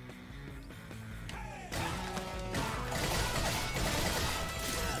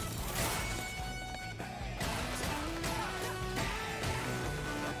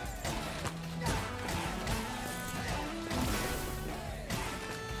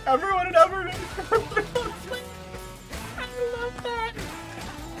 Everyone and everyone. I love that.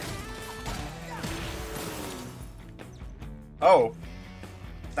 Oh,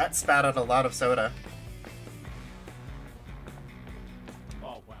 that spat out a lot of soda.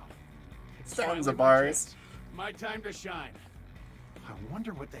 Oh, wow. Sounds of bars. My time to shine. I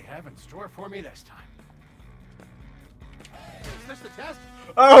wonder what they have in store for me this time. Is this the test?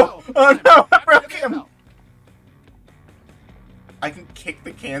 Oh, oh no, I broke him. I can kick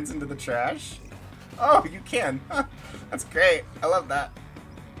the cans into the trash? Oh, you can. That's great. I love that.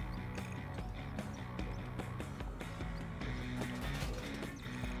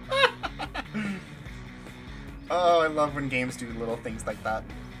 Oh, I love when games do little things like that.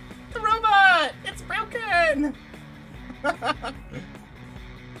 The robot! It's broken!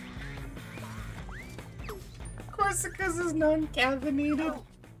 Corsica's is non-caffeinated. Oh,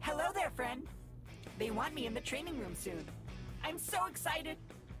 hello there, friend. They want me in the training room soon. I'm so excited.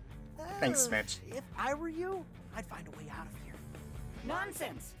 Thanks, Mitch. If I were you, I'd find a way out of here.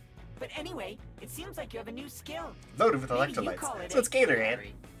 Nonsense. But anyway, it seems like you have a new skill. Loaded with Maybe you electrolytes. call it So it's a Gatorade.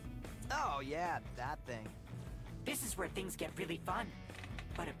 battery. Oh, yeah, that thing. This is where things get really fun,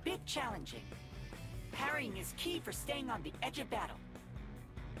 but a bit challenging. Parrying is key for staying on the edge of battle.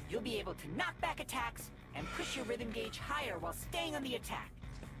 You'll be able to knock back attacks and push your rhythm gauge higher while staying on the attack.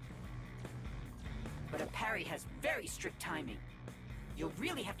 But a parry has very strict timing. You'll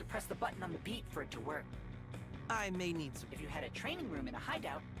really have to press the button on the beat for it to work. I may need some. If you had a training room in a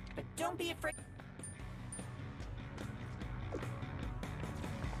hideout, but don't be afraid.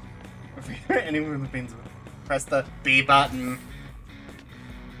 Anyone with beans, press the B button.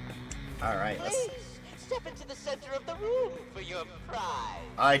 Alright, let's... Please, step into the center of the room for your prize.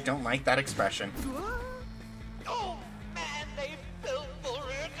 I don't like that expression. Oh, man, they fell for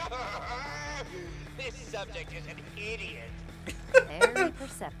it. This subject is an idiot. Very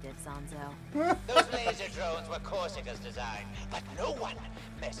perceptive, Zonzo. Those laser drones were Corsica's design, but no one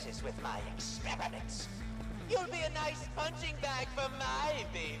messes with my experiments. You'll be a nice punching bag for my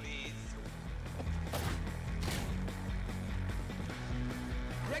babies.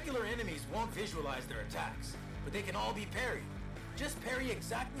 Regular enemies won't visualize their attacks, but they can all be parried. Just parry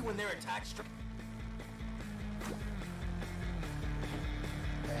exactly when their attack strikes.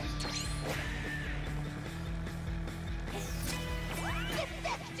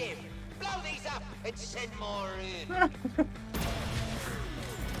 Effective! Blow these up and send more in.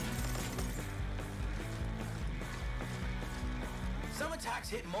 Some attacks attacks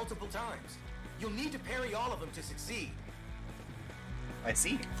hit multiple times. You'll need to parry all of them to succeed. I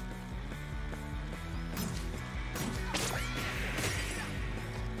see.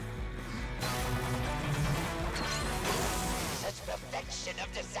 Such perfection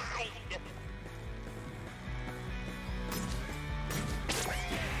of design.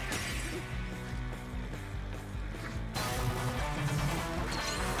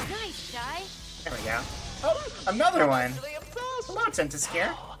 Nice, Shy. There we go. Oh, another one. Hello,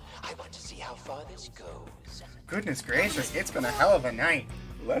 Tentiscare. I want to see how far this goes. Goodness gracious, it's been a hell of a night.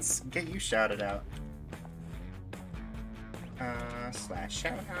 Let's get you shouted out. Slash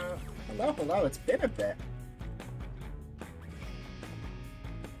shout out. Hello, hello, it's been a bit.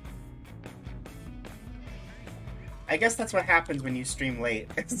 I guess that's what happens when you stream late.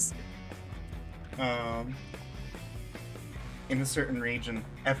 In a certain region,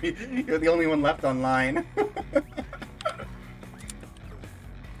 you're the only one left online.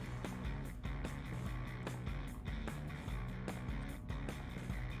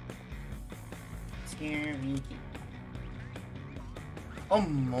 Oh,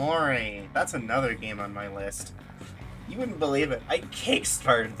 Mori. That's another game on my list. You wouldn't believe it. I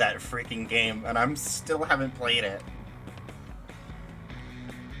kickstarted that freaking game, and I'm still haven't played it.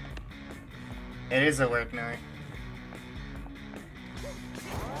 It is a work night.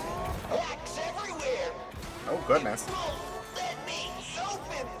 Hacks everywhere. Oh, goodness. Let me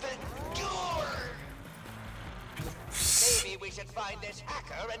open the door. Maybe we should find this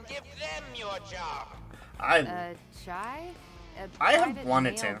hacker and give them your job. Shy? I have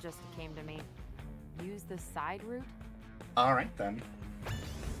wanted to. Just came to me. Use the side route? Alright then.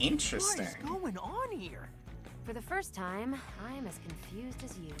 Interesting. What is going on here? For the first time, I am as confused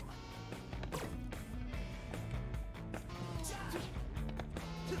as you.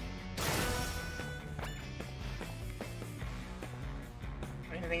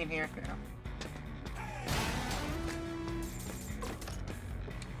 Anything in here? No.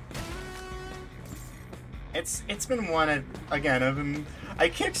 It's been one again. I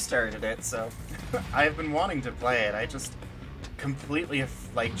kickstarted it, so I've been wanting to play it. I just completely have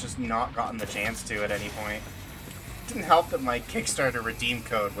just not gotten the chance to at any point. It didn't help that my Kickstarter redeem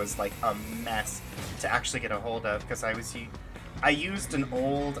code was like a mess to actually get a hold of because I used an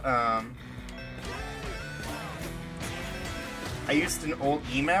old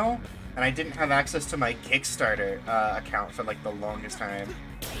email and I didn't have access to my Kickstarter account for like the longest time.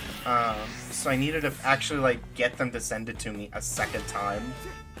 So I needed to actually get them to send it to me a second time.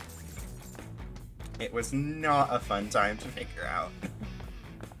 It was not a fun time to figure out.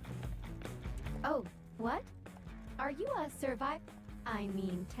 Oh, what? Are you a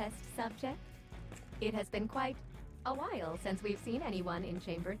test subject? It has been quite a while since we've seen anyone in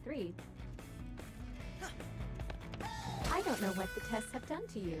Chamber 3. I don't know what the tests have done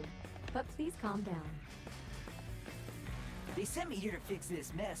to you, but please calm down. They sent me here to fix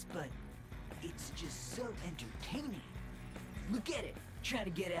this mess, but it's just so entertaining. Look at it, trying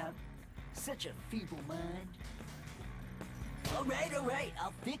to get out. Such a feeble mind. All right,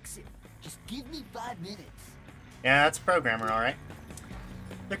 I'll fix it. Just give me 5 minutes. Yeah, that's a programmer, alright.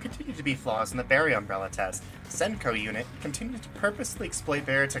 There continue to be flaws in the Barry Umbrella test. Senko unit continues to purposely exploit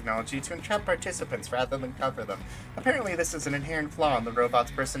barrier technology to entrap participants rather than cover them. Apparently this is an inherent flaw in the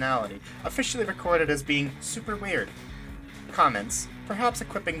robot's personality, officially recorded as being super weird. Comments. Perhaps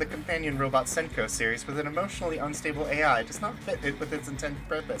equipping the companion robot Senko series with an emotionally unstable AI does not fit it with its intended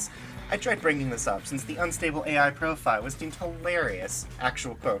purpose. I tried bringing this up since the unstable AI profile was deemed hilarious.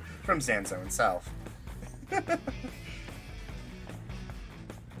 Actual quote from Zanzo himself.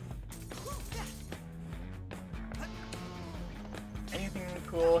 Anything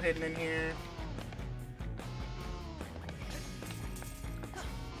cool hidden in here?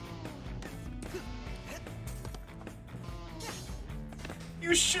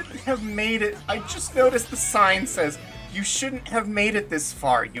 You shouldn't have made it. I just noticed the sign says, you shouldn't have made it this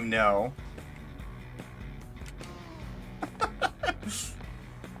far, you know. A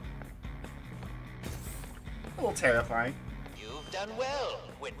little terrifying. You've done well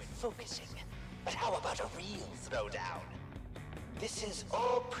when focusing. But how about a real throwdown? This is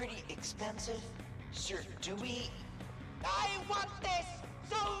all pretty expensive. Sir Dewey, I want this,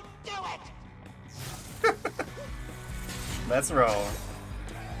 so do it! Let's roll.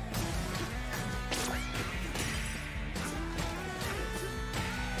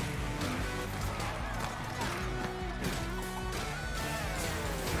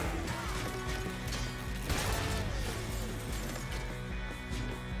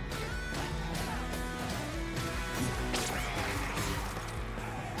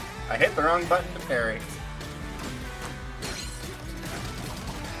 I hit the wrong button to parry.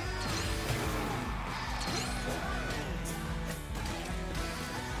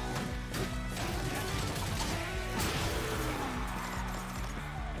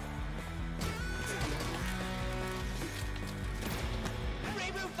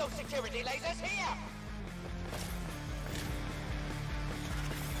 security lasers here!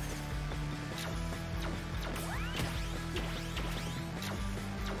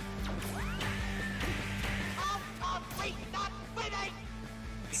 How are we not winning?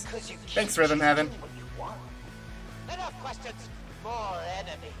 Because you Thanks, Rhythm Heaven. Enough questions. More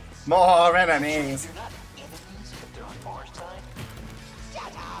enemies. More enemies. You're not enemies if they're on Mars time.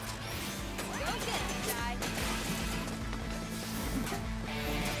 Shut up! Go get it, guy.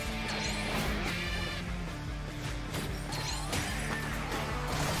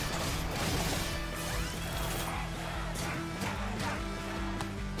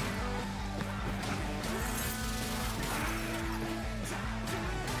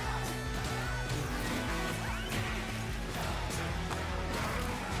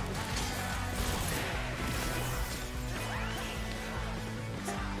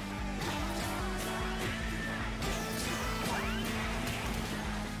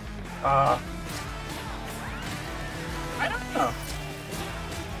 I don't know.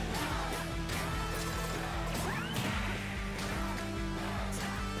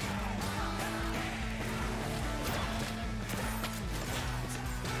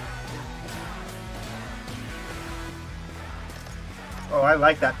 Oh, I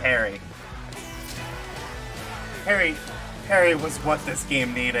like that parry. Parry was what this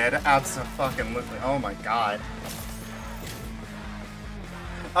game needed. Absolutely. Oh my god.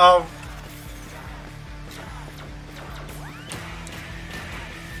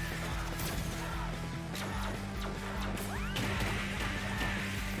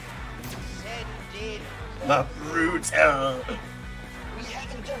 The brutal. We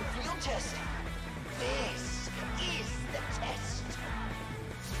haven't done field testing. This is the test.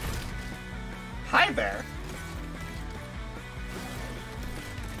 Hi there.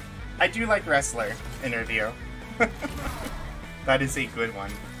 I do like wrestler interview. That is a good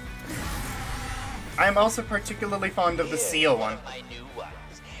one. I am also particularly fond of the seal one. My new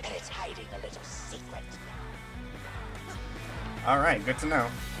ones, and it's hiding a little secret. Alright, good to know.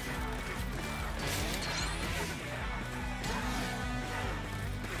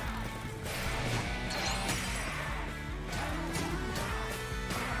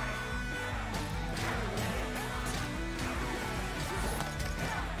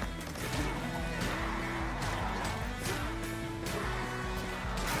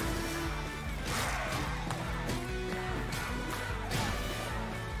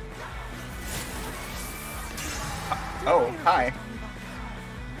 Oh, hi.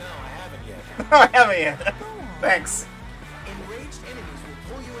 No, I haven't yet. I haven't yet. Thanks. Enraged enemies will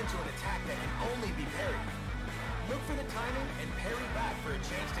pull you into an attack that can only be parried. Look for the timing and parry back for a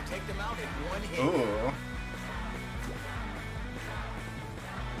chance to take them out in one hit. Ooh.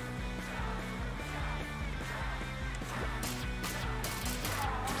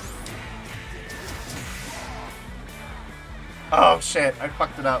 Oh shit, I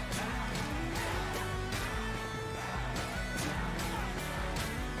fucked it up.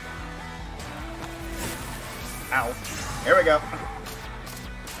 Ow. Here we go.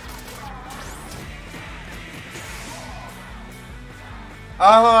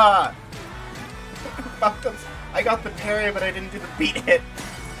 Ah! I got the parry, but I didn't do the beat hit.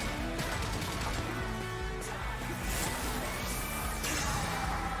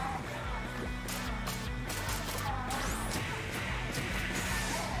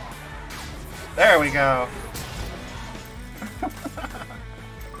 There we go.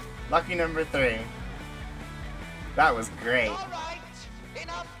 Lucky number 3. That was great. All right,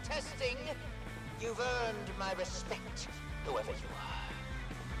 enough testing. You've earned my respect, whoever you are.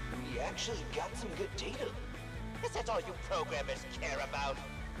 We actually got some good data. Is that all you programmers care about?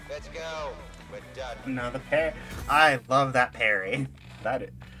 Let's go. We're done. No, the parry. I love that parry. That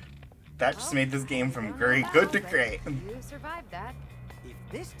just made this game from very good to great. You survived that. If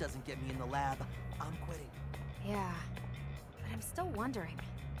this doesn't get me in the lab, I'm quitting. Yeah, but I'm still wondering,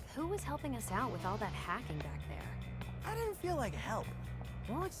 who was helping us out with all that hacking back there? I didn't feel like help.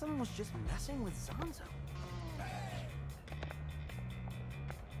 More like someone was just messing with Zanzo.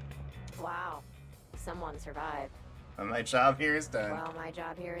 Wow, someone survived. And my job here is done. Well, my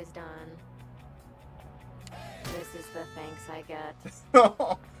job here is done. This is the thanks I get.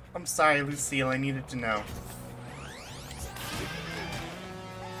 Oh, I'm sorry, Lucille. I needed to know.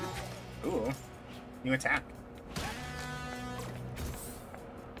 Ooh, new attack.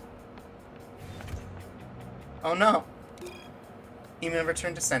 Oh no! Email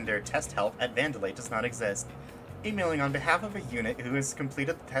returned to sender. Test help at Vandalay does not exist. Emailing on behalf of a unit who has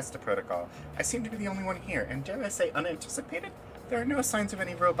completed the test protocol. I seem to be the only one here, and dare I say unanticipated? There are no signs of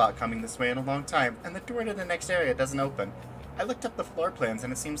any robot coming this way in a long time, and the door to the next area doesn't open. I looked up the floor plans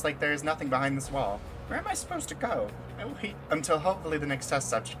and it seems like there is nothing behind this wall. Where am I supposed to go? I will wait until hopefully the next test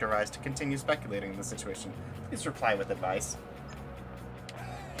subject arrives to continue speculating in the situation. Please reply with advice.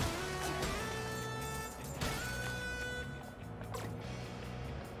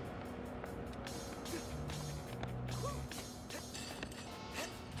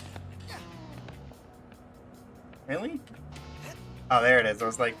 Really? Oh, there it is. I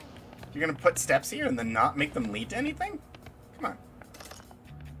was like, you're gonna put steps here and then not make them lead to anything? Come on.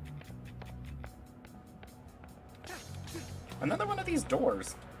 Another one of these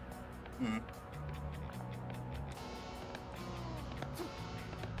doors. Hmm.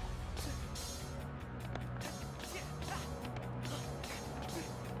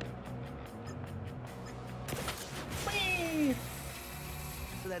 Whee!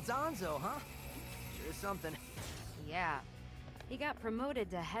 So that's Zonzo, huh? Sure something. Yeah. He got promoted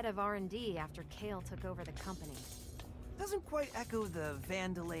to head of R&D after Kale took over the company. Doesn't quite echo the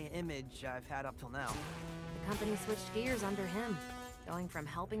Vandalay image I've had up till now. The company switched gears under him, going from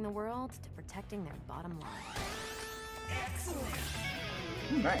helping the world to protecting their bottom line. Excellent.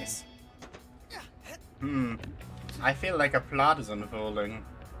 Nice. I feel like a plot is unfolding.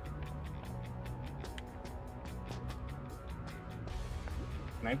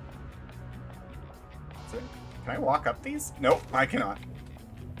 Can I walk up these? Nope, I cannot.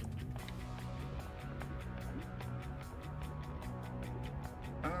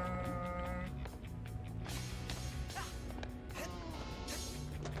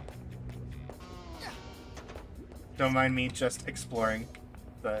 Don't mind me just exploring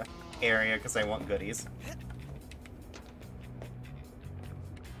the area because I want goodies.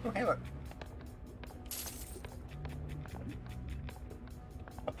 Oh, hey, look.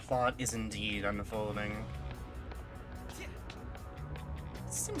 A plot is indeed unfolding.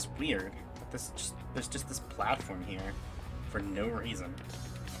 It seems weird that there's just this platform here for no reason.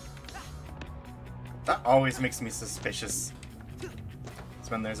 That always makes me suspicious. It's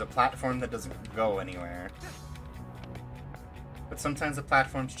when there's a platform that doesn't go anywhere. But sometimes a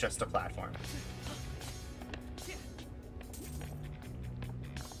platform's just a platform.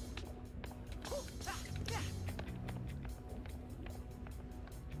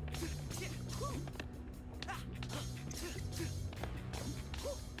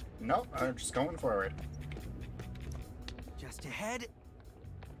 Nope, I'm just going forward. Just ahead.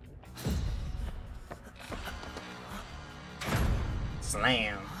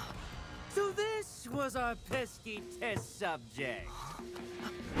 Slam. So this was our pesky test subject.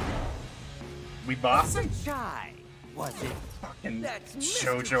 We bossing? Shy, was it? Fucking That's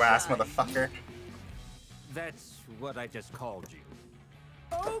shoujo Mr. ass Shy. motherfucker. That's what I just called you.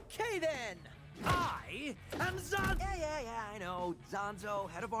 Okay then. I am Zonzo. Yeah, I know. Zonzo,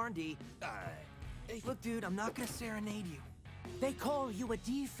 head of R&D. Look, dude, I'm not gonna serenade you. They call you a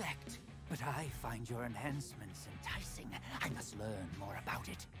defect, but I find your enhancements enticing. I must learn more about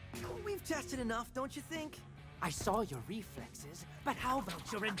it. We've tested enough, don't you think? I saw your reflexes, but how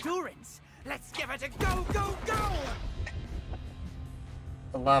about your endurance? Let's give it a go, go, go!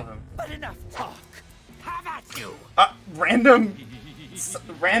 I love him. But enough talk. Have at you! Random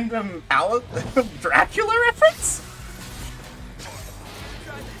Dracula reference?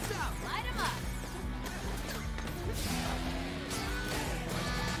 Light him up!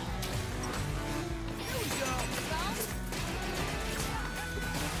 Here we go.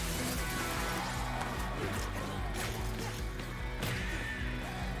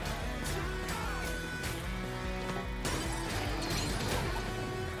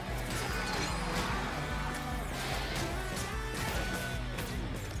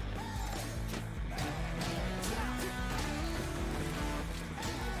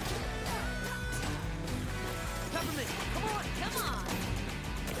 Peppermint, come on! Come on!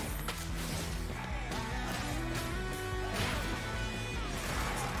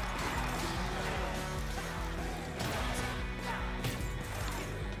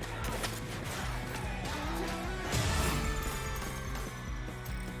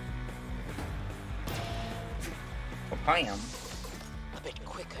 Bam. A bit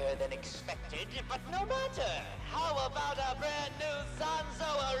quicker than expected, but no matter. How about a brand new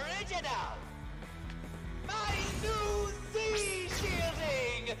Zonzo original? My new Z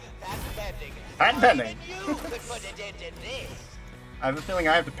shielding! That's pending. I'm pending. Even you could put it into this. I have a feeling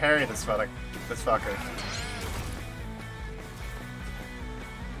I have to parry this fucker. I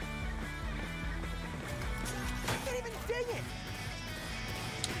can't even ding it!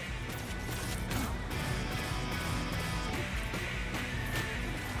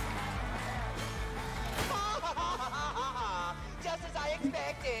 Just as I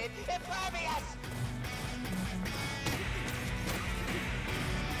expected. Impervious!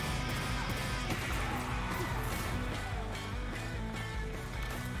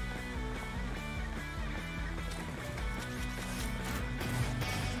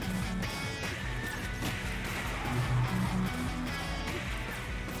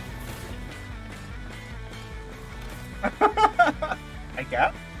 I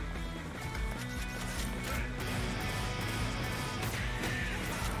guess.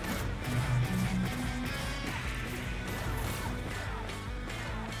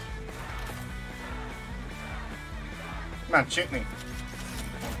 Come on, shoot me.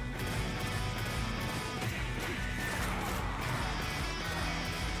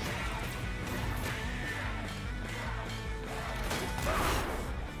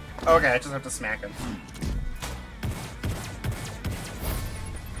 Okay, I just have to smack him.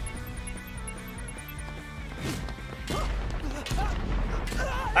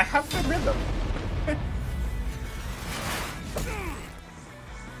 I have the rhythm.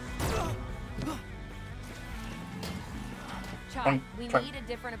 Chai, we need a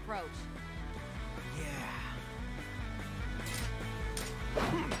different approach.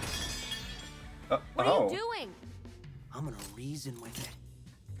 What are you doing? I'm gonna reason with it.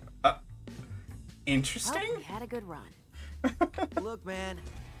 Interesting? Well, we had a good run. Look, man,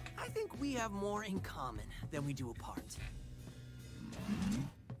 I think we have more in common than we do apart.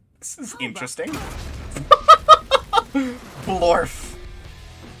 This is interesting. Blorf.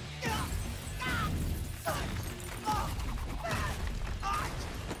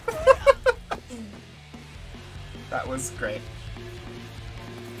 That was great.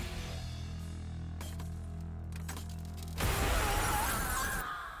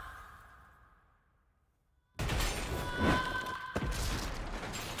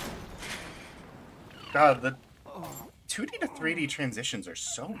 God, the 2D to 3D transitions are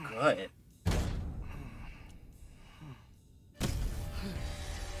so good.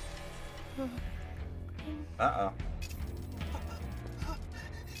 Uh-oh.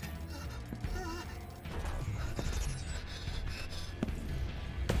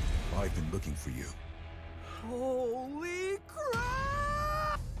 I've been looking for you. Holy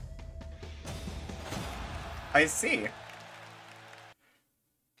crap! I see.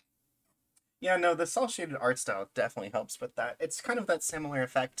 Yeah, no, the cel-shaded art style definitely helps with that. It's kind of that similar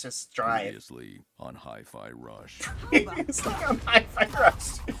effect to Strive. Previously on HiFi Rush. Previously on HiFi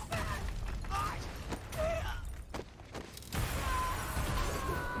Rush.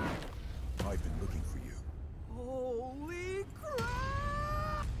 I've been looking for you. Holy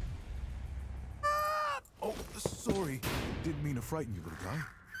crap! Oh, sorry. Didn't mean to frighten you, little guy.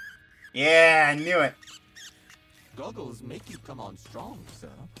 Yeah, I knew it. Goggles make you come on strong, sir.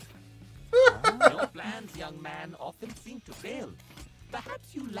 Your plans, young man, often seem to fail.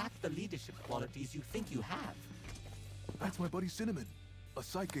 Perhaps you lack the leadership qualities you think you have. That's my buddy Cinnamon. A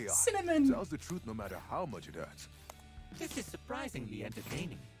psyche eye. Cinnamon! Tells the truth no matter how much it hurts. This is surprisingly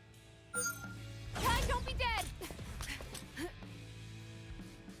entertaining. Kai, don't be dead!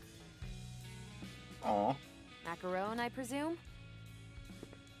 Aw. Macaron, I presume?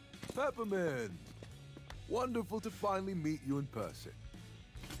 Peppermint! Wonderful to finally meet you in person.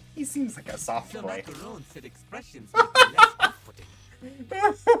 He seems like a soft The boy. macaron said expressions make you less off-putting.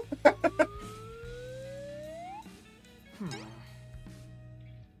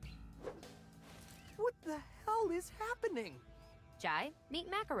 What the hell is happening? Jai, meet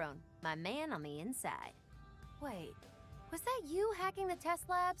Macaron, my man on the inside. Wait, was that you hacking the test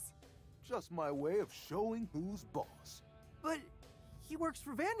labs? Just my way of showing who's boss. But he works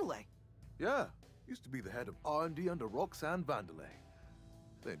for Vandalay. Yeah, used to be the head of R&D under Roxanne Vandalay.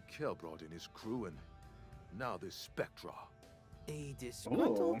 Then Kel brought in his crew, and now this Spectra. A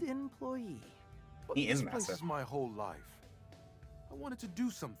disgruntled employee. But He is this place massive. is my whole life. I wanted to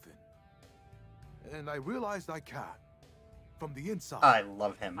do something. And I realized I can. From the inside. I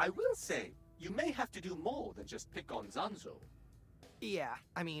love him. I will say, you may have to do more than just pick on Zanzo. Yeah,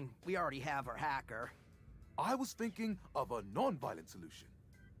 I mean, we already have our hacker. I was thinking of a non-violent solution.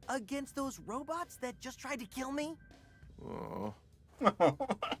 Against those robots that just tried to kill me? Oh.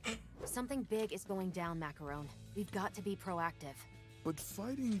 Something big is going down, Macaron. We've got to be proactive. But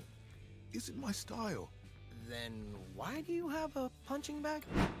fighting isn't my style. Then why do you have a punching bag?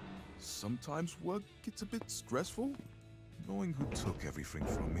 Sometimes work gets a bit stressful, knowing who took everything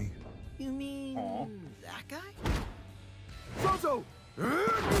from me. You mean that guy? Zozo!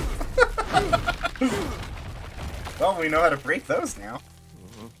 Well, we know how to break those now.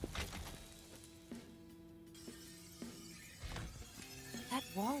 That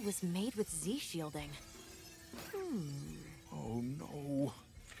wall was made with Z-shielding. Oh no.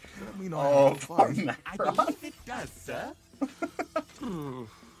 That mean I Oh, have to poor fight? I Macaron. believe it does, sir.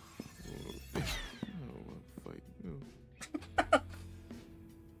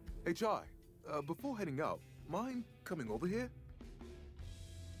 Hey, Chai, before heading out, mind coming over here?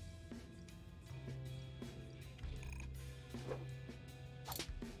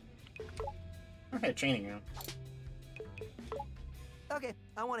 Okay, training room. Okay,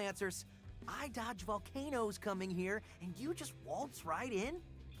 I want answers. I dodge volcanoes coming here, and you just waltz right in?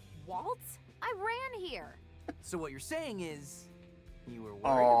 Waltz? I ran here. So what you're saying is, you were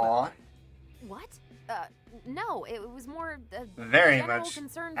worried Aww. about it? What? No, it was more Very general much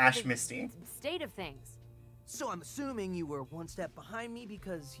concern for Ash the Misty. state of things. So I'm assuming you were one step behind me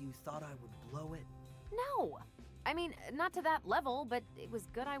because you thought I would blow it? No. I mean, not to that level, but it was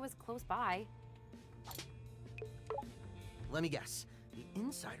good I was close by. Let me guess. The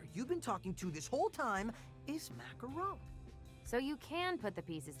insider you've been talking to this whole time is Macaron. So you can put the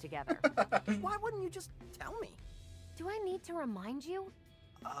pieces together. Why wouldn't you just tell me? Do I need to remind you?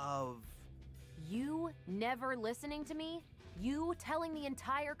 Of... You never listening to me? You telling the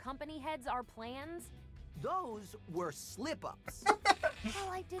entire company heads our plans? Those were slip-ups. Well,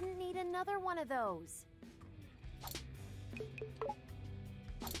 I didn't need another one of those.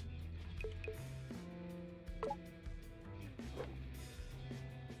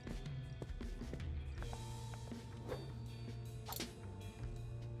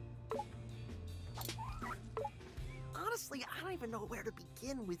 Honestly, I don't even know where to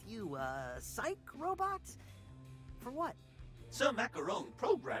begin with you, psych robot? For what? Sir Macaron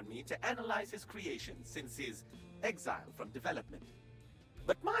programmed me to analyze his creation since his exile from development.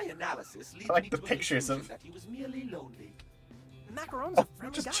 But my analysis leads I like me the to pictures an of- conclusion that he was merely lonely. Macaron's a Oh,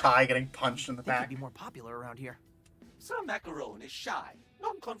 friendly just guy. Chai getting punched in the He could back. be more popular around here. Sir Macaron is shy,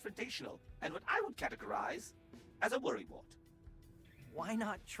 non-confrontational, and what I would categorize as a worrywart. Why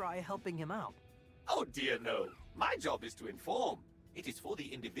not try helping him out? Oh dear no. My job is to inform. It is for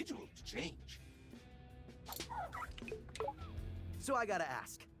the individual to change. So I gotta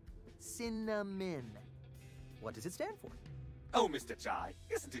ask. Cinnamon. What does it stand for? Oh, Mr. Chai,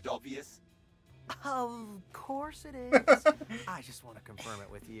 isn't it obvious? Of course it is. I just want to confirm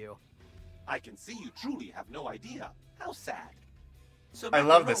it with you. I can see you truly have no idea. How sad. So I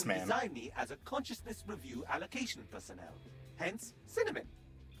love Macaron this man. designed me as a consciousness review allocation personnel. Hence, Cinnamon.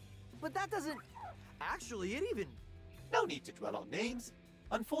 But that doesn't... Actually, it even... No need to dwell on names.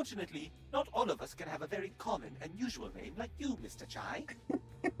 Unfortunately, not all of us can have a very common and usual name like you, Mr. Chai.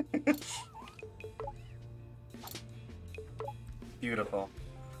 Beautiful.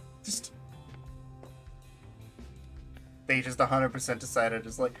 They just 100% decided,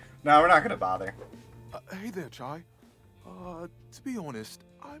 just like, no, we're not gonna bother. Hey there, Chai. To be honest,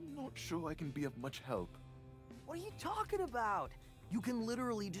 I'm not sure I can be of much help. What are you talking about? You can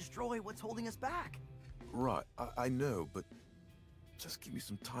literally destroy what's holding us back. Right, I know, but just give me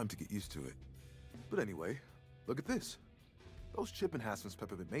some time to get used to it. But anyway, look at this. Those chip enhancements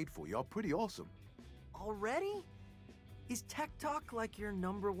Peppermint made for you are pretty awesome. Already? Is tech talk like your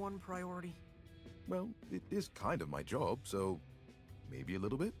 #1 priority? Well, it is kind of my job, so maybe a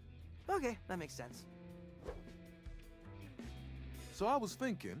little bit. Okay, that makes sense. So I was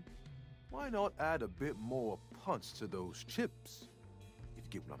thinking, why not add a bit more punch to those chips? If you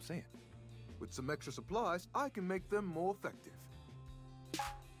get what I'm saying. With some extra supplies, I can make them more effective.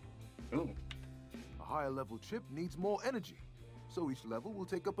 Ooh. A higher level chip needs more energy, so each level will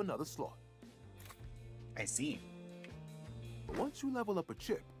take up another slot. I see. But once you level up a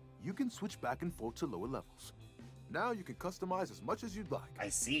chip, you can switch back and forth to lower levels. Now you can customize as much as you'd like. I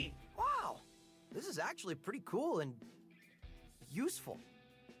see. Wow! This is actually pretty cool and... useful.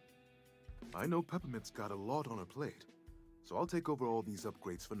 I know Peppermint's got a lot on her plate, so I'll take over all these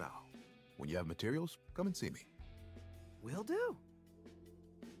upgrades for now. When you have materials, come and see me. Will do.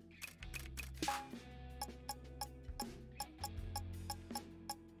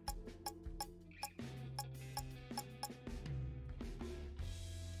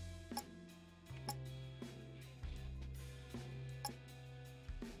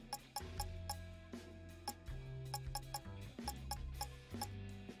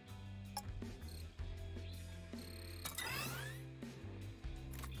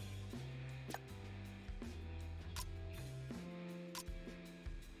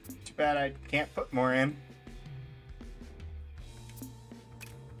 Too bad I can't put more in.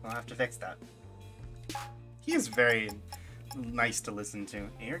 I'll have to fix that. He is very nice to listen to.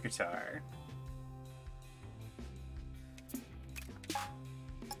 Air guitar.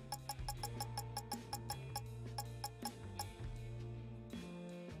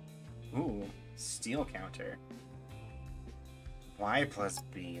 Ooh, steel counter. Y plus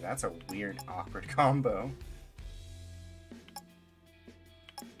B. That's a weird, awkward combo.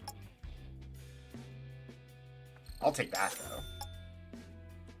 I'll take that, though.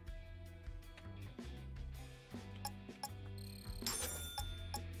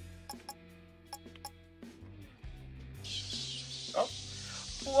 Oh,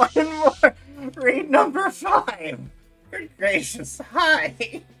 one more! Read number 5! Good gracious, hi!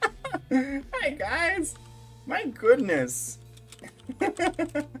 Hi, guys! My goodness!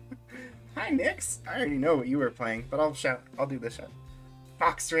 Hi, Nix! I already know what you were playing, but I'll do this shout.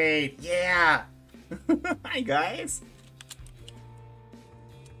 Fox Raid, yeah! Hi, guys!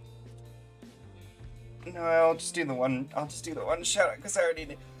 No, I'll just do the one shout out, because I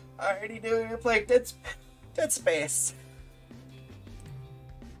already knew you were playing Dead Space.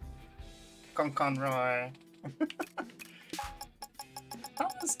 Conroy.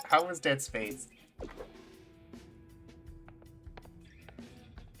 How was Dead Space?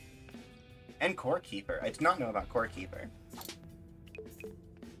 And Core Keeper. I did not know about Core Keeper.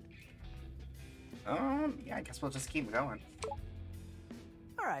 Yeah, I guess we'll just keep going.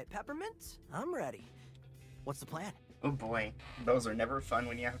 Alright, Peppermint, I'm ready. What's the plan? Oh boy, those are never fun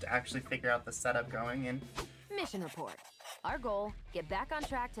when you have to actually figure out the setup going in. Mission report. Our goal, get back on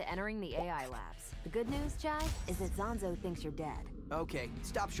track to entering the AI labs. The good news, Chai, is that Zonzo thinks you're dead. Okay,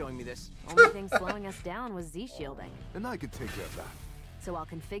 stop showing me this. Only thing slowing us down was Z-shielding. And I can take care of that. So I'll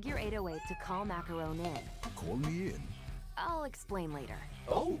configure 808 to call Macaron in. Call me in. I'll explain later.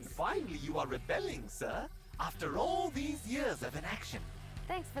 Oh, finally you are rebelling, sir. After all these years of inaction.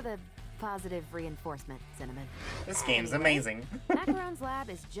 Thanks for the positive reinforcement, Cinnamon. This game's amazing. Macaron's lab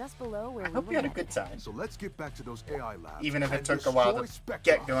is just below where we hope were you had a headed. good time. So let's get back to those AI labs. Even if it took a while to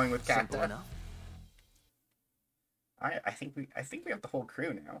get going with Simple Cacta. enough. I think we have the whole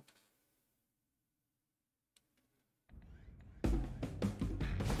crew now.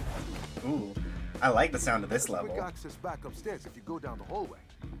 Ooh, I like the sound of this level. Quick access back upstairs if you go down the hallway.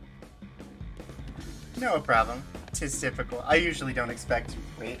 No problem. 'Tis typical. I usually don't expect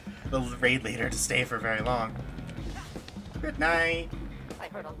the raid leader to stay for very long. Good night. I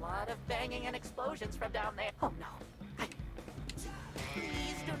heard a lot of banging and explosions from down there. Oh no.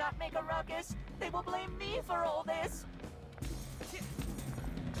 Please do not make a ruckus. They will blame me for all this.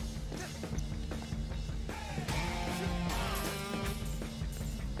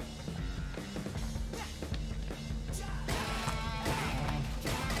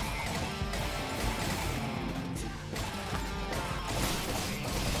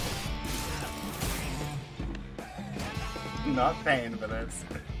 Not paying for this.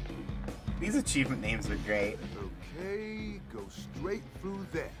 These achievement names are great. Okay, go straight through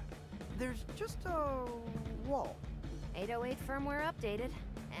there. There's just a wall. 808 firmware updated,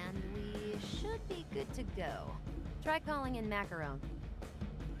 and we should be good to go. Try calling in Macaron.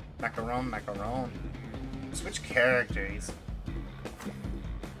 Macaron. Switch characters.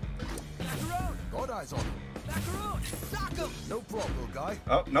 Macaron! Got eyes on him. Macaron! Sock him! No problem, little guy.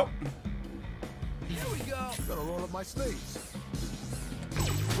 Oh, nope. Here we go! Gotta roll up my sleeves.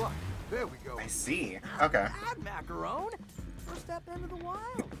 Right, there we go. I see. Okay. Bad Macaron! First step into the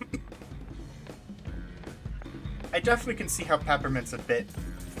wild. I definitely can see how Peppermint's a bit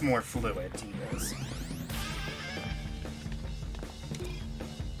more fluid to use.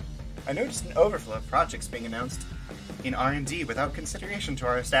 I noticed an overflow of projects being announced in R&D without consideration to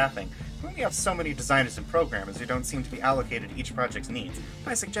our staffing. We only have so many designers and programmers who don't seem to be allocated each project's needs.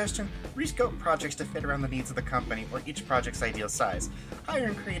 My suggestion, rescope projects to fit around the needs of the company or each project's ideal size. Hire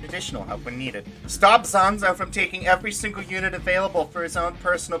and create additional help when needed. Stop Zonzo from taking every single unit available for his own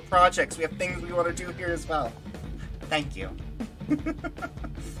personal projects. We have things we want to do here as well. Thank you. You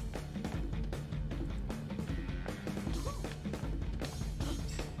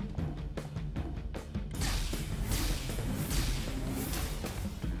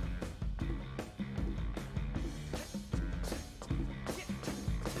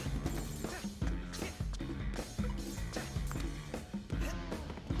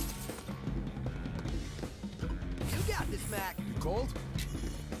got this, Mac. You cold?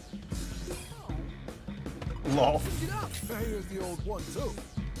 Lol. Get up! Here's the old one, too.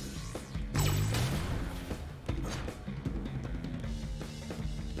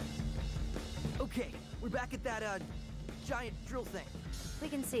 Okay, we're back at that, giant drill thing. We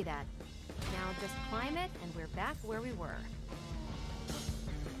can see that. Now just climb it, and we're back where we were.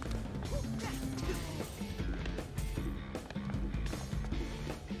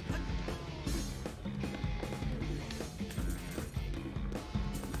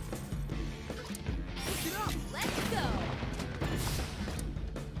 Get up! Let's go!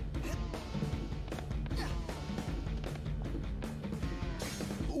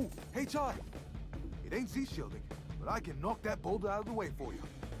 Ooh, hey, Chai. It ain't Z-shielding, but I can knock that boulder out of the way for you.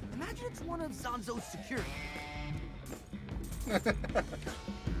 Imagine it's one of Zonzo's security.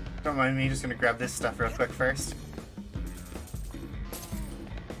 Don't mind me, just gonna grab this stuff real quick first.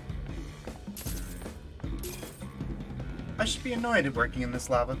 I should be annoyed at working in this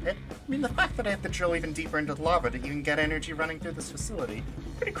lava pit. mean, the fact that I have to drill even deeper into the lava to even get energy running through this facility,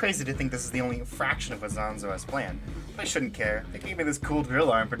 pretty crazy to think this is the only fraction of what Zanzo has planned. But I shouldn't care. They gave me this cool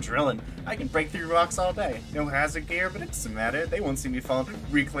drill arm for drilling. I can break through rocks all day. No hazard gear, but it doesn't matter. They won't see me fall.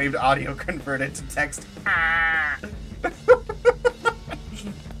 Reclaimed audio converted to text. Ah! Here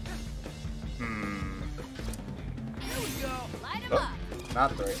we go. Light 'em Oh, up.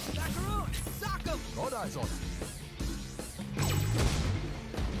 not the right. Macaroon, sock 'em. Got eyes on it.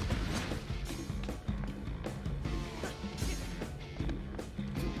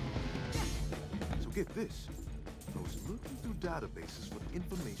 So get this. I was looking through databases for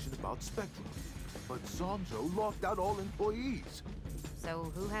information about Spectra, but Zanzo locked out all employees.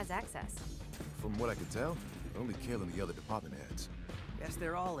 So who has access? From what I can tell, only killing the other department heads. Guess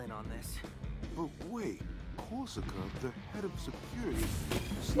they're all in on this. But wait, Corsica, the head of security,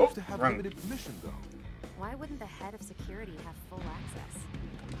 seems to have wrong. limited permission though. Why wouldn't the head of security have full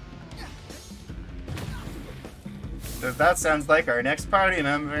access? That sounds like our next party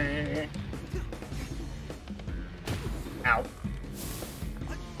member. Ow.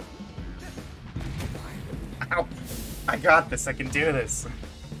 Ow. I got this. I can do this.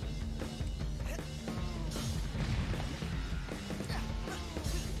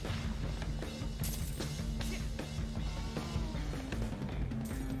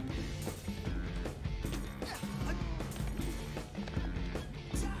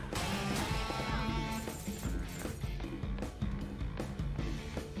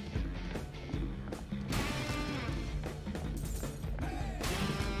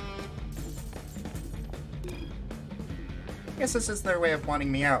 Guess this is their way of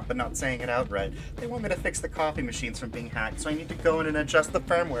wanting me out, but not saying it outright. They want me to fix the coffee machines from being hacked, so I need to go in and adjust the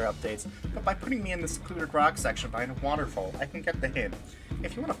firmware updates. But by putting me in the secluded rock section behind a waterfall, I can get the hint.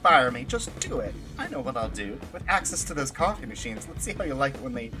 If you want to fire me, just do it. I know what I'll do. With access to those coffee machines, let's see how you like it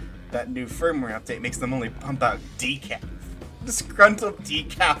when that new firmware update makes them only pump out decaf. Disgruntled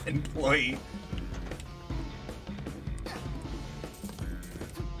decaf employee.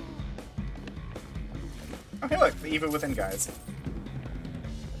 Okay, look, the Evil Within guys.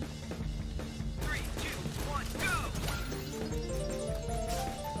 3, 2, 1,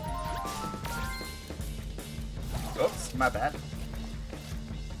 go! Oops, my bad.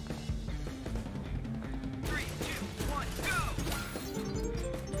 3, 2, 1, go!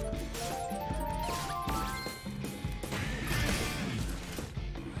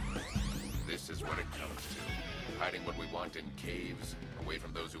 This is what it comes to. Hiding what we want in caves, away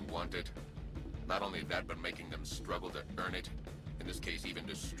from those who want it. Not only that, but making them struggle to earn it. In this case, even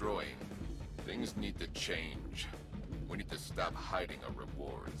destroying. Things need to change. We need to stop hiding our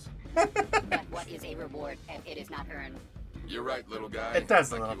rewards. But what is a reward if it is not earned? You're right, little guy. It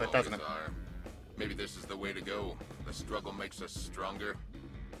does a like little you bit, doesn't always are. Maybe this is the way to go. The struggle makes us stronger.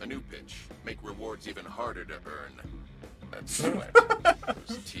 A new pitch. Make rewards even harder to earn. That sweat.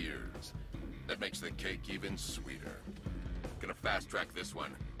 Those tears. That makes the cake even sweeter. Gonna fast track this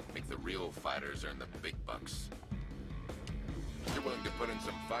one. Make the real fighters earn the big bucks. If you're willing to put in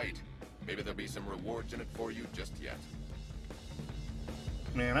some fight, maybe there'll be some rewards in it for you just yet.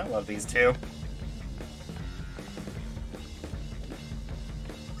 Man, I love these two.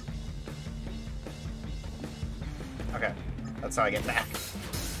 Okay, that's how I get back.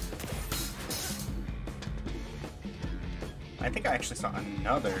 I think I actually saw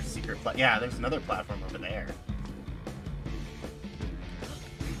another secret yeah, there's another platform over there.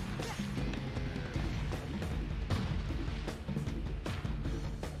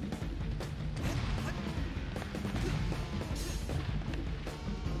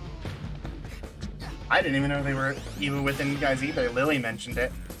 I didn't even know they were Evil Within guys either. Lily mentioned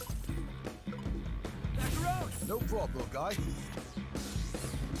it. No problem, little guy.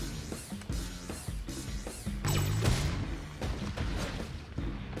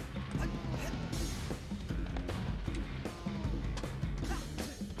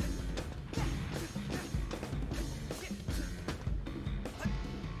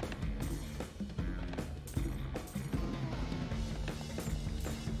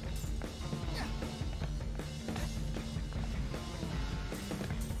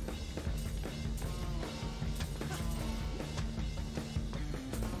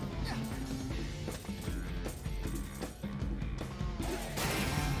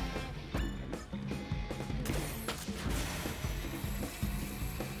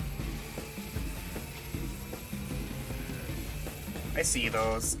 I see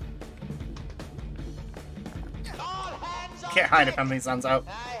those. All hands on Can't hide deck. it from these suns out.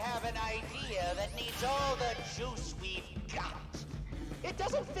 I have an idea that needs all the juice we've got. It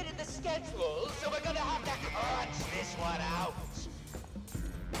doesn't fit in the schedule, so we're gonna have to crunch this one out.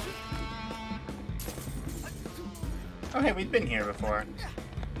 Oh, hey, we've been here before.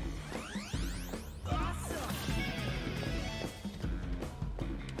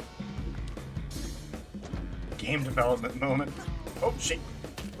 Game development moment. Oh, shit.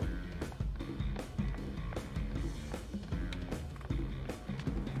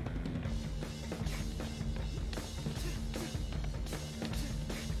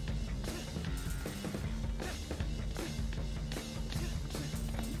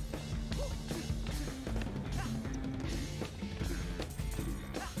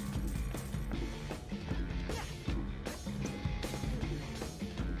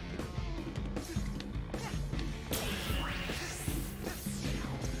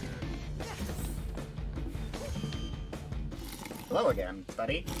 Hello again,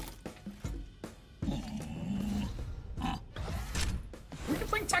 buddy. We can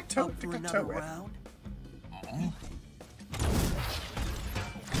play tic-tac-toe with. Round?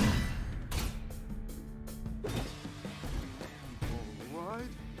 Alright,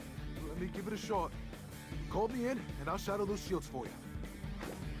 let me give it a shot. Call me in, and I'll shadow those shields for you.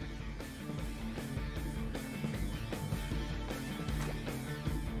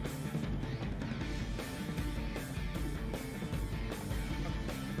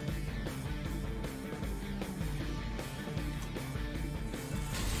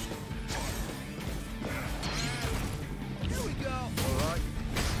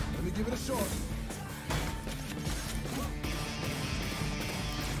 Give it a shot.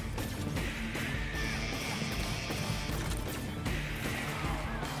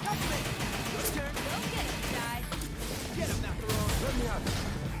 Let me out.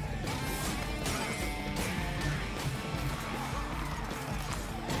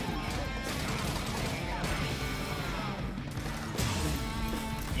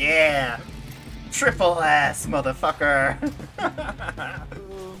 Yeah! Triple ass, motherfucker! Are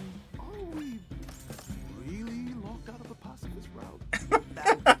we really locked out of the pacifist route?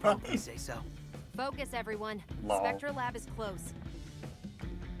 I'd probably say so. Focus, everyone. Lol. Spectra Lab is close.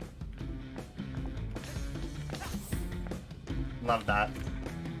 Love that.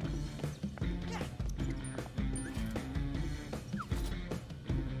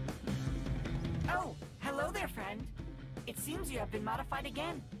 Oh, hello there, friend. It seems you have been modified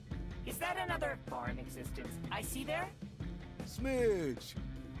again. Is that another foreign existence I see there? Smidge!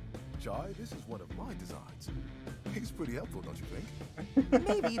 Jai, this is one of my designs. He's pretty helpful, don't you think?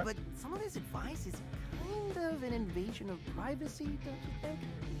 Maybe, but some of his advice is kind of an invasion of privacy, don't you think?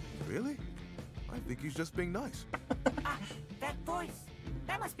 Really? I think he's just being nice. Ah, that voice.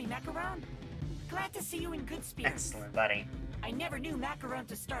 That must be Macaron. Glad to see you in good spirits. Excellent, buddy. I never knew Macaron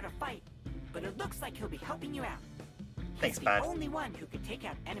to start a fight, but it looks like he'll be helping you out. Thanks, He's bud. the only one who could take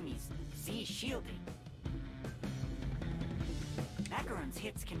out enemies, Z shielding. Macaron's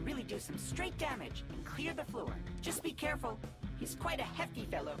hits can really do some straight damage and clear the floor. Just be careful. He's quite a hefty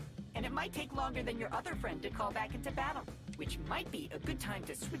fellow, and it might take longer than your other friend to call back into battle, which might be a good time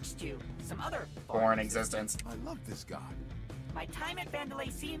to switch to some other Foreign existence. I love this guy. My time at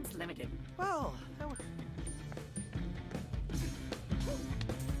Vandalay seems limited. Well, that would...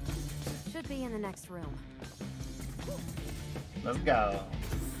 Should be in the next room. Let's go.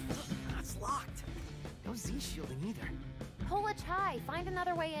 It's locked. No Z shielding either. Pull a Chai. Find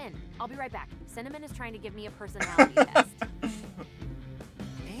another way in. I'll be right back. Cinnamon is trying to give me a personality test.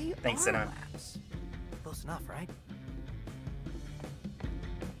 Thanks, Cinnamon. Labs. Close enough, right?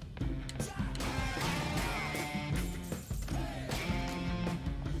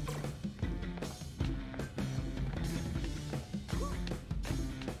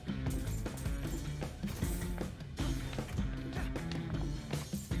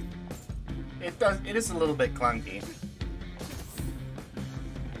 It is a little bit clunky.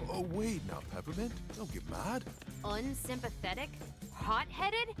 Oh, wait now, Peppermint. Don't get mad. Unsympathetic?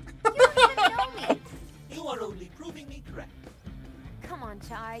 Hot-headed? You don't even know me! You are only proving me correct. Come on,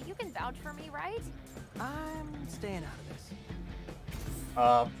 Chai. You can vouch for me, right? I'm staying out of this.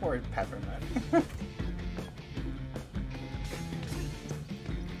 Poor Peppermint.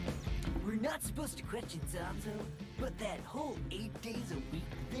 We're not supposed to question Zanzo, but that whole 8 days a week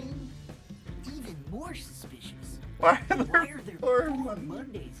thing? Even more suspicious. Why are there 4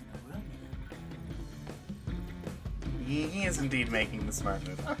 Mondays in a row now? He is indeed making the smart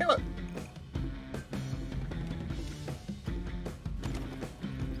move. Oh, hey, look.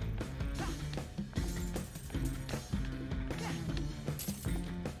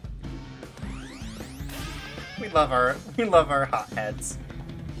 We love our hotheads.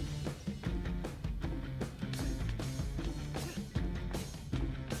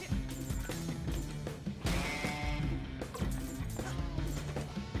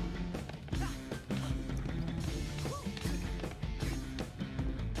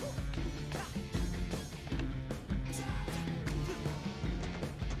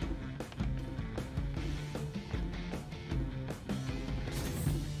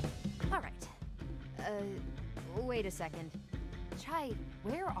 Wait a second. Chai,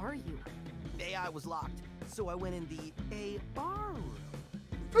 where are you? AI was locked, so I went in the AR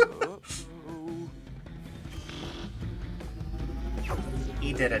room.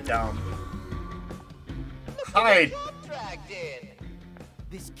 He did a dumb. Hide! Dragged in.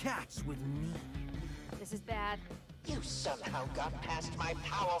 This cat's with me. This is bad. You somehow got past my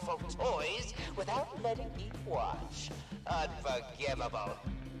powerful toys without letting me watch. Unforgivable.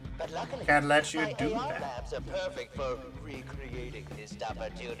 But luckily, Can't let you my do AR that. labs are perfect for recreating missed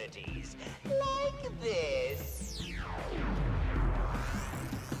opportunities. Like this.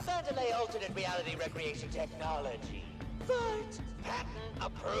 Mandalay alternate reality recreation technology. But patent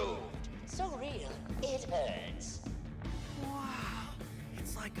approved. So real, it hurts. Wow,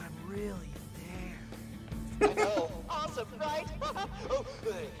 it's like I'm really there. I know, awesome, right? Oh,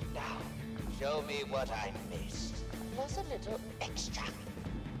 now, show me what I missed. Plus a little extra.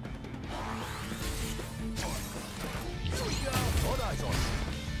 Here we go. All eyes on it.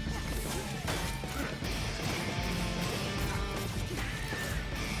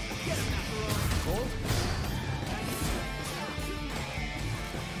 Get him, Macaron.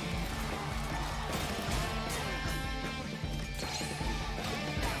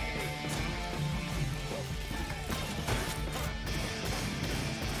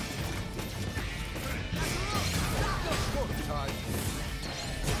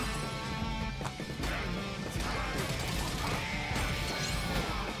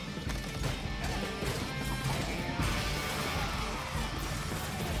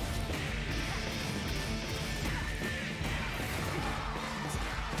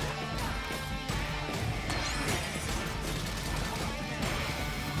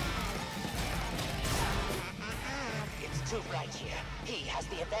 It's too bright here. He has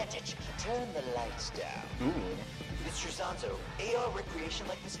the advantage. Turn the lights down. Ooh. Mr. Zanzo, AR recreation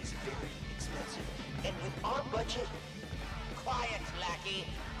like this is very expensive. And with our budget, quiet, lackey.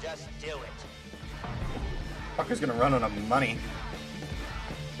 Just do it. Fucker's gonna run out of money.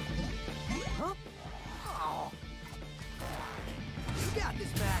 Huh? Oh. You got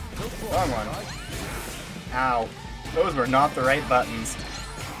this, Mac. Wrong one. Ow. Those were not the right buttons. Here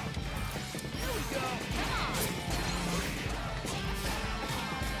we go.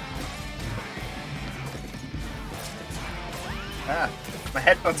 Ah. My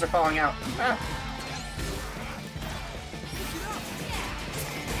headphones are falling out. Ah.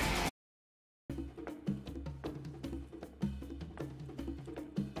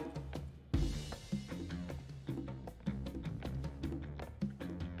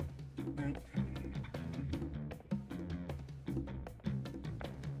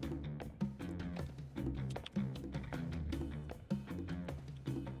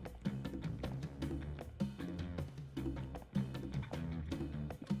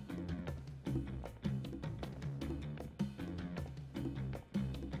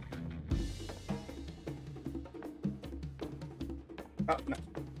 Oh, no.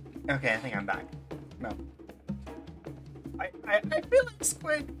 Okay, I think I'm back. No. I feel like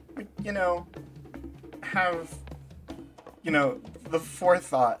Squid would, you know, have, you know, the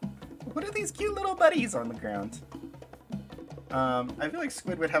forethought. What are these cute little buddies on the ground? I feel like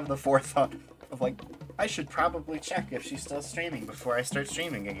Squid would have the forethought of, like, I should probably check if she's still streaming before I start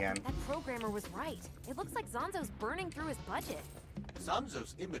streaming again. That programmer was right. It looks like Zanzo's burning through his budget.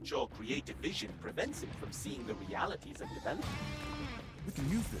 Zanzo's immature creative vision prevents him from seeing the realities of development. We can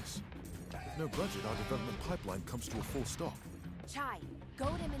use this. With no budget, our development pipeline comes to a full stop. Chai,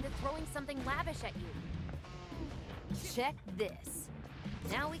 goad him into throwing something lavish at you. Check this.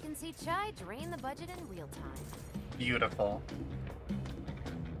 Now we can see Chai drain the budget in real time. Beautiful.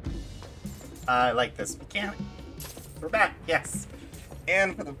 I like this mechanic. We're back, yes.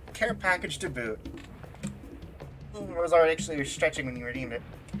 And for the care package to boot. I was already actually stretching when you redeemed it.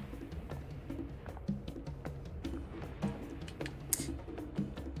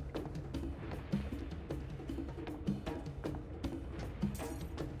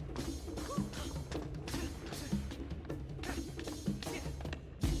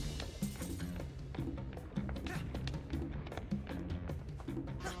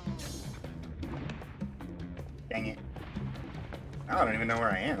 Dang it. I don't even know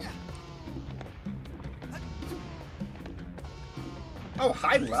where I am. Oh,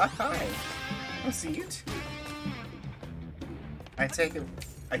 hi, Luck. Hi. I'll see you too. I take it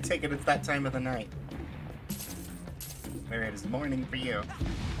it's that time of the night. Where it is morning for you.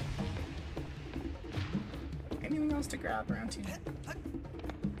 Anything else to grab around here?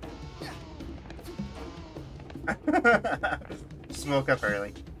 Just woke up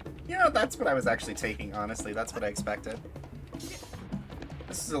early. You know, that's what I was actually taking, honestly. That's what I expected.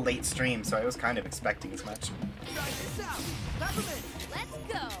 This is a late stream, so I was kind of expecting as much. Try this out. Peppermint. Let's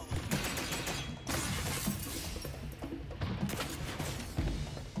go.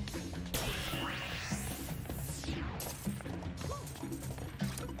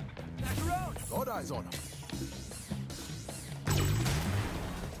 Macaroni. Got eyes on him.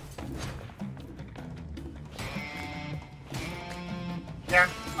 Yeah,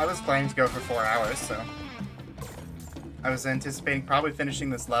 I was planning to go for 4 hours, so I was anticipating probably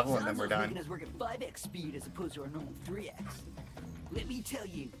finishing this level and then we're done. Us work at 5x speed as opposed to our normal 3x. Let me tell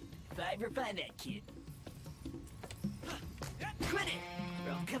you, if I ever find that kid, quit it,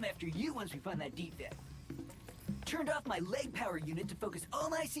 or I'll come after you once we find that defect. Turned off my leg power unit to focus all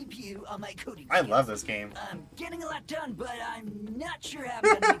my CPU on my coding I skills. love this game. I'm getting a lot done, but I'm not sure how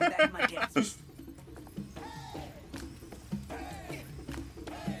I'm gonna make it back to my desk.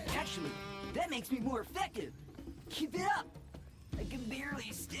 Actually, that makes me more effective. Keep it up. I can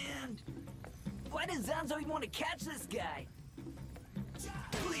barely stand. Why does Zanzo even want to catch this guy?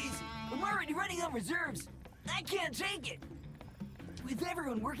 Please, I'm already running on reserves. I can't take it. With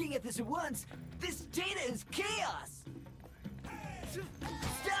everyone working at this at once, this data is chaos.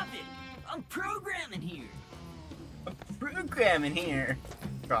 Stop it. I'm programming here. Programming here.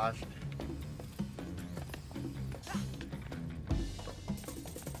 Gosh.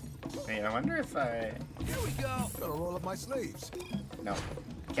 Wait, I wonder if I... Here we go. Gotta roll up my sleeves. No.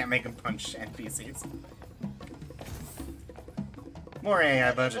 Can't make him punch NPCs. More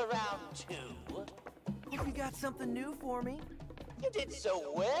AI budget. Round 2. Hope you got something new for me. You did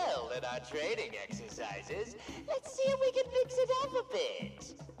so well in our training exercises. Let's see if we can mix it up a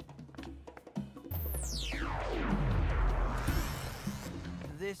bit.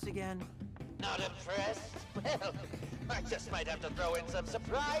 This again? Not impressed? Well, I just might have to throw in some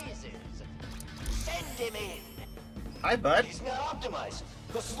surprises. Send him in. Hi, bud. He's not optimized.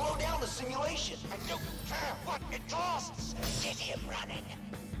 He'll slow down the simulation. I don't care what it costs. Get him running.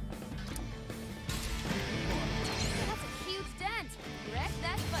 That's a huge dent. Wreck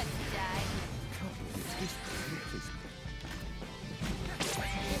that butt, you die.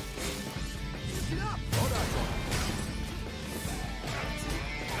 Get up. Got eyes on him.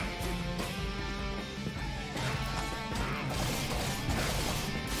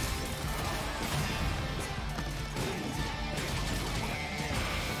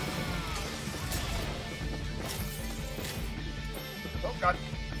 Oh, God.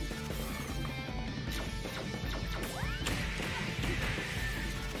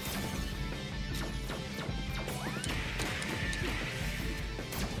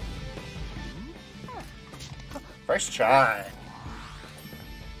 First try.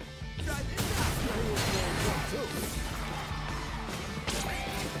 Try this out.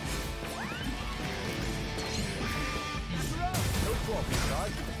 No problem,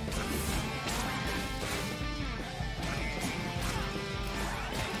 guys.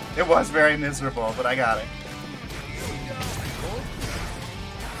 It was very miserable, but I got it.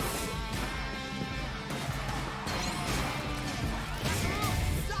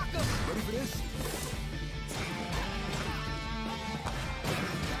 Ready for this?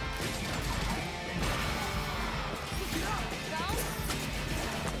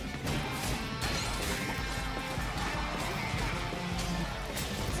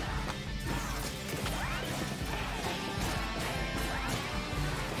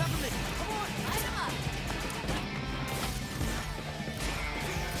 Peppermint, come on. Light 'em up.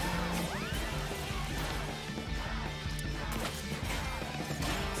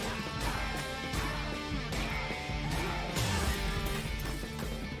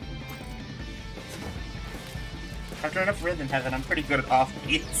 After enough rhythm heaven, I'm pretty good at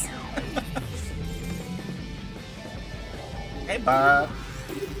offbeats. Hey, bud.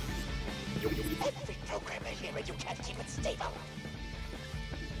 Every program in here, and you can't keep it stable.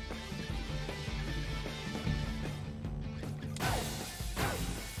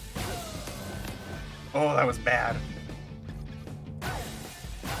 Oh, that was bad.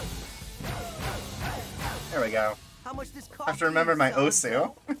 There we go. How much this cost? I have to remember my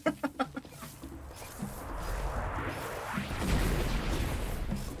Osu.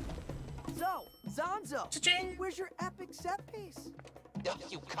 So, Zanzo, where's your epic set piece? Oh,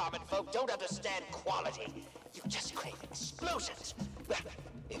 you common folk don't understand quality. You just crave explosions. Well,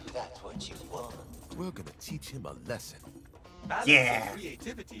 if that's what you want. We're gonna teach him a lesson. Balancing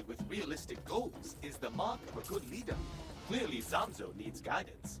creativity with realistic goals is the mark of a good leader. Clearly, Zanzo needs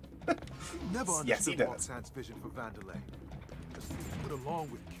guidance. Never Yes, he understood does. Roxanne's vision for Vandelay. Just went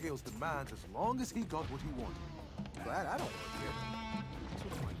along with Kale's demands as long as he got what he wanted. Glad I don't work here.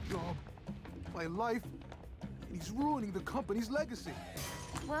 Took my job, my life, He's ruining the company's legacy.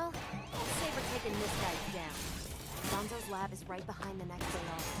 Well, let's say we're taking this guy down. Gonzo's lab is right behind the next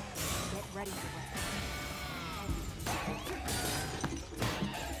AR. Get ready for it.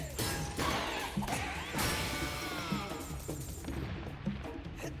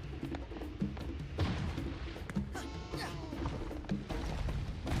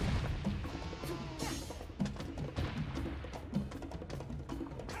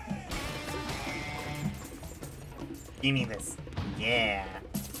 Give me this. Yeah.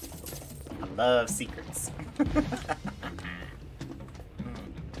 I love secrets.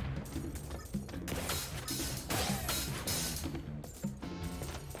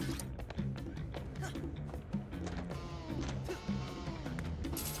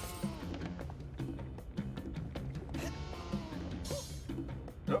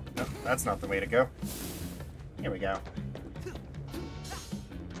 Oh, no, that's not the way to go. Here we go.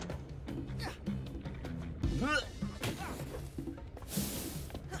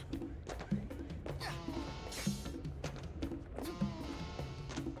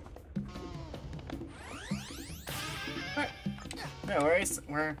 No worries,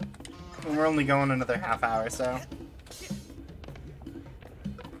 we're only going another half hour, so.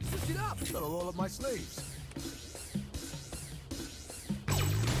 Switch it up! Gotta roll up my sleeves.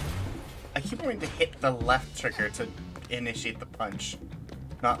 I keep wanting to hit the left trigger to initiate the punch,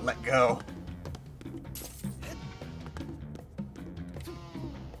 not let go.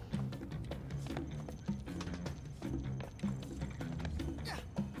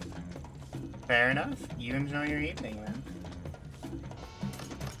 Fair enough. You enjoy your evening, then.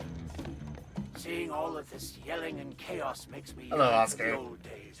 Seeing all of this yelling and chaos makes me Hello, yearn for Oscar. the old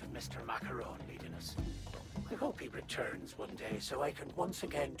days of Mr. Macaron leading us. I hope he returns one day so I can once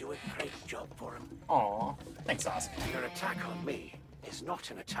again do a great job for him. Aw, thanks, Oscar. Your attack on me is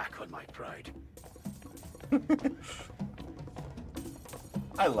not an attack on my pride.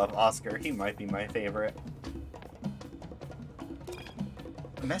 I love Oscar. He might be my favorite.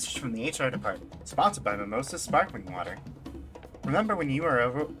 A message from the HR department, sponsored by Mimosa's Sparkling Water. Remember when you are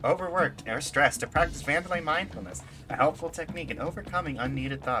overworked or stressed to practice Vandalay mindfulness, a helpful technique in overcoming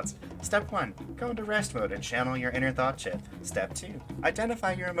unneeded thoughts. Step 1. Go into rest mode and channel your inner thought shift. Step 2.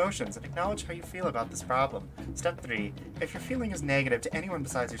 Identify your emotions and acknowledge how you feel about this problem. Step 3. If your feeling is negative to anyone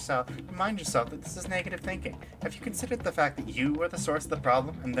besides yourself, remind yourself that this is negative thinking. Have you considered the fact that you are the source of the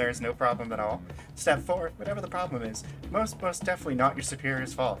problem and there is no problem at all? Step 4. Whatever the problem is, most definitely not your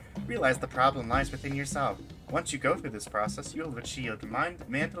superior's fault. Realize the problem lies within yourself. Once you go through this process, you will achieve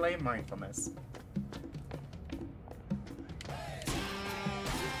Mandalay mindfulness.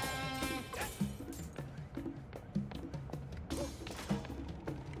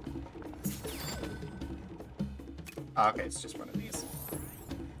 Okay, it's just one of these.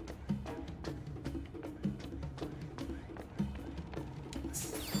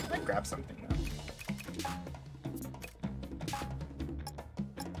 I grab something though.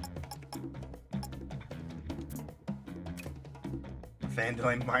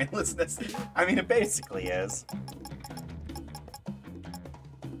 Vandalay mindlessness. I mean, it basically is.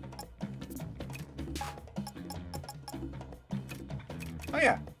 Oh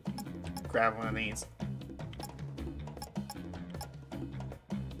yeah. Grab one of these.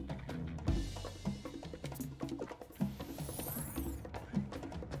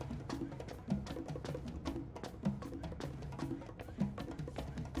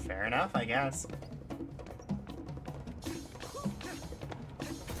 Fair enough, I guess.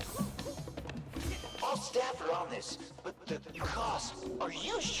 All staff are on this, but the cost, are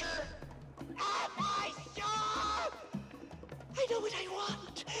you sure? Am I sure? I know what I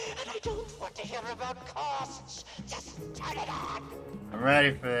want, and I don't want to hear about costs. Just turn it on. I'm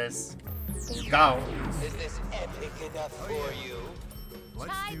ready for this. Let's go. Is this epic enough for you?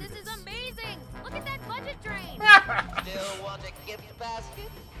 Ty, this is amazing! Look at that budget drain! Still want a gift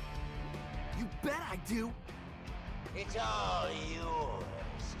basket? You bet I do! It's all yours.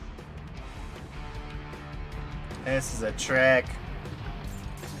 This is a trick.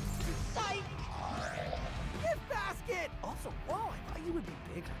 Psych! Gift basket! Also, whoa, I thought you would be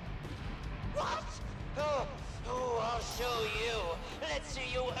bigger. What? Oh, I'll show you. Let's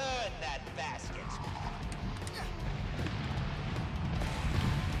see you earn that basket.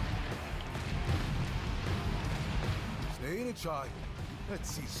 Stay in it, child. Let's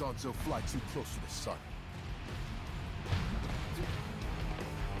see Zonzo fly too close to the sun.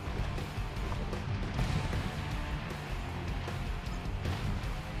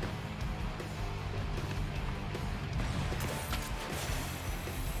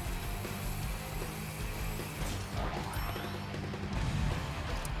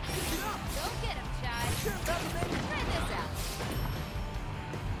 Go get him, Chai. Sure about the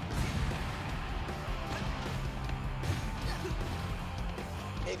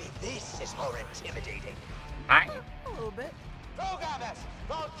or intimidating? I... A little bit. Programmers,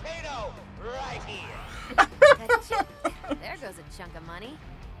 volcano, right here. There goes a chunk of money.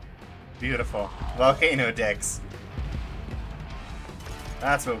 Beautiful. Volcano dicks.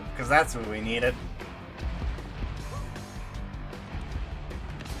 That's what we needed.